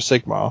games of Age of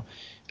Sigmar.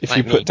 If Like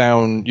you me. put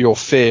down your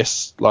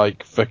fierce,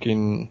 like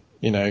fucking,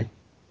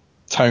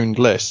 toned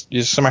list, you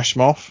just smash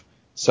them off.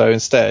 So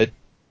instead,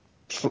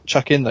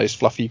 chuck in those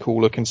fluffy,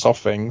 cool-looking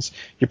soft things.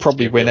 You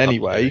probably win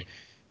anyway,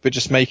 but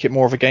just make it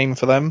more of a game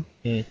for them.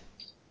 Mm.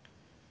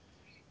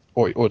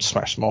 Or just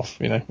smash them off,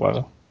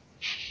 whatever.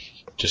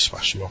 Just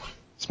smash them off.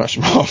 Smash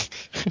them off.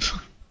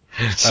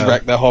 Just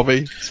wreck their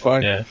hobby. It's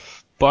fine. Yeah.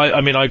 But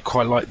I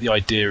quite like the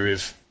idea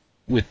of,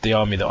 with the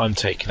army that I'm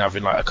taking,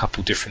 having like a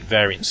couple different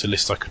variants, a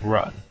list I can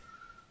run,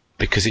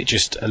 because it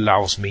just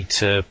allows me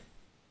to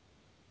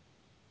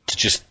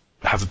just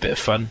have a bit of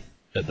fun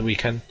at the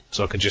weekend,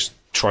 so I can just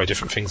try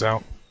different things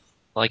out.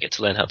 I get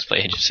to learn how to play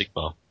Age of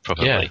Sigmar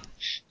properly,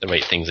 the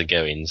rate things are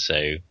going, so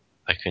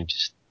I can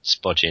just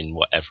spodge in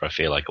whatever I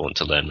feel like I want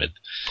to learn with.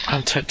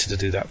 I'm tempted to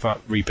do that,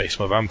 rebase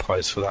my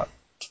vampires for that.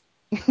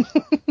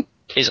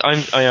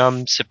 I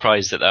am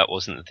surprised that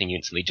wasn't the thing you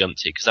instantly jumped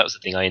to, because that was the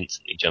thing I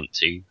instantly jumped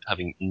to,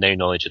 having no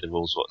knowledge of the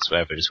rules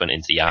whatsoever. Just went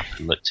into the app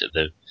and looked at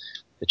the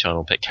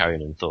channel pick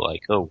carrion and thought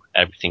like, oh,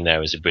 everything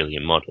there is a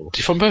brilliant model.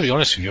 If I'm perfectly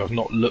honest with you, I've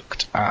not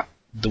looked at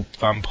the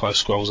vampire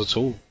scrolls at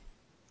all.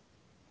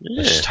 Yeah.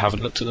 I just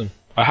haven't looked at them.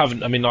 I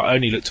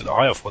only looked at the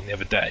High Elf one the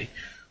other day.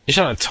 I just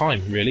haven't had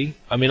time, really.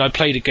 I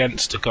played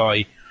against a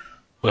guy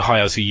with High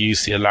Elves who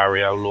used the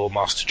Alarielle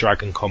Lawmaster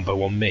Dragon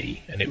combo on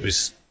me, and it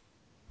was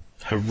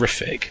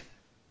horrific.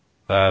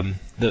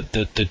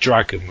 The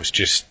dragon was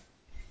just...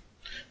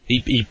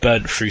 He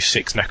burnt through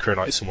 6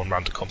 Necronites in one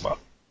round of combat.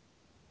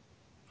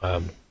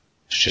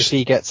 If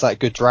he gets that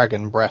good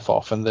dragon breath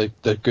off and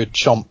the good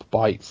chomp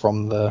bite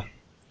from the...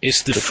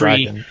 It's the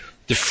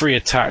free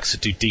attacks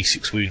that do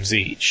d6 wounds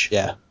each.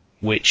 Yeah.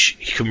 Which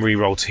he can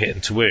re-roll to hit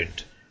and to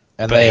wound.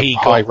 And but he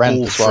got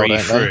all three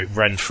through,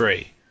 Ren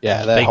 3.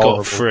 Yeah, they horrible.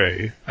 got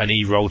through, and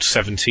he rolled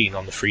 17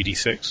 on the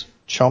 3d6.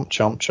 Chomp,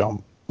 chomp,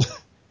 chomp.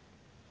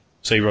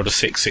 So he rolled a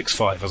 6, 6,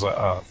 5. I was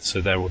like,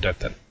 so they're all dead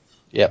then.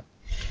 Yep.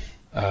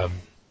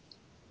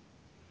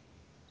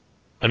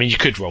 You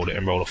could roll it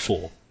and roll a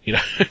 4,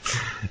 yeah.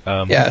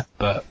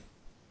 But,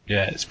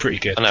 yeah, it's pretty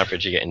good. On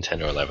average, you're getting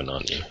 10 or 11,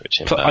 aren't you?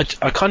 But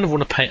I kind of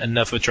want to paint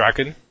another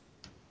dragon.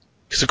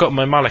 Because I've got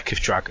my Malekith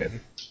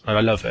dragon, and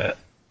I love it.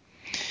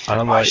 And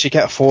I'm I should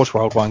get a Forge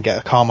World one, get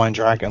a Carmine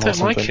Dragon or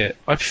something. I don't like it.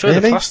 I prefer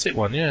the plastic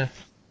one, yeah.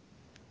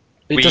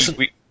 We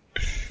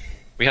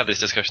had this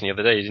discussion the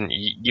other day, didn't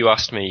you? You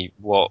asked me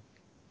what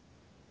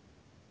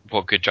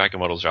good dragon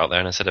models are out there,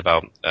 and I said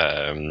about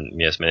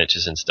Mias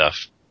Miniatures and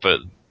stuff, but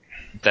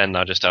then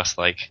I just asked,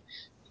 like,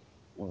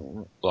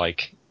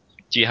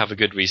 do you have a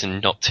good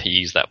reason not to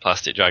use that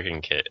plastic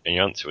dragon kit? And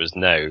your answer was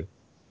no.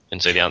 And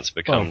so the answer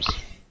becomes...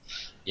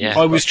 Yeah,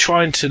 I was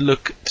trying to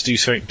look to do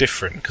something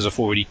different because I've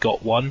already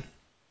got one,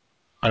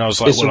 and I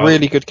was like, "It's a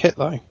really good kit,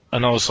 though."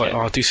 And I was like,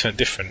 "I'll do something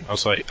different." I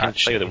was like,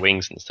 "Actually, play with the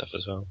wings and stuff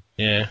as well."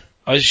 Yeah,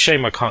 it's a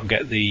shame I can't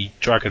get the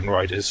Dragon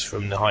Riders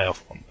from the High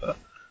Elf one, but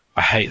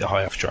I hate the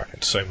High Elf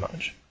Dragon so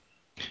much.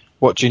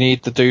 What do you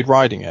need? The dude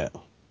riding it?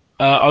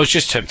 I was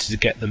just tempted to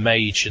get the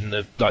mage and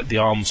the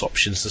arms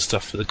options and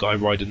stuff for the guy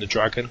riding the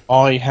dragon.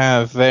 I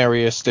have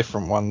various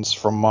different ones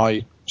from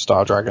my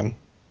Star Dragon,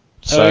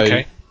 so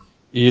okay.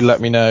 You let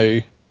me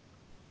know.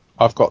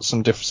 I've got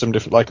some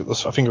different, like I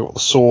think I've got the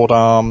sword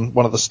arm,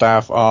 one of the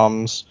staff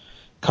arms,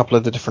 a couple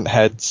of the different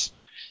heads.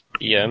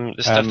 Yeah,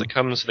 the stuff that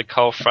comes with the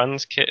Karl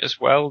Franz kit as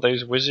well.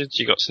 Those wizards,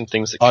 you got some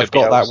things that. I've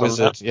got that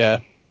wizard, yeah.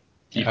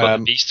 You've got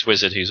the Beast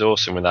Wizard, who's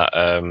awesome with that,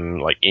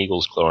 like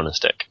eagle's claw on a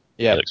stick.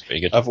 Yeah, it looks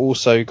pretty good. I've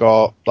also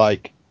got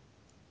like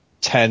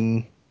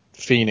 10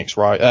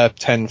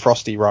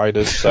 Frosty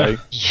Riders, so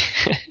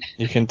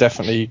you can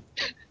definitely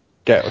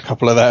get a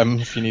couple of them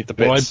if you need the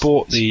bits. Well, I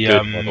bought the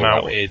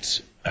mounted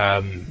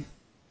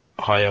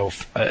High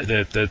Elf,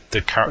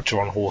 the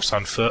character on horse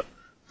and foot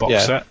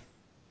box set,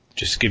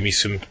 just to give me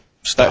some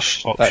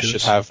stuff options. That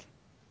should have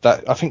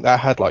that. I think that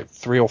had like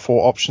 3 or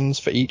 4 options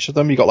for each of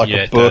them. You got like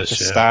a book, a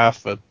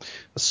staff, a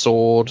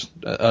sword,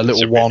 a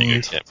little wand.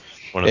 Really good,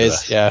 one of the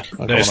best.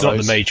 No, it's not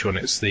the mage one.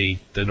 It's the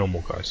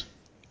normal guys.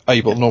 Oh,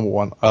 you bought the normal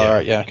one. Oh,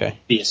 right, yeah, okay.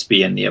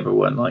 BSB and the other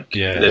one,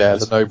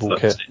 the noble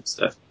kit.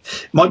 Stuff.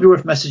 Might be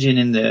worth messaging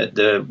in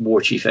the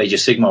War Chief Age of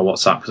Sigmar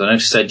WhatsApp, because I know you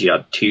said you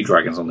had 2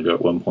 dragons on the go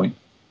at one point.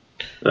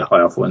 The high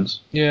elf ones.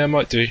 Yeah, I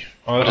might do.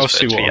 I'll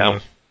see what I'm going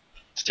to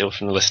steal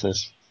from the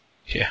listeners.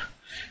 Yeah,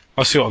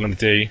 I'll see what I'm going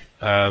to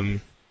do.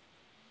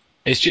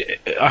 It's just,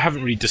 I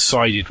haven't really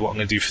decided what I'm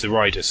going to do for the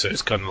rider, so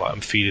it's kind of like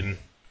I'm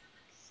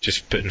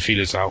just putting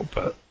feelers out.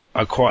 But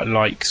I quite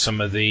like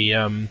some of the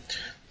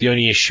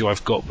only issue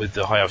I've got with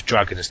the High Elf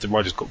Dragon is the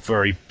rider's got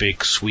very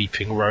big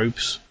sweeping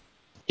robes.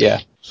 Yeah.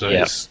 So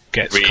it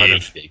gets really kind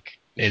of big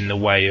in the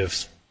way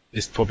of,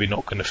 it's probably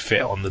not going to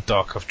fit on the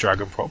Dark Elf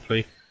Dragon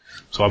properly.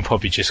 So I'm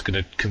probably just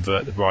going to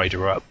convert the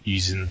rider up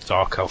using the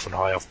Dark Elf and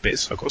High Elf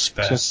bits I've got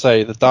spare. Just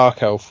say the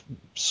Dark Elf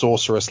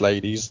Sorceress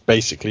Lady's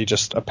basically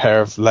just a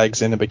pair of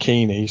legs in a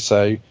bikini,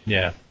 so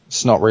yeah,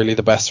 it's not really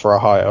the best for a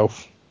High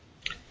Elf.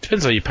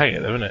 Depends how you paint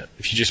it though, isn't it?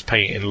 If you just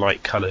paint it in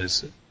light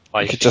colours.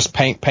 You could just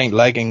paint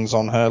leggings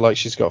on her like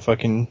she's got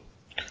fucking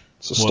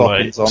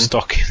stockings on.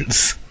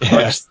 Stockings.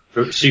 Yeah.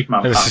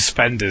 Superman. And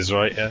suspenders,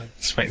 right? Yeah.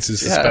 Just paint some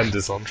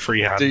suspenders on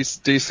freehand.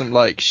 Do some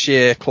like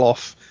sheer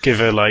cloth Give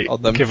her like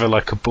On them. a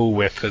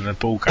bullwhip and a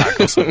ball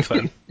gag or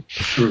something.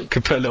 Could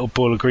put a little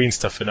ball of green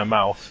stuff in her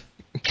mouth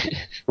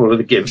All of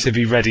the Gimp. to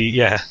be ready.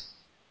 Yeah,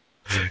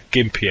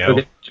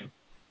 Gimpio.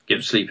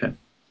 Gimp sleeping.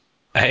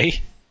 Eh?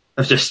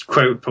 I've just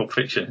quoted Pulp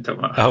Fiction.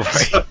 Don't matter. Oh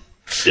right.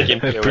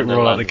 Gimpio and the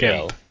Roll out the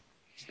Lanyell.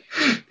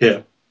 Gimp.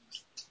 Yeah.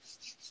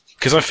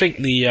 Because I think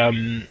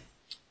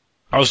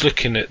I was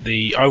looking at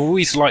I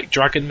always like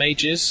dragon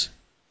mages.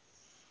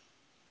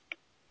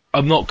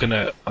 I'm probably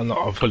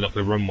not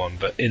gonna run one,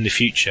 but in the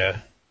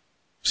future.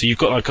 So you've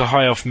got like a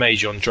high elf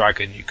mage on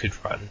dragon you could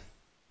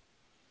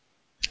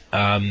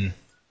run.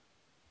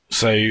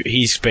 So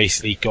he's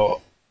basically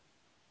got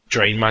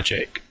drain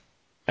magic,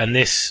 and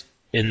this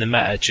in the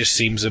meta just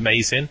seems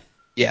amazing.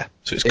 Yeah.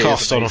 So it's It is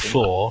cast on a amazing.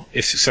 4.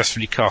 If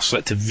successfully cast,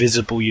 select a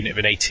visible unit of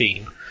an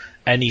 18.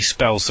 Any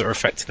spells that are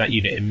affecting that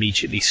unit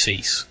immediately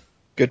cease.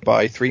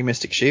 Goodbye, 3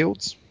 Mystic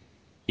Shields.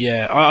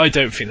 Yeah, I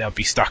don't think they'll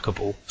be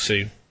stackable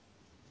soon.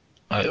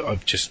 I'm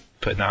just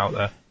putting that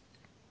out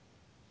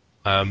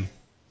there.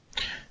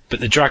 But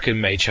the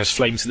Dragon Mage has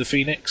Flames of the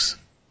Phoenix.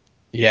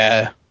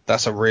 Yeah,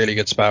 that's a really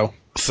good spell.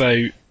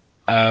 So,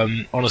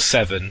 on a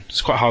 7,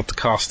 it's quite hard to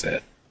cast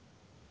it.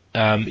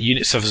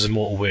 Unit suffers a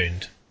mortal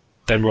wound.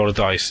 Then roll a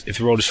dice. If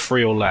the roll is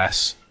 3 or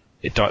less,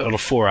 on a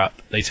 4 up,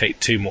 they take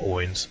 2 mortal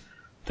wounds.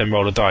 Then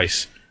roll a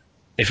dice.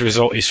 If the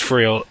result is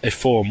 4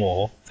 or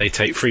more, they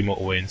take 3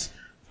 mortal wounds.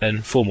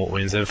 Then 4 mortal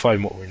wounds, then 5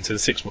 mortal wounds, then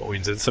 6 mortal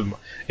wounds, then 7.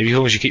 As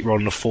long as you keep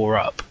rolling a 4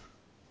 up,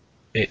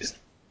 it's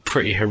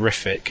pretty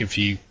horrific if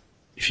you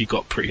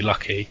got pretty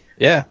lucky.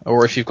 Yeah,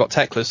 or if you've got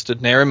Tekla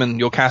stood near him and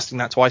you're casting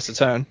that twice a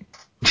turn.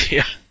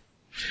 Yeah.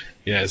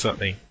 Yeah,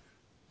 exactly.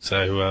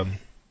 So,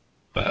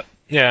 but,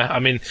 yeah, I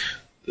mean,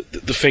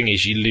 the thing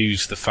is, you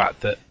lose the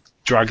fact that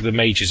the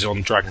mages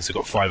on dragons have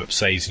got 5 up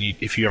saves, and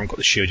if you haven't got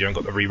the shield, you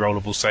haven't got the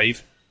re-rollable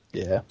save.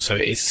 Yeah. So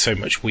it's so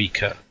much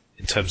weaker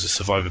in terms of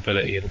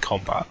survivability and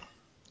combat.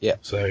 Yeah.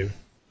 So,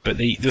 but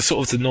the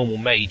sort of the normal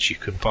mage you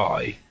can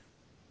buy,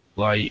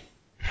 like,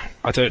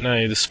 I don't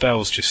know, the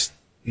spell's just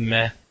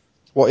meh.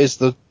 What is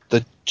the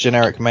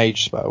generic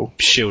mage spell?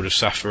 Shield of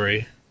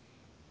Sapphire.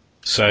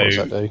 So, What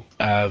does that do?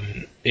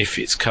 if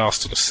it's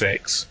cast on a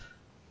 6,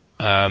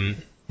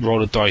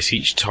 roll a dice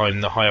each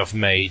time the high elf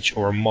mage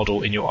or a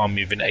model in your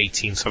army of an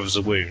 18 suffers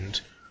a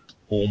wound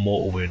or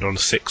mortal wound. On a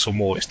 6 or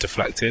more, it's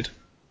deflected.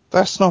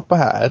 That's not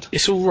bad.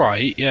 It's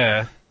alright,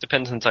 yeah.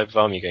 Depends on the type of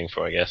arm you're going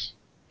for, I guess.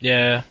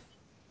 Yeah.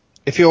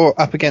 If you're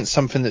up against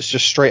something that's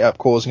just straight up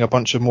causing a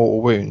bunch of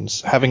mortal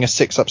wounds, having a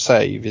 6-up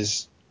save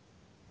it's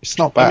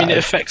not bad. I mean, it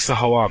affects the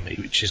whole army,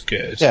 which is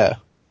good. Yeah.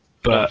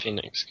 But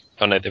Phoenix.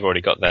 Oh no, they've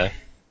already got there.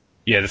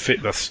 yeah,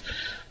 that's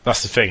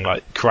the thing.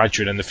 Like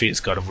Caradhran and the Phoenix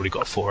Guard have already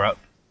got 4 up.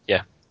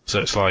 Yeah.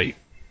 So it's like,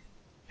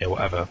 yeah,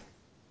 whatever.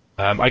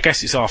 I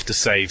guess it's after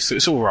save, so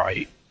it's all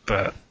right.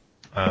 But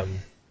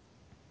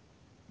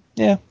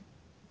Yeah.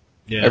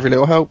 yeah, Every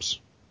little helps.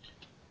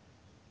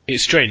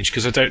 it's strange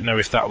because I don't know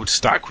if that would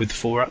stack with the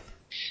 4 up.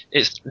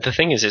 The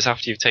thing is, it's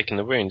after you've taken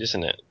the wound,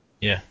 isn't it?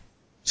 Yeah.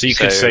 So you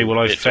could So say, well,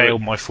 I it-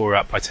 failed my 4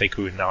 up. I take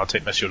a wound now. I'll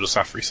take my Shield of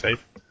Sapphire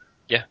save.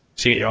 Yeah.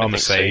 So you get your I armor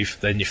think so. save,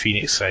 then your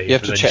Phoenix save. You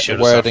have and to then check your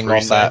the Shield of wording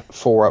Sapphire on that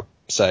 4-up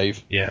save.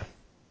 save. Yeah.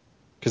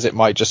 Because it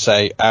might just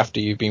say, after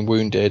you've been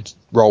wounded,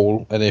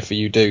 roll, and if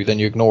you do, then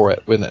you ignore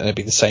it, wouldn't it? And it'd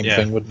be the same Yeah.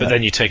 thing, wouldn't But it?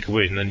 then you take a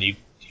wound, and then you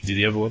do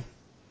the other one.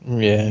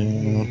 Yeah.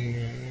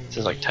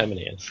 Sounds like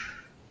Terminators.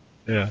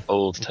 Yeah.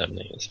 Old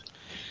Terminators.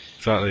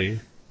 Exactly.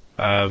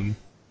 It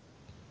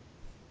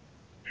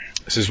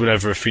says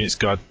whenever a Phoenix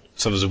Guard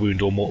suffers a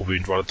wound or mortal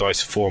wound, roll a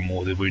dice 4 or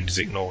more, the wound is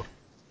ignored.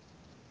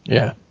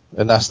 Yeah.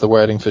 And that's the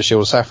wording for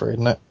Shield of Sapphire,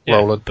 isn't it? Yeah,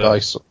 Roll a but-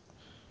 dice.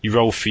 You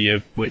roll for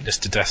your Witness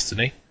to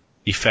Destiny,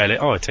 you fail it,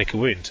 oh, I take a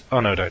wound. Oh,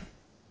 no, I don't.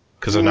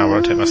 Because I now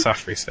won't take my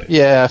Sapphire save.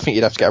 Yeah, I think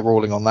you'd have to get a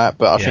ruling on that,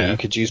 but I Yeah. think you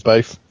could use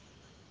both.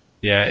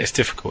 Yeah, it's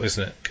difficult,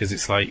 isn't it? Because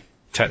it's like,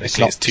 technically It's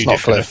not- it's 2 it's not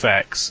different clear.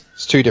 effects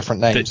It's 2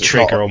 different names. that It's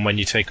trigger not, on when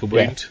you take a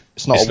wound.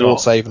 it's not it's a ward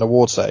not- save and a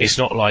ward save. It's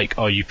not like,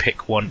 oh, you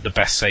pick the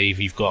best save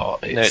you've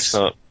got. No, it's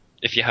not.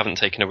 If you haven't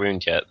taken a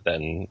wound yet,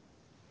 then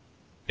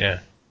Yeah.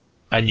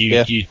 And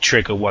you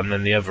trigger one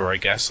then the other, I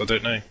guess. I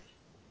don't know.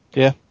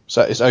 Yeah,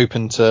 so it's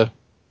open to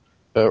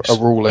a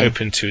ruling.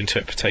 Open to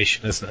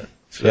interpretation, isn't it?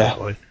 For Yeah.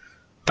 that line.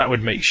 That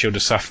would make Shield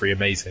of Sapphire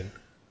amazing.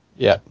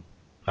 Yeah.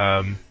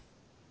 There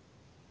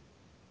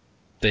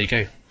you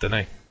go. Don't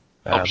know.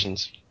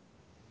 options.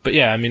 But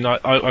yeah, I mean,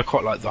 I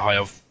quite like the High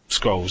Elf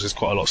Scrolls. There's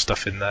quite a lot of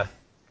stuff in there,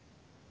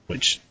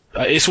 which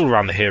it's all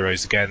around the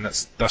heroes again.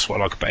 That's what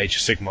I like about Age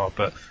of Sigmar.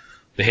 But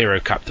the hero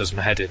cap does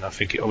my head in. I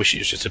wish it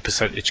was just a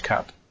percentage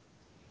cap.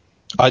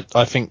 I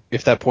think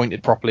if they're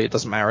pointed properly, it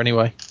doesn't matter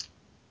anyway.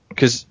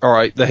 Because,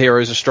 alright, the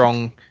heroes are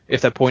strong.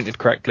 If they're pointed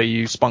correctly,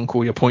 you spunk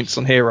all your points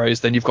on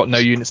heroes, then you've got no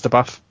units to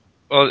buff.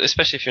 Well,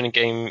 especially if you're in a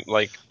game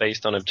like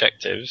based on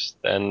objectives,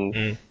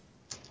 then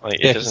like, it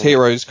Yeah, because doesn't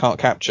heroes can't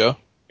capture.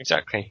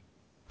 exactly.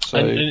 So,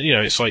 And you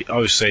know, it's like I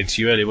was saying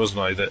to you earlier, wasn't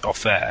I, that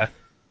off air,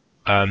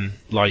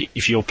 like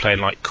if you're playing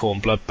like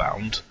Khorne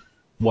Bloodbound,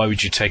 why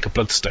would you take a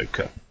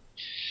Bloodstoker?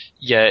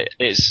 Yeah,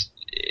 it's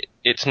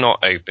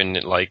not open.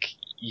 Like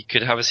you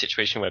could have a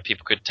situation where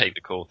people could take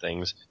the core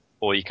things,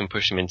 or you can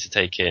push them into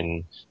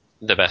taking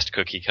the best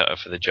cookie cutter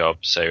for the job,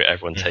 so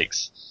everyone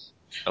takes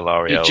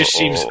Alario. It just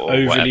seems or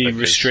overly whatever,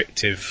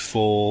 restrictive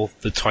for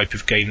the type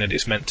of game that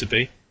it's meant to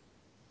be.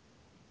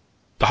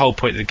 The whole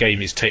point of the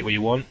game is take what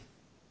you want,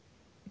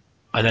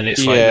 and then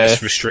it's like,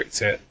 let's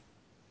restrict it.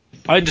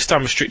 I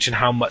understand restricting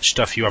how much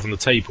stuff you have on the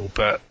table,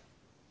 but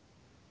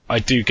I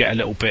do get a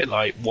little bit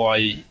like,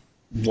 why,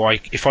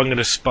 if I'm going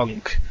to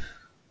spunk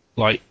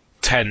like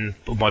 10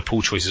 of my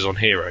pool choices on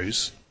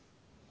heroes,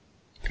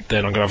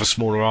 then I'm going to have a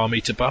smaller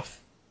army to buff.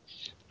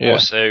 Yeah.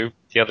 Also,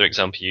 the other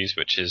example used,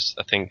 which is,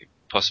 I think,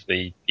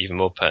 possibly even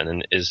more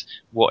pertinent, is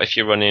what if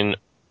you're running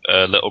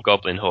a little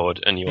goblin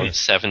horde and you want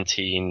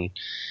 17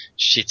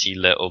 shitty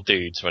little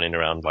dudes running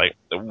around? Like,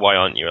 why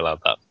aren't you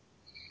allowed that?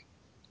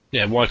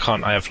 Yeah, why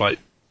can't I have like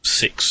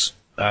 6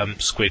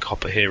 squig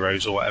hopper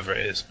heroes or whatever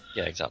it is?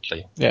 Yeah,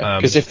 exactly. Yeah,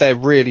 because if they're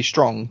really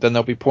strong, then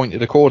they'll be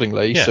pointed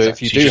accordingly. Yeah, so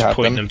if you do just have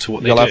point them, to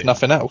what you'll they have do.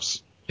 nothing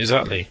else.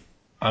 Exactly.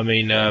 I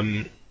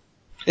mean,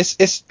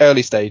 It's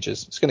early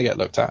stages. It's going to get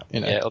looked at,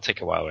 you know. Yeah, it'll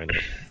take a while anyway.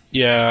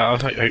 yeah,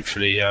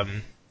 hopefully.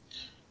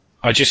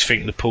 I just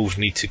think the pools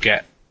there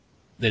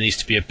needs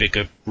to be a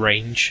bigger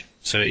range,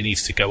 so it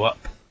needs to go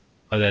up,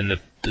 and then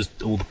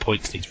all the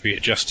points need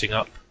readjusting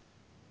up.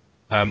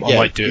 I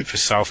might do it for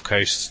South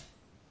Coast.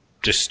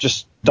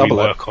 Just double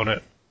rework on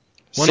it.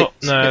 Why not?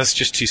 No, it's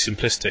just too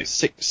simplistic.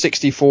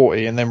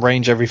 60-40 and then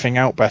range everything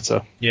out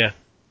better. Yeah.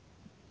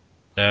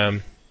 I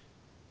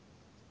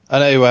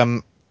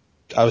know.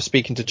 I was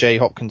speaking to Jay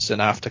Hopkinson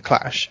after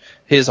Clash.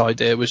 His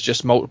idea was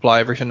just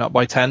multiply everything up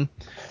by 10,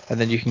 and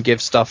then you can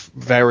give stuff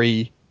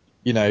very,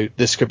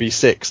 this could be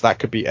 6, that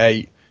could be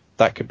 8,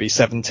 that could be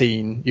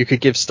 17. You could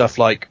give stuff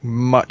like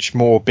much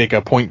more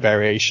bigger point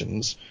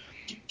variations.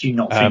 Do you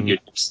not think you're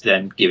just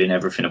then giving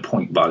everything a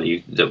point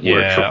value that works?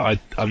 Yeah,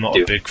 I'm not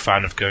a big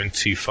fan of going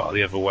too far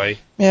the other way.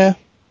 Yeah.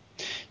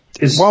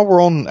 While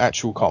we're on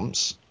actual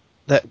comps,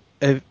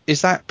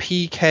 is that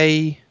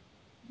PK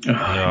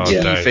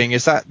thing?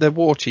 Is that the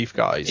War Chief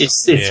guys?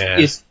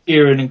 It's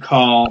Kieran and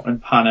Carl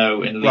and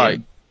Pano and Liam.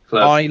 Right.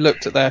 Club. I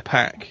looked at their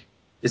pack.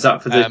 Is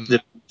that for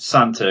the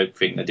Santa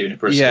thing they're doing at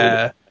Bristol?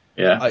 Yeah.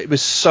 Yeah. It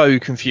was so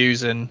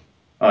confusing.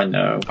 I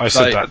know. I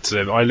said that to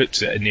them. I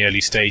looked at it in the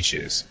early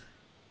stages.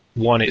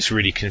 1, it's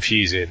really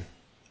confusing,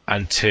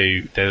 and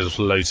 2, there's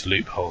loads of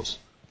loopholes.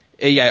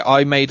 Yeah,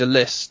 I made a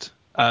list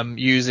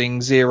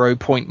using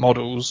 0-point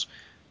models.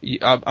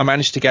 I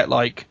managed to get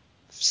like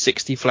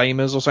 60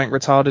 flamers or something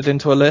retarded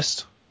into a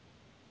list.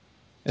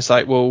 It's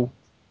like, well,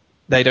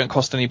 they don't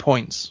cost any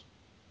points.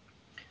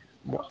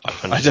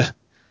 I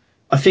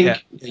think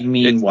they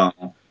mean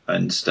well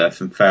and stuff,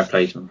 and fair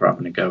play to them for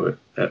having a go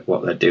at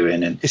what they're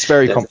doing. And it's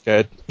very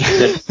complicated.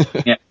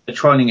 They're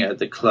trying it at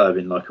the club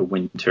in like a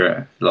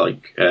winter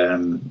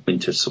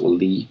sort of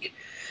league.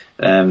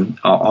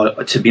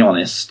 To be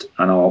honest,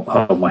 and I'll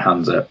hold my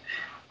hands up,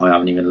 I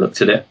haven't even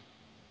looked at it.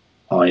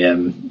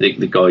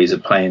 The guys are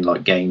playing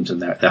like games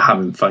and they're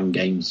having fun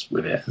games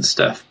with it and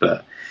stuff,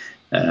 but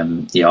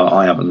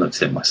I haven't looked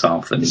at it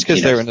myself. And it's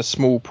because they're in a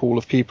small pool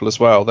of people as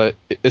well. That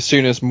as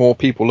soon as more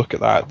people look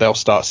at that, they'll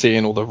start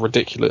seeing all the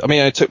ridiculous. I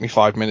mean, it took me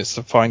 5 minutes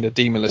to find a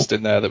demon list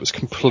in there that was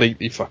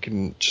completely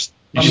fucking just.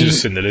 You should have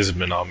seen the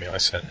Lisbon army I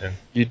sent in.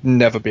 You'd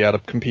never be able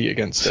to compete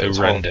against it. It's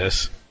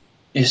horrendous.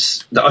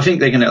 I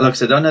think they're going to, like I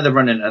said, I know they're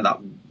running at that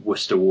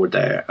Worcester one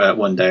day,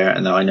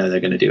 and I know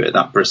they're going to do it at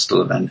that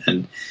Bristol event,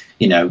 and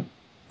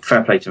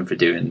fair play to them for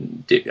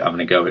having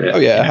a go at it. Oh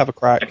yeah, have a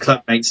crack. Their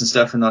club mates and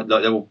stuff, and like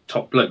they're all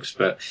top blokes,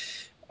 but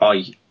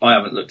I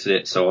haven't looked at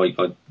it, so I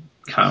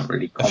can't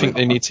really comment. I think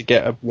they need to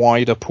get a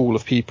wider pool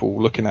of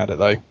people looking at it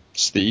though,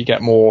 so that you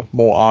get more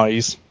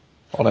eyes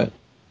on it.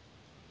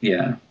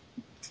 Yeah.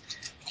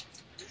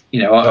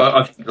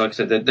 I think, like I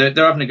said, they're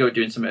having a go at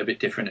doing something a bit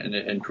different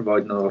and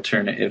providing an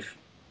alternative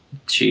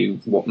to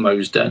what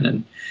Mo's done,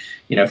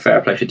 and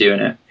fair play for doing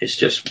it. It's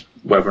just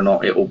whether or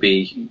not it will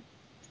be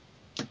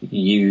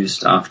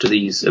used after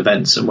these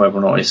events, and whether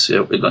or not it's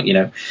a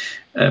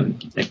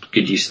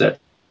good use of that.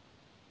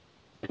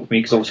 For me,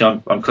 because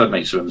obviously I'm club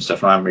mates with them and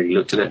stuff, and I haven't really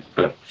looked at it.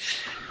 But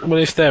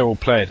if they're all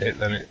playing it,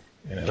 then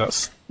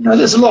that's. No,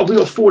 there's a lot. We've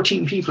got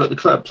 14 people at the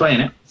club playing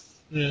it.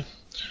 Yeah.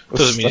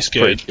 Doesn't mean it's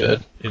good,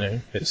 but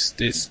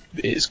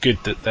it's good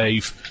that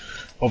they've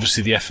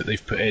obviously the effort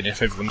they've put in.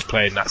 If everyone's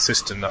playing that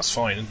system, that's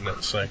fine, isn't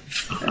it? So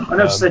I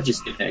know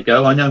Sedge's giving it a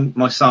go. I know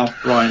myself,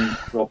 Brian,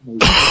 Rob,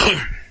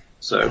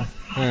 so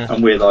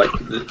and we're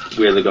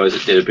the guys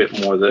that did a bit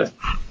more of the.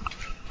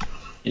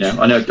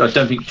 I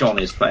don't think John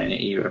is playing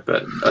it either,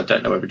 but I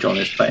don't know whether John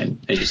is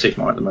playing Age of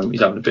Sigmar at the moment.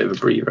 He's having a bit of a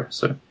breather.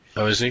 So.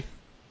 Oh, is he?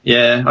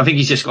 Yeah, I think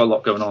he's just got a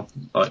lot going on.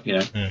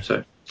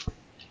 So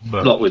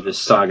a lot with the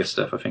Saga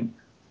stuff, I think.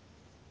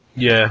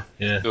 Yeah.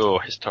 Oh,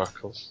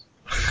 historical.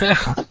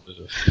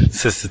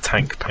 Says the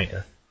tank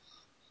painter.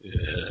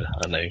 Yeah,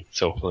 I know. It's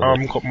awful.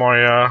 I've got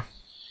my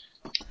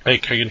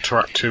AK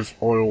Interactive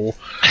Oil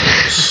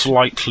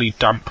slightly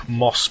damp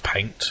moss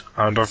paint,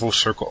 and I've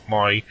also got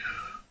my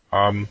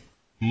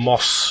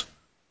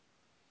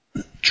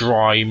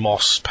dry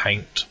moss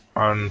paint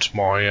and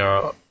my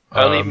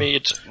early,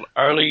 mid,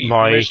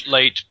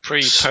 late,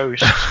 pre,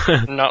 post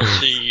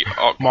Nazi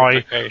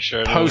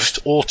occupation. My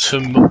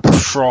post-autumn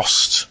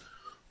frost,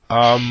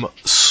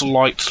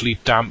 slightly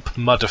damp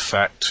mud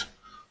effect.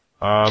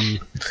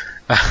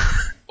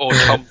 Or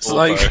tumble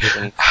like,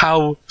 version.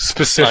 how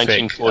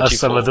specific are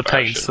some of the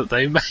paints that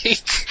they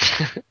make?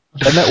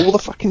 And they're all the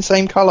fucking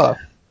same colour.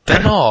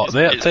 They're not.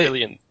 It's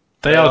brilliant.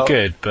 They are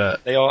good,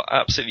 but they are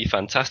absolutely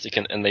fantastic,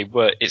 and they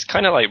work. It's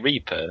kind of like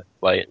Reaper,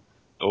 like,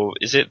 or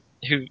is it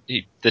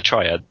the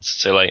Triads?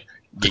 So like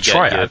the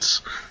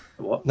Triads.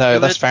 What? No,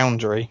 that's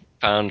Foundry.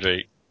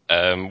 Foundry,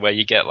 where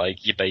you get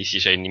like your base,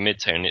 your shade, and your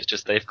midtone. It's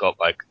just they've got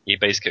like your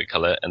base coat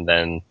color, and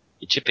then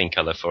your chipping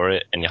color for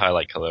it, and your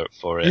highlight color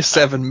for it. Your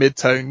 7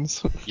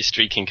 midtones. Your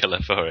streaking color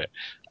for it.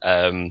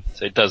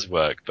 So it does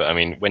work, but I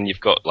mean, when you've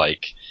got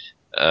like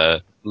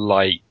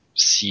light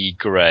sea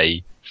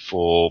grey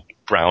for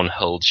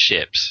brown-hulled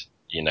ships,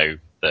 you know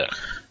that.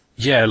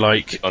 Yeah,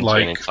 like onto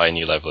an entire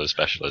new level of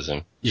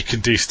specialism. You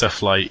can do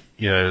stuff like,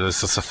 you know,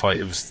 there's just a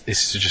fight.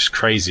 It's just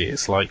crazy.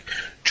 It's like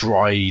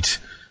dried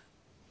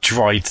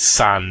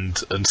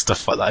sand and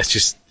stuff like that. It's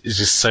just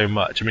so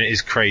much. I mean, it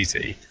is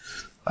crazy.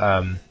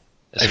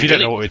 If you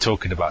don't know what we're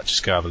talking about,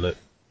 just go have a look.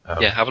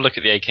 Have a look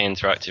at the AK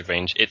Interactive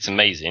range. It's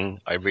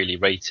amazing. I really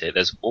rate it.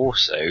 There's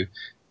also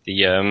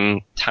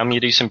the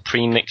Tamiya do some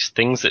pre-mixed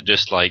things that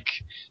just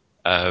like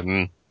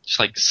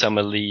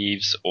summer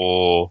leaves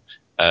or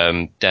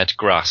dead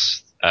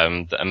grass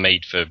that are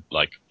made for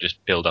like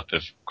just build up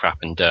of crap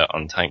and dirt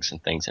on tanks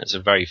and things. And it's a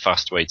very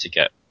fast way to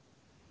get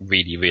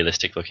really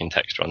realistic looking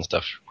texture on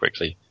stuff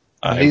quickly.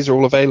 And these are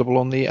all available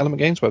on the Element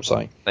Games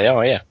website. They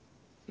are, yeah.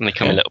 And they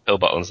come in little pill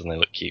bottles and they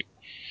look cute.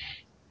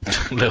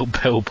 Little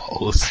pill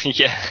bottles.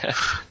 Yeah.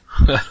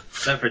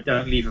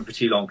 Don't leave them for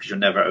too long because you'll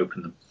never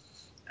open them.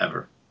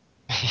 Ever.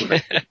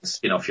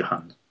 Skin off your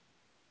hand.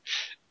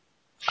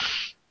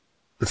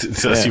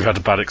 Unless you've had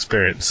a bad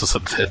experience or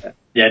something.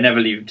 Yeah, never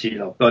leave them too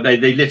long. But they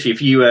literally,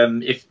 if you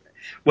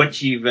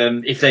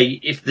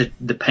if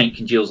the paint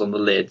congeals on the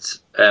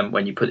lids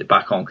when you put it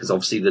back on, because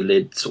obviously the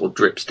lid sort of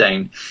drips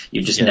down,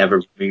 you just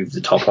never remove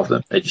the top of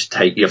them. They just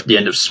you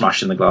end up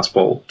smashing the glass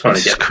bottle trying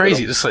to get. It's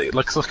crazy. It's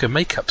like a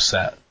makeup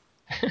set.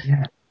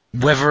 Yeah.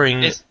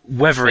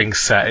 Weathering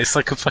set. It's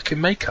like a fucking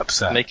makeup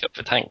set. Makeup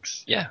for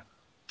tanks. Yeah.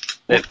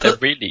 They're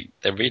really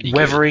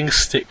weathering good.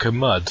 stick of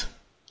mud.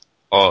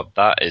 Oh,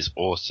 that is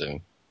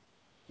awesome.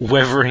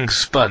 Weathering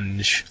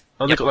sponge.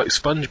 Oh, they've got like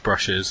sponge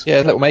brushes. Yeah,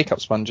 little makeup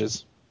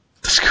sponges.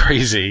 That's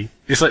crazy.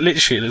 It's like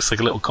literally, it looks like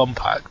a little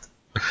compact.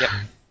 Yep.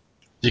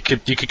 You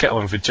could get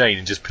one for Jane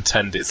and just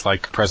pretend it's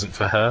like a present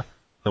for her.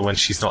 And when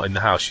she's not in the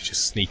house, you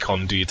just sneak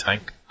on and do your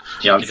tank.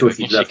 Yeah, I'm sure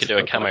she could do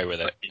a camo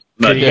with it.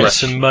 Can you get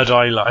some mud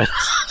eyeliner?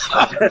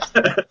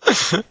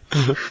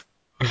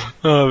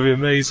 Oh, that'd be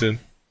amazing.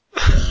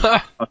 So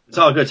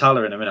I'll go tell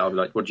her in a minute. I'll be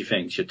like, "What do you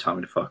think?" She'll tell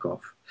me to fuck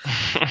off.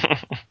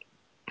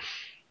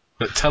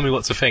 But tell me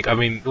what to think. I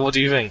mean, what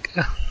do you think?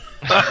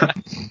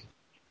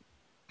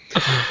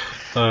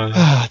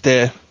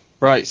 Dear.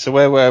 Right, so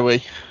where were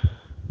we?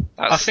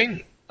 I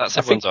think that's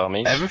everyone's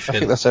armies. Everything. I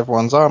think that's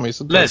everyone's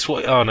armies.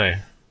 Oh no.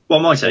 What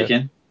am I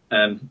taking?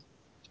 I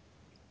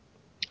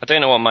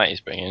don't know what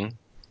Matty's bringing.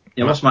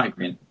 Yeah, what's Matty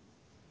bringing?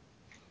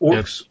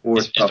 Orcs or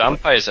it's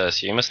vampires? I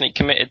assume. Isn't he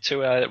committed to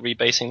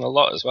rebasing the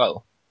lot as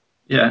well?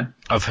 Yeah.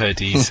 I've heard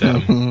he's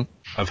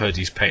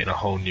painting a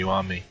whole new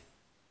army.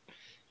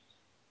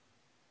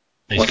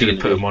 He's going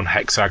to put them on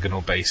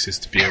hexagonal bases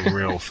to be a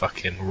real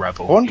fucking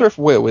rebel. I wonder if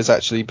Will is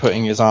actually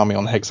putting his army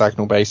on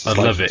hexagonal bases. I'd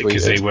love it,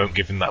 because they won't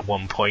give him that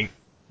 1 point.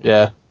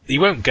 Yeah. He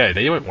won't go.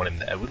 They won't want him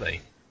there, will they?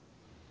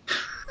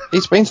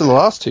 He's been to the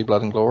last 2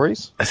 Blood and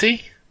Glories. Has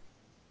he?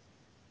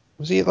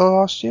 Was he at the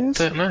last year's?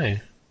 I don't know.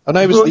 I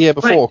know it was the year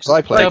before, because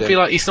I played They'll be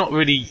like, it's not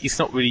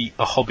really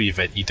a hobby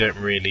event. You don't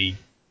really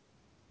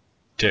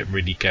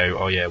go,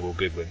 oh yeah, we'll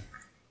good one.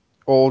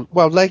 Or,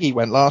 well, Leggy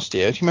went last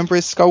year. Do you remember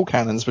his skull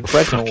cannons with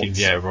dreadnoughts?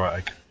 Yeah,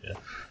 right. Yeah.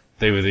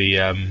 They were the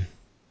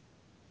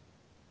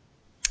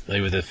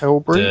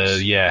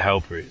Hellbrutes?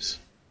 Hellbrutes.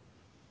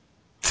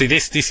 See,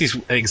 this is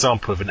an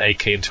example of an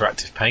AK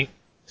interactive paint.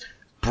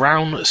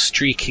 Brown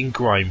streaking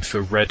grime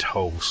for red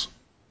holes.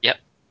 Yep.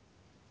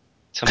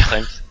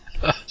 Sometimes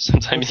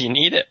you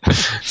need it.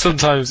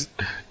 Sometimes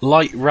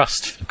light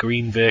rust for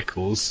green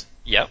vehicles.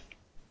 Yep.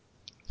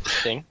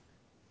 Thing.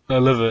 I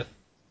love it.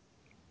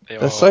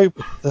 They're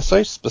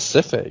so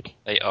specific.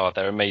 They are.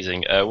 They're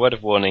amazing. Word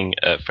of warning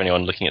for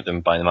anyone looking at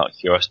them, buying them out of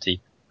curiosity.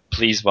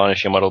 Please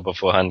varnish your model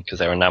beforehand, because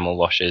they're enamel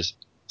washes,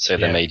 so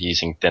they're made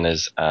using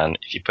thinners, and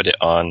if you put it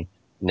on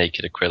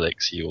naked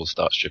acrylics, you will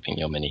start stripping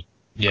your mini.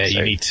 Yeah, so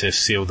you need to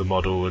seal the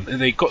model, and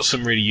they've got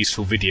some really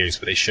useful videos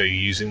where they show you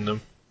using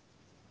them.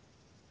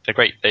 They're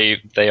great.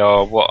 They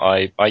are what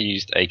I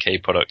used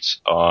AK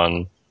products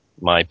on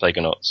my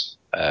Plagonauts,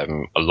 a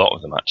lot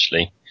of them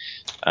actually,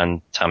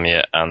 and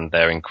Tamiya, and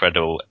they're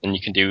incredible. And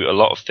you can do a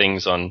lot of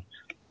things on,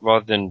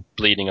 rather than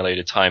bleeding a load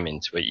of time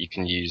into it, you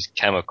can use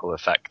chemical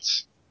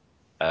effects,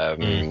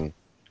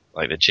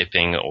 like the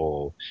chipping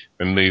or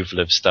removal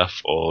of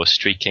stuff or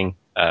streaking.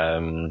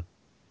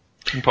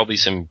 and probably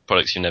some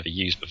products you've never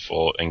used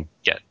before, and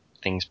get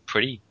things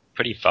pretty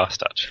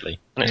fast actually,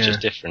 and it's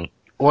just different.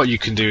 What you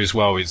can do as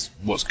well is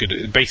what's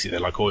good. Basically, they're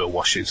like oil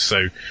washes,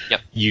 so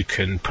you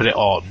can put it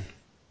on,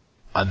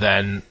 and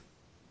then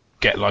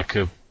get like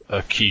a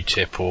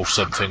Q-tip or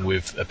something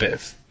with a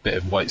bit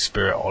of white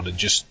spirit on, and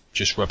just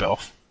rub it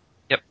off.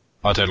 Yep.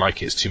 I don't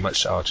like it; it's too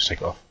much. I'll just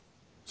take it off.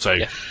 So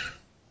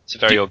it's a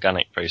very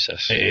organic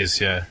process. It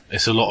is, yeah.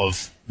 It's a lot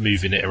of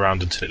moving it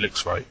around until it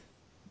looks right.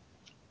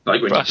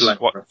 Like when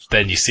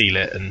Then you seal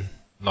it and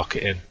lock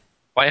it in.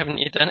 Why haven't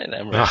you done it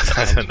then, Russ?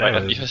 I don't know. Right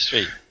up your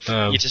street.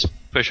 You just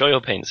push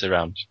oil paints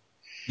around.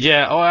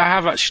 Yeah, I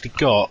have actually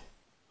got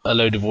a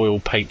load of oil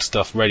paint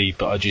stuff ready,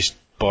 but I just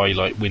buy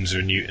like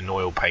Winsor & Newton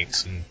oil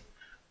paints and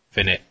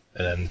thin it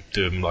and then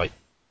do them like,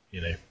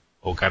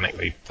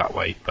 organically that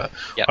way. But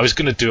I was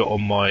going to do it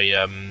on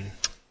my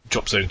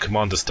Drop Zone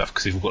Commander stuff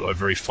because they've got like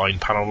very fine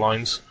panel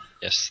lines.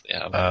 Yes,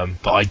 yeah.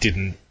 But I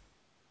didn't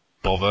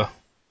bother.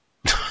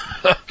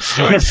 I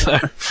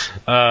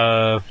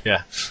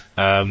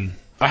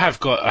have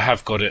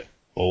got it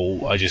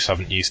all. I just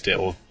haven't used it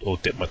or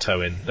dipped my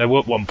toe in. At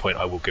one point,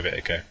 I will give it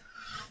a go.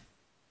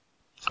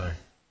 So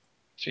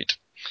sweet.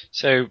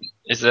 So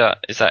is that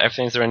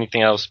everything? Is there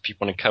anything else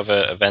people want to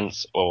cover?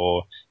 Events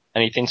or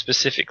anything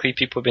specifically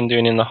people have been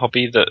doing in the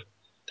hobby that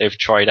they've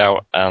tried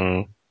out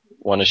and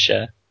want to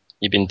share?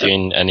 You've been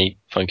doing any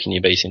funky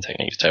new basing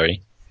techniques,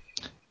 Terry?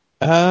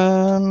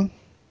 Apart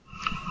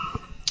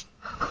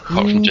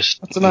from just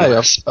I don't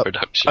know.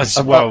 production.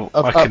 I've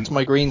upped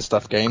my green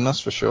stuff game, that's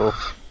for sure.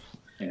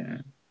 Yeah.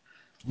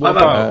 What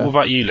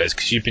about you, Les?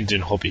 Because you've been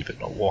doing hobby, but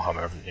not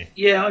Warhammer, haven't you?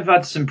 Yeah, I've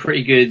had some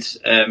pretty good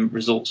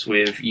results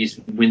with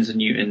using Winsor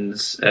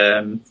Newton's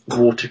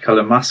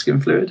watercolor masking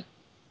fluid.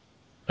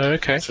 Oh,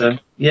 okay. So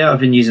yeah, I've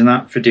been using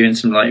that for doing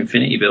some like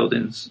infinity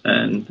buildings,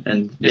 and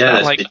is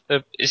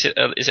it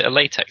a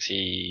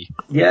latexy?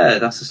 Yeah,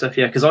 that's the stuff.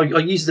 Yeah, because I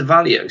used the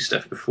Valio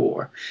stuff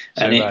before,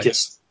 and it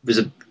just was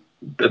a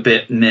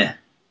bit meh.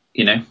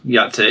 You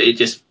had to. It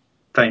just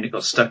found it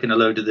got stuck in a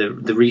load of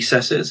the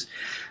recesses.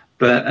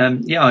 But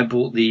I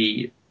bought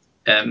the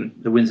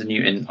Winsor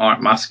Newton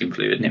art masking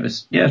fluid, and it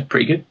was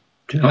pretty good.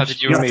 How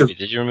did you remove it?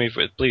 Did you remove it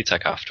with Blue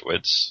Tack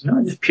afterwards? No,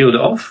 I just peeled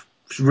it off.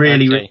 It's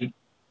really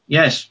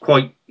it's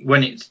quite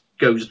when it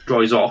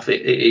dries off.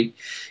 It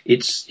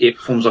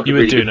forms like you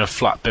were doing a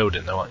flat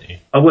building though, aren't you?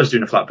 I was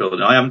doing a flat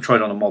building. I haven't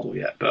tried on a model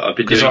yet, but I've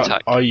been doing.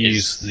 I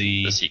use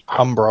the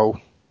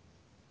Umbro,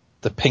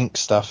 the pink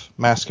stuff,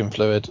 masking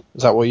fluid.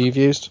 Is that what you've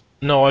used?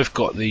 No, I've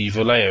got the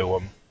Vallejo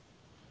one.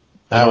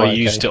 And I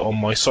used it on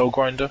my Soul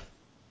Grinder.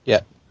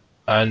 Yeah.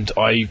 And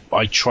I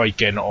tried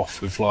getting it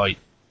off with like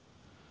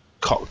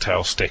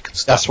cocktail stick and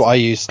stuff. That's what I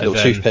used, little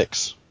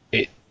toothpicks.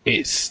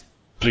 It's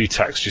Blue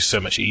Tack's just so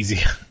much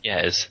easier.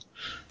 Yeah,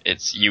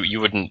 it's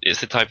you wouldn't.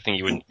 It's the type of thing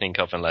you wouldn't think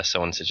of unless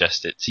someone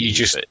suggests it to you. You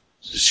just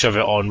shove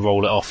it on,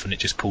 roll it off, and it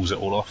just pulls it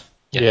all off.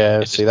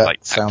 Yeah, see,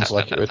 that sounds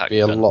like it would be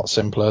a lot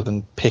simpler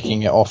than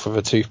picking it off with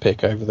a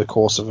toothpick over the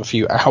course of a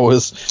few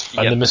hours.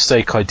 And the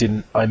mistake I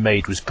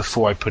made was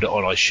before I put it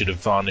on, I should have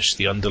varnished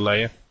the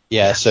underlayer.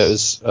 Yeah, so it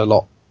was a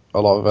lot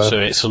of. So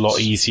it's a lot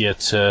easier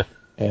to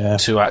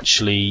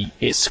actually.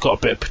 It's got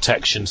a bit of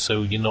protection,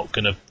 so you're not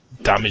going to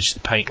damage the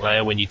paint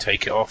layer when you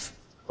take it off.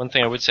 One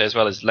thing I would say as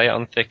well is lay it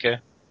on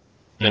thicker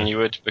than you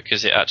would,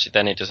 because it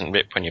doesn't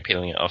rip when you're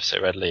peeling it off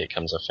so readily. It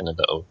comes off in a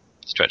little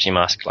stretchy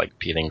mask, like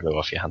peeling glue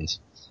off your hands.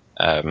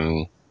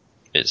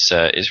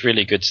 It's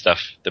really good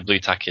stuff. The Blue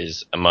Tack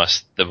is a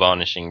must. The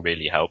varnishing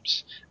really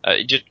helps.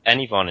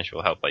 Any varnish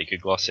will help. Like you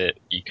could gloss it,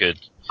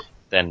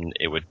 then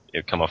it would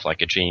come off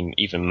like a dream.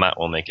 Even matte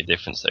will make a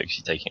difference though, because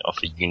you're taking it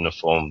off a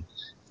uniform,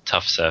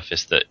 tough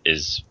surface that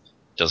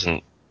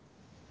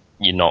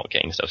you're not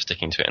getting stuff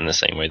sticking to it in the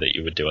same way that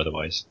you would do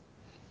otherwise.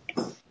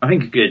 I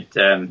think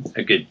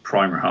a good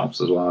primer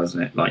helps as well,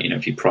 isn't it? Like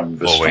if you prime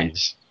with a strong,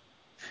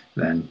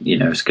 then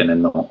it's going to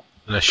not.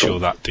 Unless you're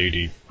that dude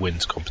who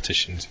wins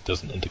competitions, who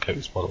doesn't undercoat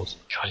his models.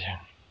 God, yeah.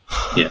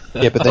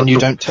 Yeah, but then you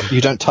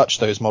don't touch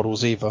those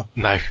models either.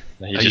 No,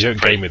 you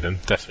don't game with them.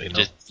 Definitely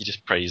not. You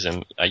just praise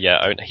them.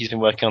 He's been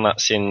working on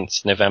that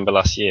since November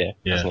last year,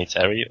 hasn't he,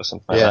 Terry, or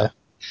something like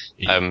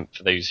that?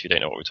 For those who don't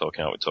know what we're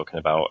talking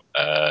about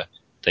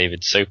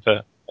David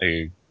Soper,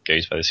 who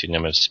goes by the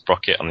pseudonym of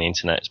Sprocket on the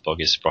internet. His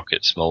blog is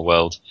Sprocket Small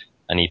World,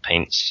 and he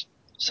paints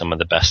some of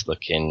the best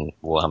looking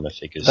Warhammer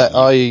figures. That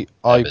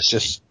I've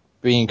just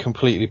been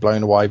completely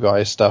blown away by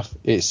his stuff.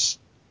 It's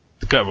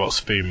the Gutrot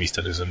Spoon he's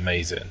done is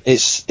amazing.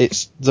 It's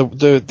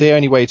the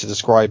only way to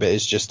describe it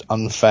is just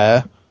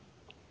unfair.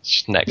 It's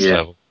just next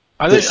level.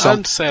 I don't like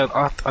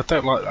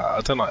that.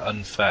 I don't like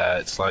unfair.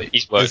 It's like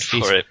he's worked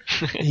for it.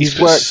 He's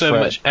put so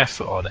much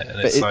effort on it, and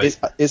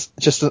it's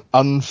just an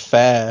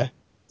unfair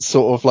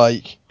sort of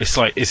like. It's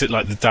like, is it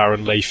like the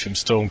Darren Latham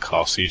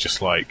Stormcast? You're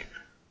just like,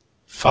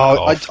 fuck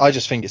off. I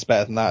just think it's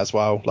better than that as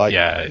well. Like,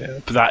 yeah,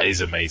 but that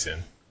is amazing.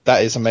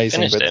 That is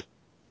amazing. Finished it?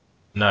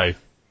 No,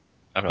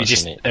 you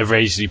just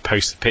occasionally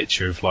post a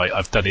picture of like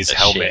I've done his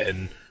helmet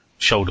and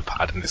shoulder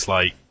pad, and it's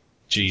like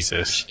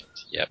Jesus.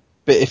 Yep.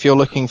 But if you're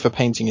looking for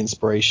painting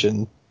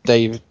inspiration,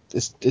 Dave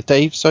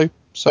Soap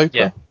Soper?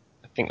 Yeah.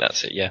 I think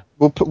that's it, yeah.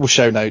 We'll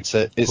show notes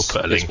it. We'll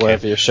put a link it's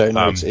worthy in. of show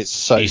notes. It's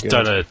so he's good.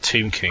 done a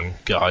Tomb King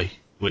guy,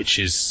 which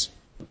is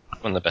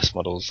One of the best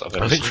models I've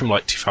ever I think seen. from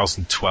like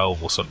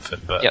 2012 or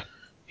something, but Yep.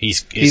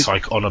 he's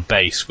like on a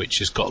base which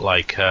has got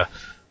like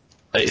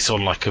it's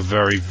on like a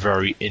very,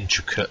 very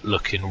intricate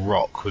looking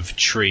rock with a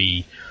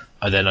tree,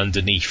 and then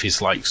underneath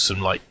is like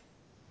some like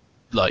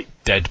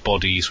dead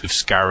bodies with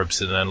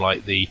scarabs, and then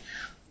like the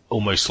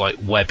almost like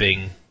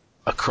webbing.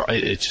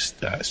 It's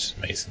just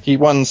amazing. He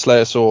won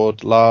Slayer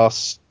Sword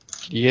last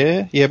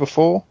year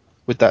before,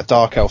 with that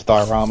Dark Elf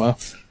diorama.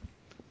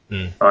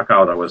 Dark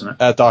Elder, wasn't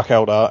it? Dark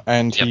Eldar,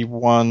 and Yep. he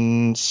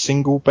won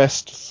single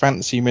best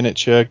fantasy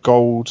miniature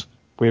gold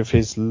with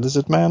his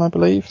Lizard Man, I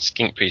believe.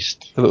 Skink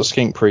Priest. The little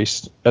skink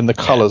priest. And the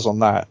colours on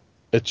that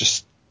are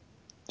just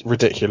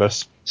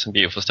ridiculous. Some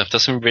beautiful stuff.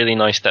 Does some really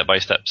nice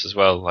step-by-steps as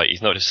well. Like,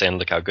 he's not just saying,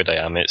 look how good I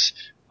am. It's,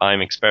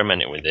 I'm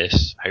experimenting with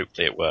this.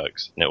 Hopefully it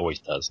works. And it always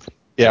does.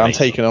 Yeah,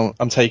 Amazing.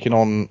 I'm taking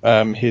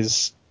on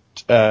his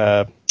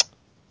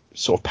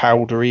sort of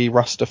powdery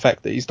rust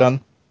effect that he's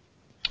done.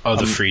 Oh,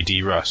 the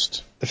 3D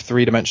rust. The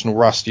three-dimensional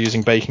rust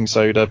using baking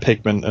soda,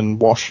 pigment, and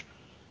wash.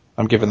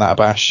 I'm giving that a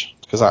bash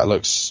because that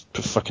looks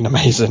fucking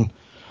amazing.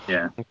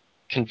 Yeah.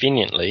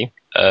 Conveniently,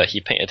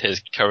 he painted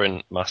his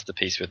current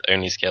masterpiece with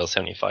only scale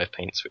 75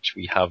 paints, which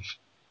we have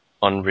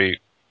en route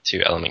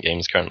to Element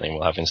Games currently, and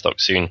we'll have in stock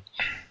soon.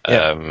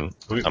 Yeah. I'm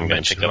We going to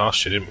mentioned pick up.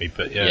 last year, didn't we?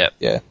 But yeah,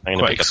 Yeah. I'm going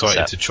quite to pick up the excited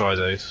set. to try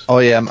those. Oh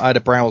yeah, I had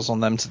a browse on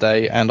them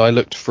today, and I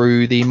looked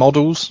through the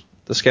models,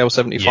 the scale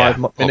 75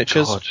 Yeah.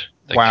 miniatures. Oh God,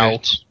 they're Wow.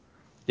 good.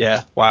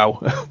 Yeah,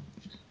 wow.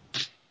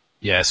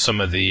 Yeah,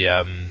 some of the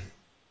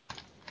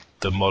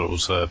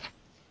models are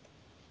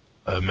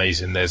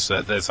amazing. There's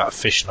that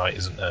Fish Knight,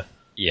 isn't there?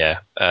 Yeah,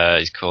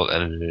 he's called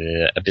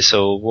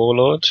Abyssal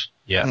Warlord.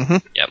 Yeah.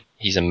 Mhm. Yeah,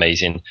 he's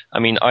amazing. I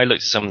mean, I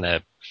looked at some of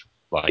their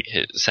like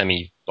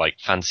semi like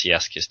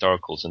fancy-esque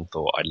historicals and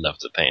thought I'd love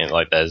to paint it.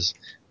 Like there's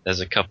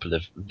a couple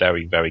of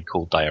very, very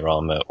cool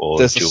diorama or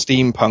There's a dual-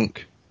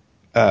 steampunk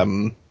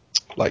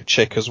like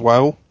chick as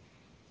well,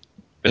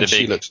 with and a she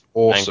big looks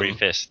awesome. angry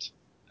fist.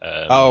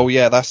 Oh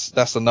yeah,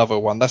 that's another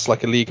one. That's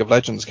like a League of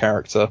Legends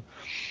character.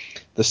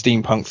 The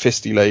steampunk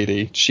fisty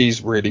lady.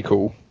 She's really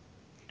cool.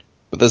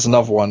 But there's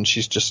another one.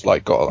 She's just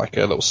like got like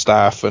a little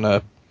staff and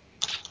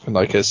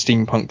like a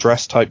steampunk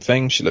dress type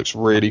thing. She looks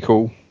really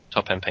cool.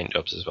 top end paint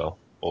jobs as well.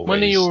 Always.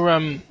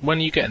 When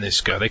are you getting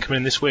this go? Are they come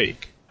in this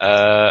week?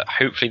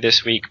 Hopefully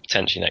this week,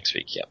 potentially next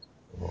week. Yep.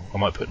 I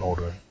might put an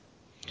order in.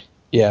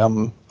 Yeah,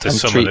 I'm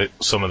There's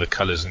some of the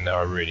colours in there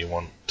I really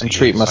want. I'm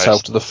treating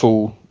myself to the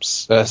full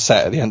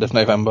set at the end of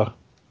November.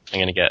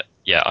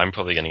 I'm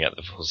probably going to get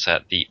the full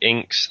set. The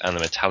inks and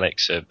the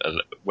metallics are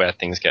where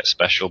things get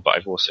special, but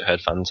I've also heard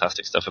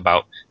fantastic stuff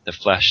about the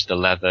flesh, the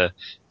leather,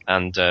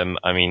 and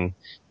I mean,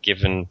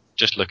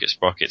 just look at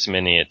Sprocket's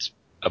Mini, it's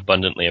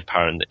abundantly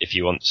apparent that if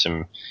you want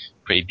some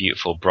pretty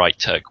beautiful bright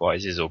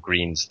turquoises or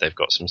greens, they've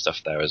got some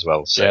stuff there as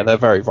well. So Yeah, they're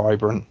very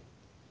vibrant.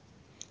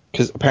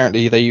 Because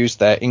apparently they use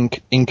their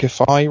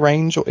Inkify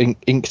range or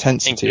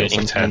Inktensity or something.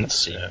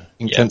 Intensity. Yeah.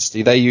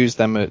 Intensity. They use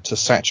them to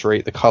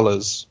saturate the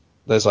colours.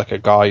 There's like a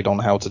guide on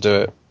how to do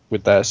it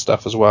with their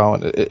stuff as well,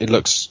 and it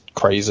looks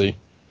crazy.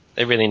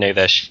 They really know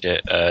their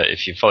shit.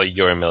 If you follow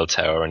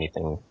Euromilitaire or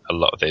anything, a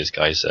lot of those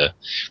guys are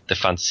the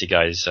fantasy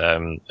guys.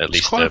 At It's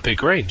least quite a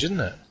big range, isn't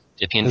it?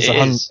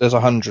 There's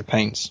 100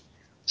 paints.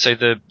 So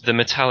the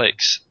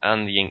metallics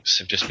and the inks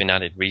have just been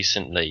added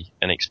recently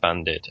and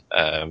expanded.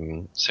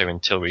 So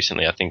until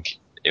recently, I think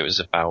it's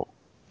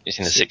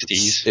in the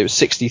 60s. It was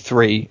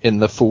 63 in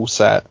the full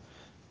set,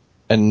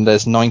 and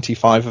there's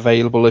 95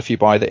 available if you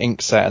buy the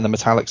ink set and the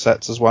metallic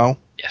sets as well.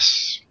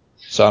 Yes.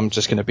 So I'm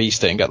just going to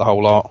beast it and get the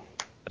whole lot.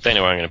 I don't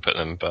know where I'm going to put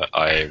them, but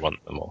I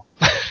want them all.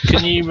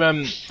 Can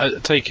you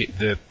take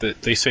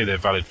it? They say they're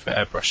valid for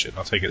airbrushing.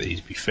 I take it that these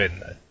be thin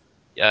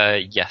though.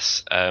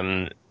 Yes.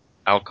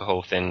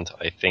 Alcohol thinned,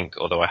 I think,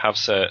 although I have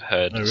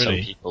heard Oh, some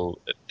really? people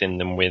thin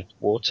them with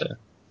water,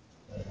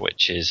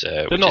 which is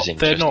They're interesting.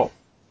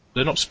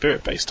 They're not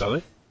spirit based, are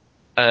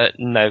they?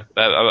 No,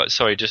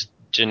 sorry, just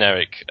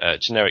generic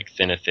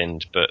thinner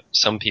thinned, but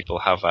some people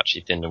have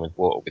actually thinned them with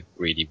water with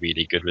really,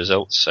 really good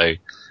results. So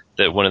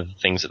that one of the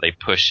things that they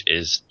push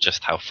is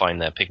just how fine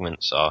their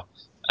pigments are,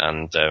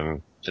 and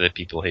for the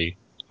people who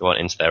aren't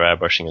into their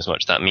airbrushing as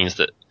much, that means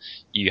that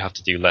you have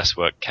to do less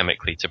work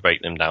chemically to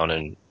break them down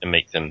and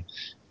make them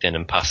thin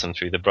and pass them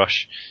through the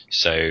brush.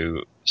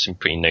 So some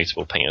pretty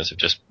notable painters have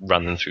just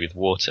run them through with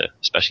water,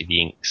 especially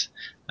the inks,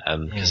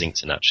 because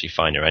inks are naturally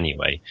finer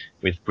anyway,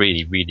 with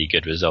really, really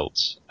good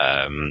results.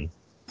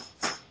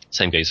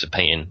 Same goes for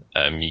painting.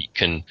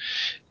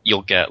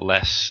 You'll get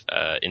less,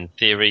 in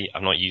theory,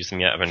 I've not used them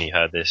yet, I've only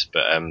heard this,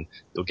 but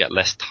you'll get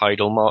less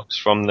tidal marks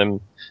from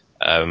them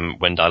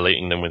when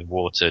diluting them with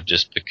water,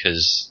 just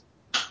because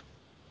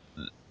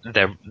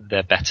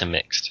they're better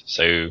mixed.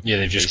 So Yeah,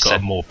 they've just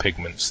got more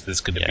pigments. There's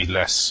going to be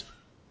less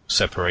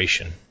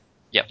separation.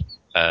 Yep,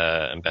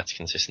 and better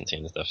consistency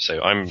and stuff.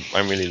 So I'm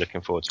really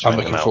looking forward to trying I'm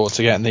them looking out. forward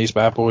to getting these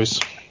bad boys.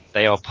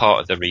 they are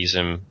part of the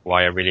reason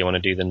why I really want to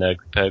do the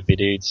Nurgle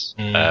dudes.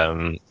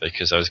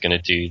 Because I was going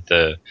to do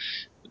the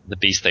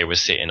beast they were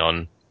sitting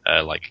on,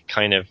 like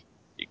kind of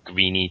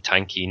greeny,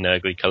 tanky,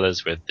 Nurgly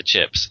colours with the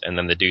chips, and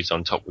then the dudes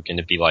on top were going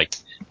to be like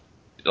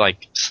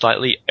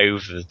slightly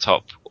over the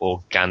top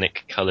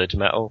organic coloured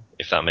metal,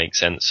 if that makes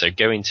sense. So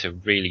going to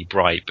really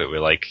bright, but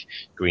with like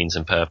greens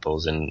and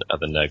purples and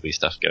other Nurgly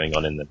stuff going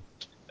on in them.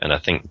 And I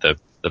think the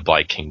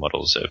Blight King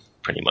models are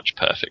pretty much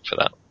perfect for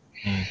that.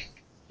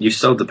 You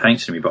sold the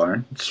paints to me,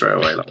 Byron, straight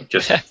away. Like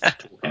just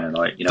talking, and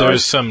like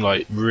There's some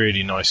like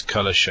really nice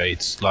colour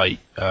shades, like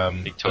a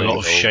lot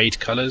of shade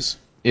colours.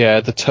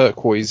 Yeah, the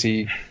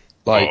turquoisey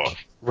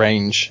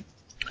range,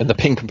 and the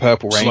pink and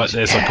purple range. So like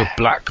there's like a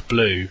black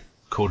blue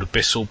called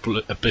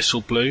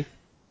Abyssal Blue,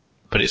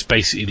 but it's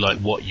basically like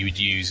what you would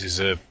use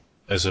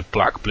as a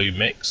black blue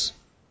mix.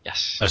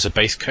 Yes. As a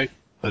base coat.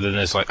 And then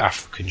there's like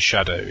African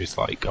Shadow is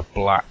like a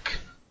black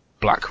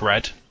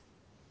red.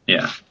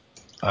 Yeah.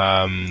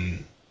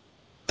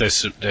 There's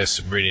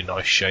some really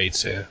nice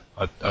shades here.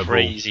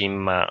 Crazy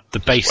matte. The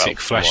basic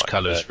flesh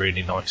colour is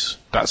really nice.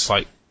 That's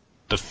like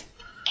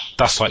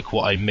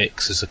what I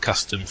mix as a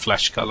custom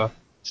flesh colour.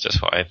 It's just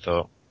what I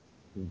thought.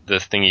 The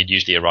thing you'd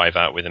usually arrive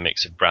at with a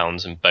mix of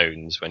browns and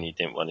bones when you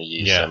didn't want to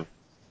use some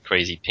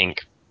crazy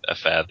pink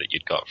affair that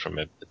you'd got from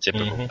a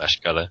typical flesh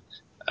colour.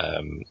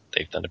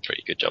 They've done a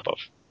pretty good job of.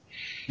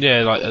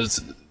 Yeah, like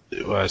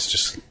it's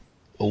just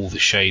all the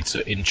shades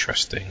are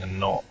interesting and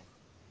not,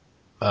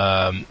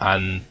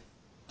 and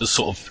the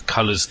sort of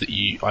colours that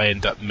I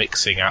end up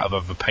mixing out of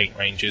other paint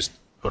ranges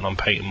when I'm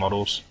painting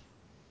models.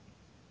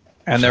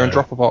 And they're in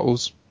dropper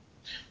bottles.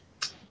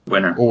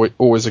 Winner.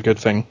 Always a good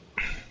thing.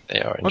 They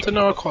are. I don't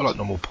know. I quite like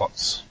normal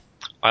pots.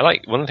 One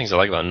of the things I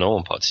like about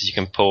normal pots is you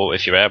can pour,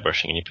 if you're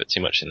airbrushing and you put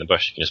too much in the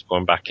brush, you can just pour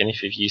them back in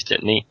if you've used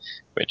it neat,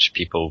 which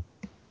people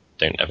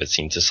don't ever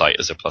seem to cite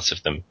as a plus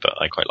of them,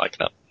 but I quite like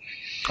that.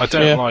 I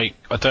don't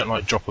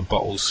like dropper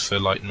bottles for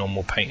like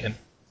normal painting.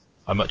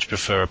 I much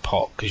prefer a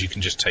pot because you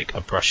can just take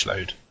a brush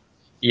load.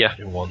 Yeah. If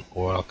you want,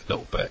 or like a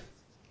little bit.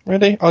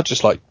 Really? I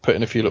just like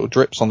putting a few little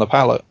drips on the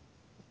palette.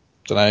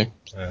 Don't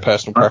know.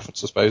 Personal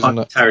preference, I suppose, isn't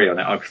it? Terry on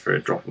it. I prefer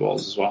dropper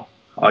bottles as well.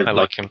 I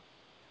like him.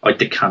 I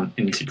decant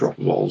into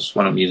dropper bottles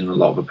when I'm using a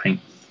lot of a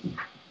paint.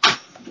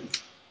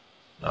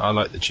 No, I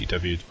like the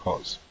GW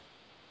pots.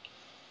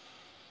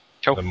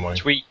 Cool.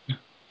 Sweet.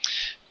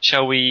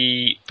 Shall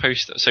we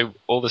post? So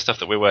all the stuff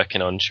that we're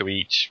working on, shall we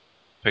each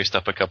post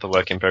up a couple of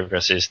work in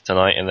progresses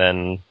tonight, and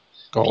then?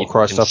 Oh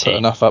Christ! I've put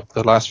enough up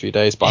the last few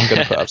days, but I'm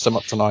going to put up some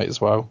up tonight as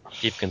well.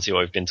 People can see what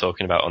we've been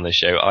talking about on the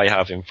show. I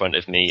have in front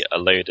of me a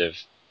load of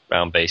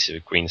round bases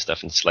with green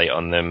stuff and slate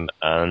on them,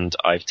 and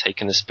I've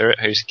taken the Spirit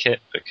Host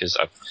kit because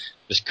I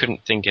just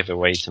couldn't think of a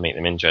way to make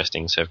them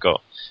interesting. So they've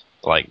got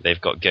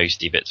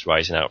ghosty bits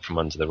rising out from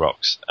under the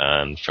rocks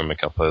and from a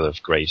couple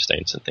of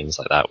gravestones and things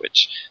like that,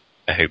 which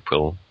I hope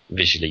will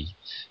visually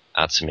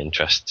add some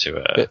interest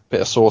to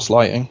bit of source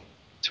lighting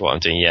to what I'm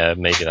doing. Yeah,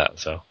 maybe that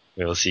as well.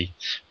 We will see.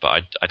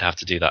 But I'd have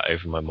to do that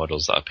over my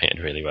models that I painted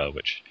really well,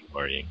 which would be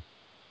worrying.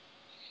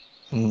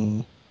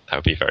 That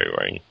would be very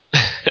worrying.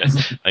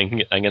 I'm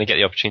going to get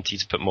the opportunity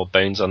to put more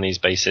bones on these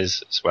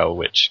bases as well,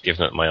 which,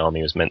 given that my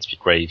army was meant to be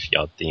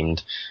graveyard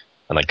themed,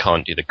 and I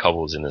can't do the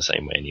cobbles in the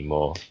same way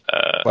anymore.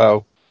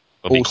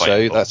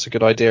 Also, that's a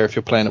good idea if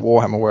you're playing at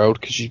Warhammer World,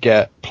 because you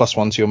get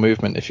 +1 to your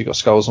movement if you've got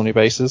skulls on your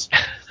bases.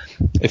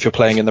 If you're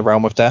playing in the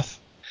Realm of Death.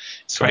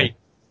 Great.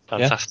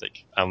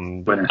 Fantastic. Yeah.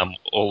 I'm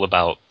all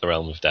about the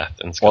Realm of Death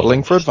and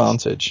modelling for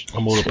advantage.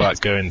 I'm all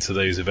about going to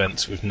those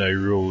events with no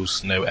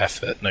rules, no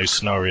effort, no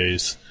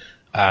scenarios,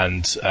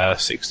 and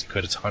 60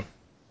 quid a time.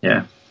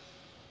 Yeah.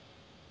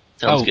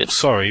 Sounds good.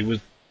 Sorry,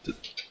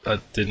 I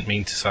didn't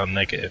mean to sound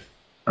negative.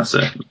 That's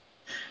it.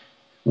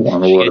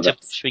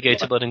 Should we go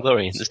to Blood and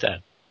Glory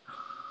instead?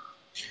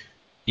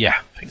 Yeah,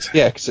 I think so.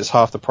 Yeah, because it's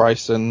half the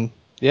price, and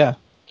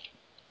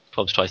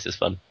probably twice as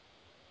fun.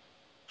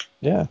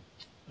 Yeah.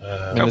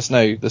 I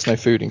mean, there's no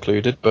food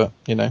included, but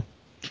yeah.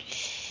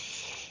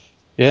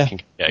 You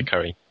can get a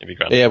curry. It'd be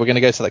grand. Yeah, we're going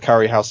to go to the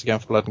curry house again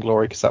for Blood and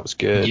Glory because that was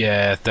good.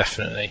 Yeah,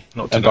 definitely.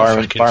 And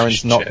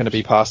Byron's not going to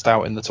be passed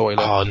out in the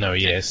toilet. Oh no,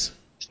 he is.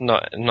 It's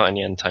not in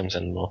the end times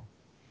anymore.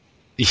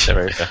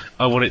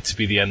 I want it to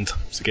be the end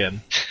times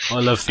again. I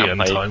love the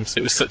end times.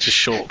 It was such a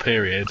short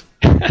period.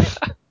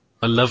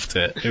 I loved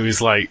it. It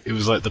was like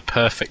the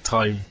perfect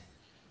time.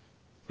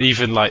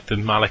 Even like the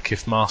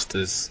Malekith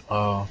Masters.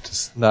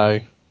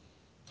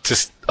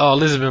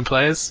 Lisbon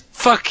players.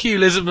 Fuck you,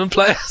 Lisbon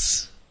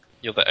players.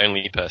 You're the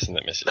only person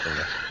that misses them.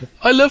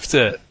 I loved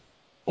it.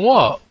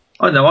 What?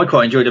 I know, I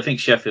quite enjoyed it. I think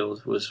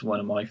Sheffield was one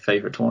of my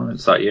favourite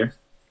tournaments that year.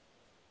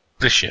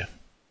 This year?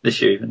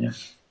 This year even, yeah.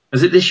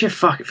 Is it this year?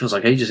 Fuck, it feels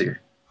like ages ago.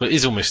 Well, it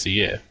is almost a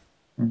year.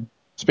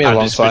 It's been a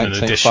long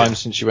time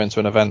since you went to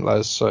an event,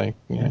 Les, so,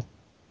 yeah.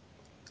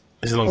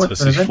 It's a long time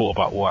since you thought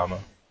about Warhammer.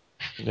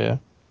 Yeah.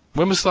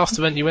 When was the last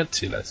event you went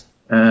to, Les?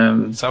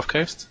 South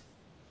Coast?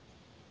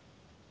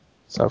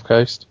 South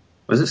Coast.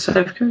 Was it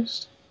South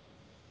Coast?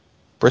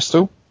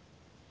 Bristol?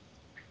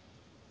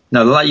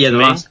 No, the me?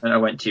 last event I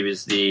went to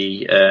is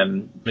the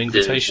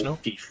Invitational?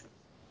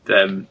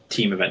 the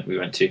team event we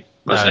went to,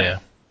 wasn't it? Yeah.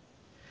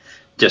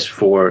 Just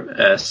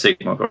before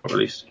Sigma got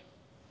released.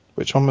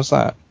 Which one was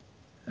that?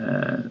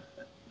 The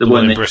The one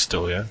one in that,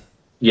 Bristol, yeah?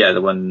 yeah,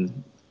 the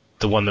one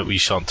that we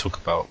shan't talk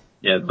about.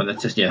 Yeah, the one that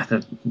just, yeah.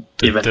 The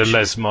The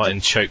Les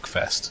Martin Choke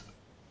Fest.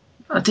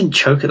 I didn't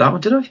choke at that one,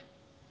 did I?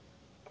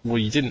 Well,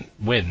 you didn't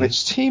win.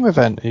 Which team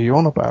event are you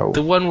on about?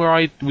 The one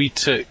where we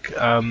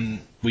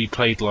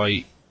played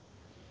like,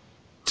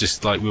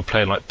 just like, we were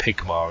playing like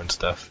Pigma and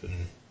stuff, and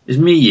It was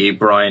me, you,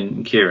 Brian,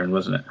 and Kieran,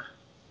 wasn't it?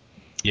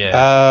 yeah.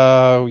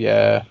 Oh,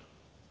 yeah.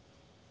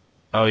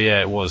 Oh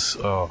yeah, it was.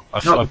 Oh,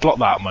 I Not- blocked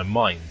that out of my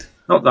mind.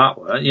 Not that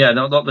one. Yeah,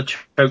 not the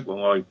choke one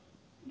where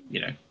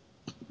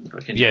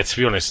fucking... Yeah, to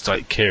be honest,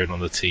 like Kieran on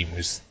the team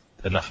was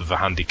enough of a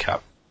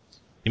handicap.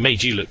 He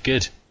made you look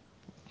good.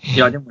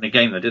 Yeah, I didn't win a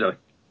game though, did I?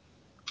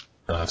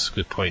 Oh, that's a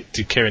good point.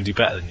 Did Kieran do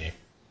better than you?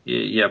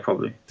 Yeah,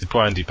 probably. Did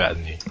Brian do better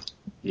than you?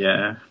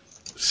 Yeah.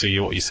 So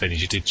what you're saying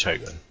is you did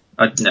choke then?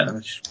 No,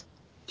 it's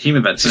team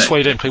events. Is this innit? why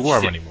you don't play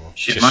Warhammer Shit. anymore?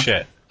 Shit, Just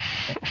man.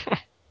 shit.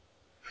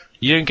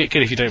 You don't get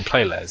good if you don't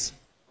play, Les.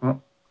 What?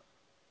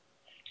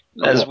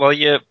 Les, What? while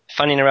you're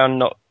fanning around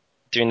not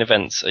doing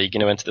events, are you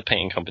going to enter the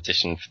painting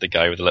competition for the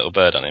guy with the little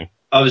bird on him?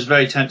 I was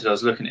very tempted. I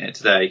was looking at it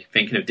today,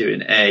 thinking of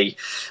doing a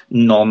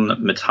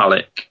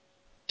non-metallic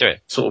Do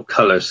it. sort of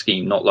colour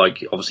scheme, not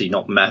like, obviously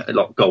not like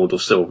gold or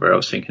silver. I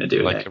was thinking of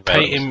doing Like it. a red.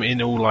 Paint him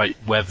in all like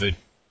weathered,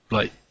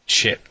 like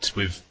chipped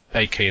with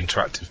AK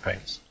Interactive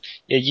paints.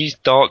 Yeah, use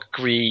dark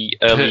green,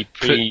 early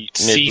Put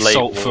sea mid, late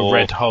salt war. for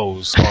red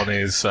holes on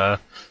his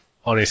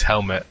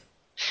helmet.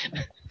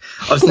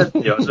 I was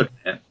tempted. I was looking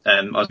at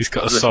it. He's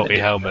got a salty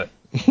helmet.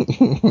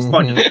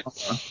 helmet.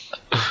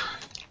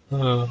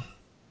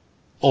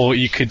 Or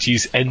you could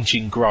use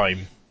engine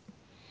grime,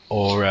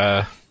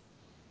 or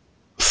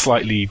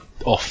slightly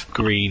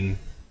off-green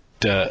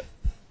dirt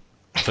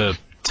for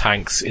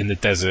tanks in the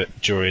desert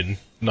during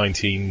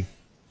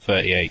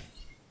 1938.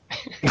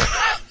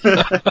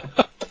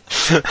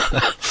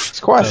 It's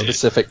quite a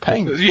specific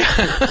paint. Are you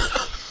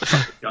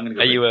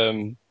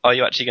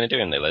actually going to do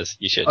it, Les?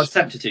 You should. I was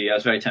tempted to. Yeah, I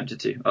was very tempted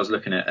to. I was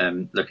looking at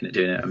doing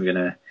it. I'm going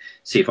to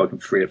see if I can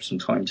free up some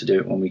time to do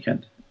it one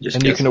weekend.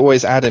 And you can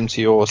always add him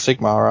to your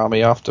Sigmar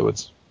army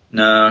afterwards.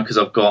 No, because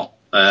I've got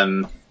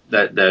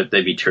they'd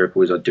be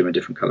turquoise. I'd do 'em a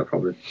different colour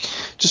probably.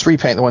 Just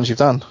repaint the ones you've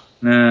done.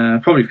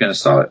 Probably going to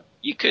start it.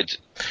 You could.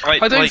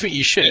 I don't think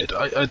you should.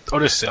 I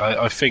honestly,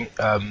 I think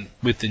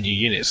with the new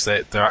units,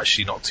 they're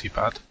actually not too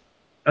bad.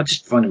 I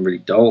just find them really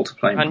dull to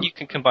play. And you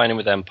can combine them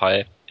with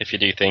Empire if you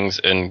do things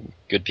and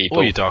good people.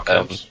 Or your Dark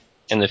Elves.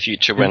 In the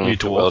future when your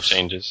the world dwarves.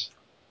 changes.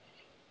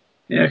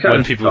 Yeah,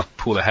 When people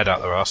pull their head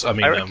out their ass. I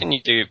mean, I reckon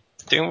you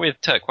doing with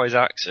turquoise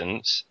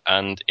accents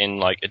and in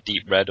like a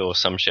deep red or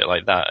some shit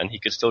like that, and he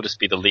could still just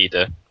be the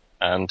leader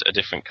and a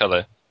different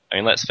colour. I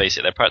mean, let's face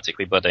it, they're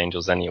practically Blood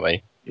Angels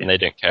anyway, and they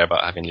don't care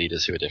about having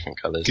leaders who are different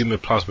colours. give him a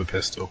plasma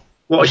pistol.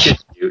 What I should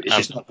do is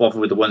just not bother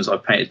with the ones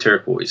I've painted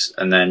turquoise,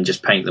 and then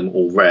just paint them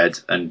all red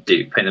and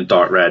paint them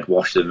dark red,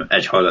 wash them,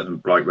 edge highlight them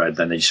bright red,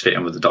 then they just fit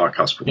in with the dark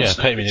elf. Yeah,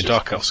 paint him in a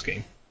Dark Elf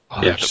scheme.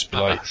 Yeah, Just be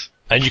like,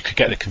 and you could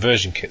get the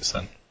conversion kits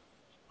then.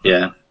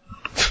 yeah.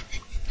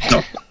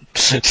 No.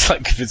 Just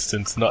like convince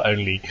him to not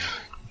only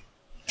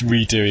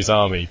redo his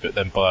army, but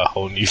then buy a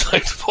whole new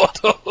load of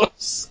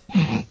models.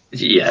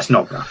 Yeah, it's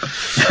not going to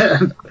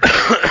happen.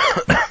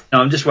 No,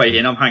 I'm just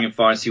waiting. I'm hanging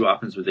fire and see what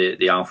happens with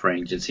the Alpha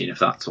range and seeing if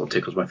that sort of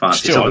tickles my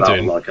fancy. Still, Some I'm of that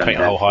doing will, paint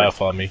a whole high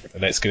elf army,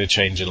 and it's going to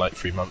change in like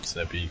 3 months,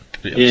 and it'll be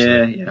completely Yeah,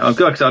 absurd. yeah. I've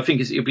got, cause I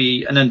think it'll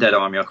be an undead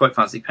army. I quite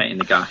fancy painting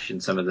the gash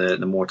and some of the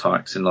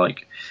Mortarks and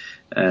like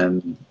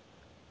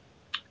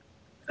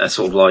a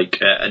sort of like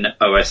an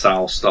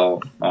OSL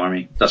style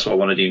army. That's what I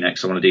want to do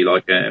next. I want to do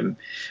like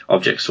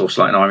object source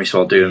light army, so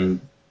I'll do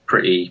them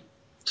pretty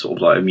sort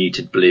of like a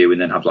muted blue and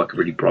then have like a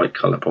really bright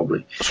colour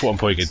probably. That's what I'm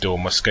probably going to do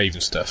on my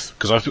Skaven stuff,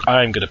 because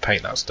I am going to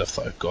paint that stuff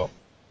that I've got.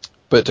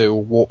 But do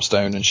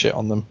warpstone and shit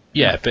on them.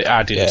 Yeah, but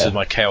add Yeah. into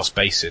my Chaos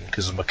Basin,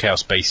 because my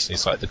Chaos Basin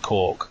is like the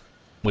cork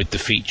with the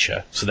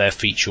feature, so their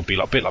feature will be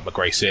like a bit like my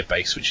Grey Seer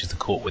base, which is the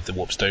cork with the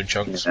warpstone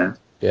chunks. Yeah.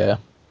 Yeah.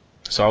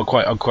 So I'm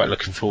quite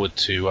looking forward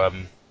to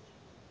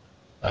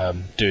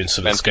doing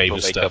some When of the people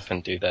Skaven wake stuff. up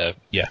and do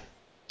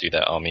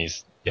their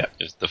armies, Yeah.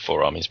 just the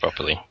 4 armies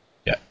properly.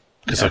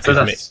 Because Yeah, I so could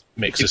that's-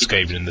 mix the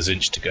Skaven and the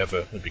Zinch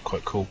together. It'd be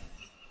quite cool.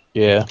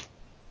 Yeah.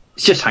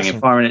 It's just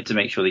hanging fire in it to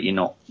make sure that you're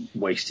not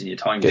wasting your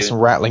time Get doing some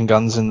rattling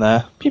guns in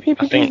there. Pew, pew,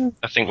 pew, pew.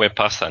 I think we're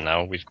past that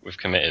now. We've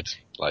committed.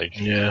 Like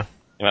Yeah.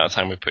 the amount of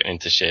time we're putting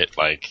into shit.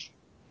 Like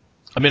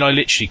I mean, I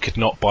literally could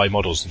not buy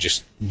models and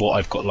just what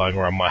I've got lying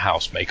around my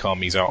house make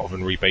armies out of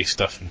and rebase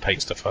stuff and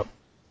paint stuff up.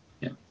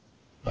 Yeah.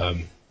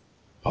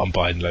 I'm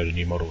buying a load of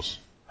new models.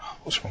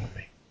 What's wrong with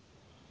me?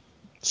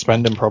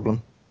 Spending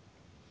problem.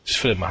 Just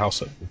filling my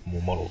house up with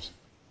more models.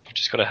 you've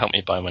just got to help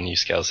me buy my new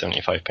scale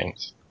 75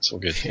 paints. It's all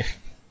good.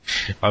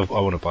 I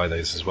want to buy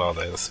those as well,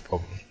 though. That's the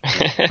problem.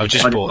 I've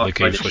just bought the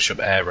Games Workshop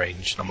Air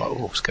range, and I'm like,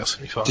 oh, scale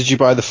 75. Did you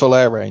buy the full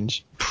air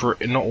range?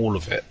 Not all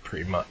of it,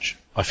 pretty much.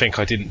 I think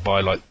I didn't buy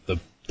like the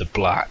the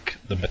black,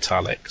 the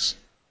metallics.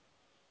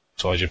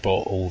 So I just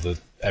bought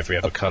every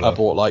other colour. I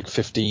bought like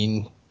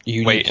 15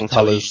 unique Wait until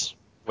colours.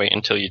 Wait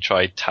until you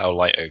try Tau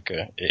Light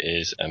Ochre. It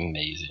is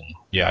amazing.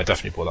 Yeah, I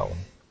definitely bought that one.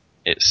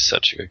 It's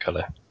such a good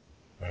colour.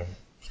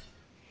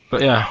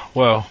 But yeah,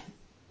 well,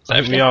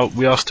 I think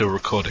we are still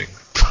recording.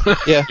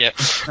 Yeah. Yep.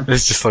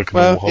 It's just like a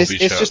Well, normal hobby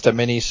it's chat. just a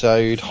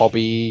mini-sode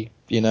hobby.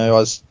 You know, I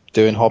was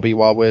doing hobby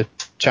while we're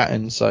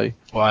chatting, so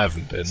Well, I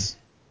haven't been.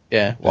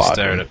 yeah. Just Well,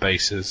 staring at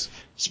bases.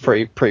 it's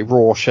pretty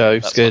raw show.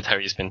 It's That's good. what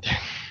Terry's been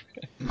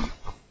doing.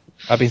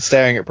 I've been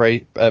staring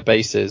at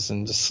bases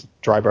and just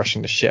dry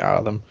brushing the shit out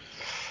of them.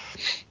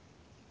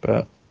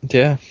 But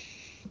yeah,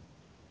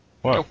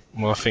 Well,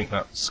 I think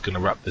that's going to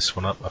wrap this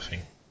one up, I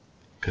think.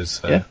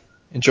 Because Yeah.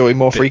 enjoy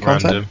more bit free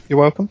content. random. You're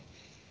welcome.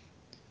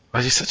 why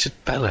are you such a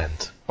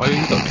bellend? Why are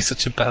you got to be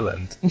such a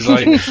bellend? It's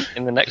like,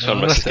 In the next one,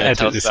 I'll Russ have is to going to edit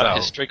tell us this about out.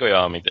 his Strigoi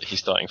army that he's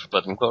starting for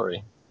Blood and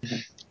Glory.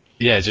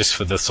 yeah, just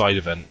for the side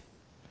event.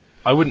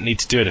 I wouldn't need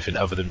to do anything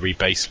other than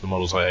rebase the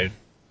models I own.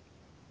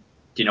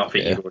 Do you not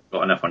think Yeah. you've already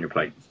got enough on your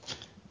plate?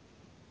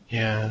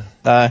 Yeah.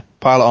 No,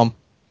 pile it on.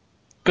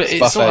 But It's it's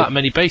buffet. not that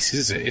many bases,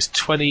 is it? It's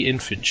 20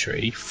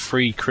 infantry,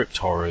 3 crypt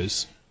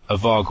horrors, a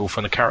Varghulf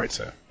and a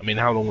character. I mean,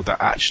 how long would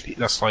that actually...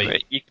 That's like...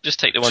 Right, you could just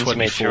take the ones you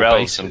made for 24 your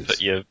elves and bases.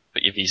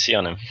 put your VC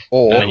on them.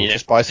 Or And then you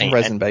just don't buy some paint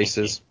resin anything.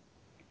 bases.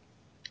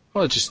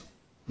 Well, I just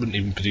wouldn't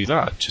even do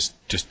that.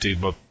 Just do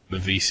my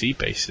VC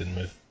base in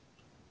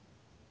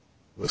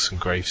with some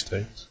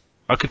gravestones.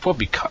 I could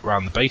probably cut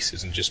round the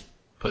bases and just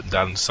put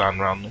down sand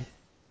round them.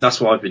 That's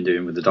what I've been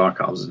doing with the Dark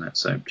Elves, isn't it?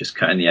 So just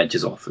cutting the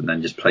edges off and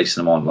then just placing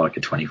them on like a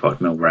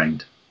 25mm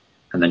round,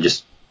 and then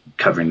just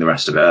covering the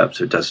rest of it up.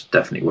 So it does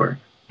definitely work.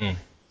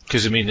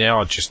 Because, I mean, they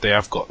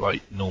have got,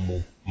 like,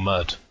 normal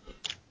mud.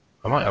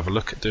 I might have a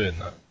look at doing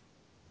that.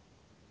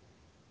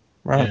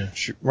 Right, Yeah.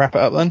 should we wrap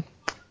it up then?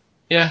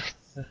 Yeah.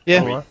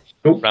 Yeah. Alright.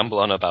 Ramble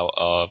on about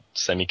our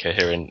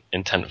semi-coherent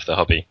intent for the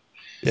hobby.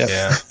 Yep.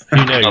 Yeah. Who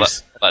Not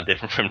knows? that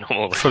different from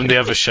normal. From the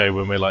other show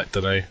when we're like,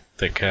 don't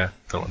care,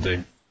 don't want to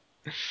do.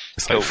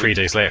 It's like Cool. 3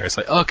 days later, it's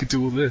like, oh, I could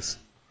do all this.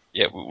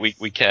 Yeah, we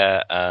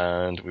care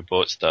and we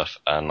bought stuff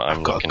and I'm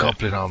I've got a looking at...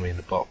 goblin army in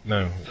the box.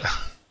 No.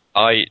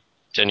 I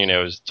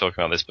genuinely was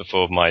talking about this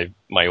before. My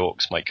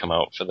orcs might come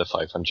out for the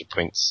 500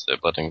 points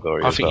at Blood and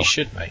Glory I as think well. you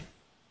should, mate.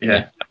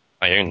 Yeah.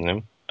 I own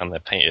them and they're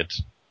painted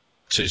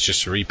So it's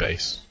just a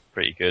rebase.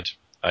 pretty good.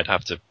 I'd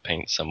have to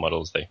paint some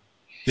models though.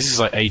 This is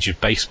like Age of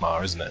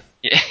Basemar, isn't it?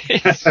 Yeah,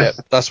 Yep,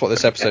 that's what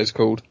this episode's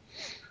called.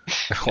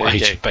 Or you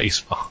Age go. of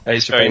Basemar. it's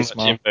Age of very much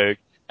Basemar. in vogue.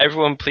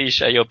 Everyone, please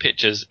share your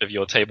pictures of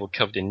your table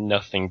covered in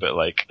nothing but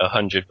like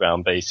 100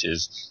 round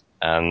bases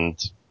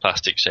and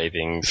plastic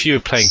shavings. If you were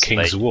playing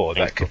Kings slate, of War,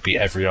 that could be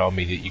every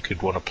army that you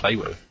could want to play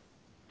with.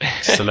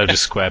 Just a load of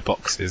square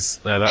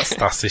boxes. No,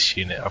 that's this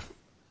unit.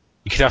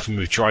 You could have them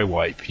with dry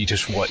wipe. You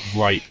just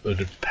write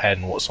with a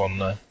pen what's on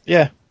there.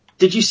 Yeah.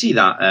 Did you see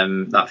that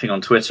that thing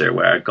on Twitter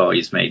where a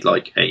guy's made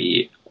like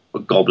a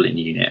goblin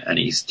unit and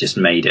he's just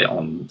made it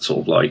on sort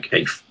of like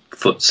a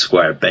foot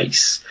square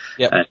base,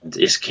 Yep. and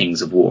it's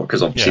Kings of War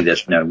because obviously Yeah.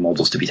 there's no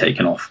models to be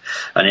taken off.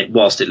 And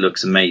whilst it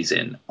looks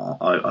amazing,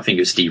 I think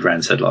it was Steve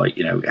Wren said like,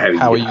 you know,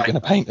 How are you going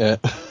to paint it?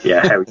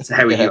 Yeah, how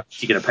are Yeah. you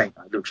actually going to paint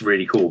that? It looks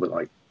really cool, but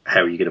like,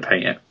 how are you going to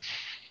paint it?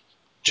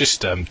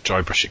 Just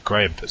dry brush it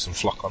grey and put some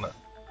flock on it.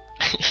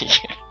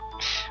 Yeah.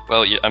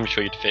 Well, I'm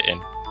sure you'd fit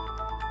in.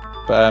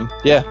 But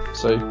yeah,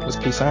 so let's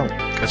peace out.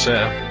 Catch you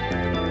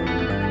later.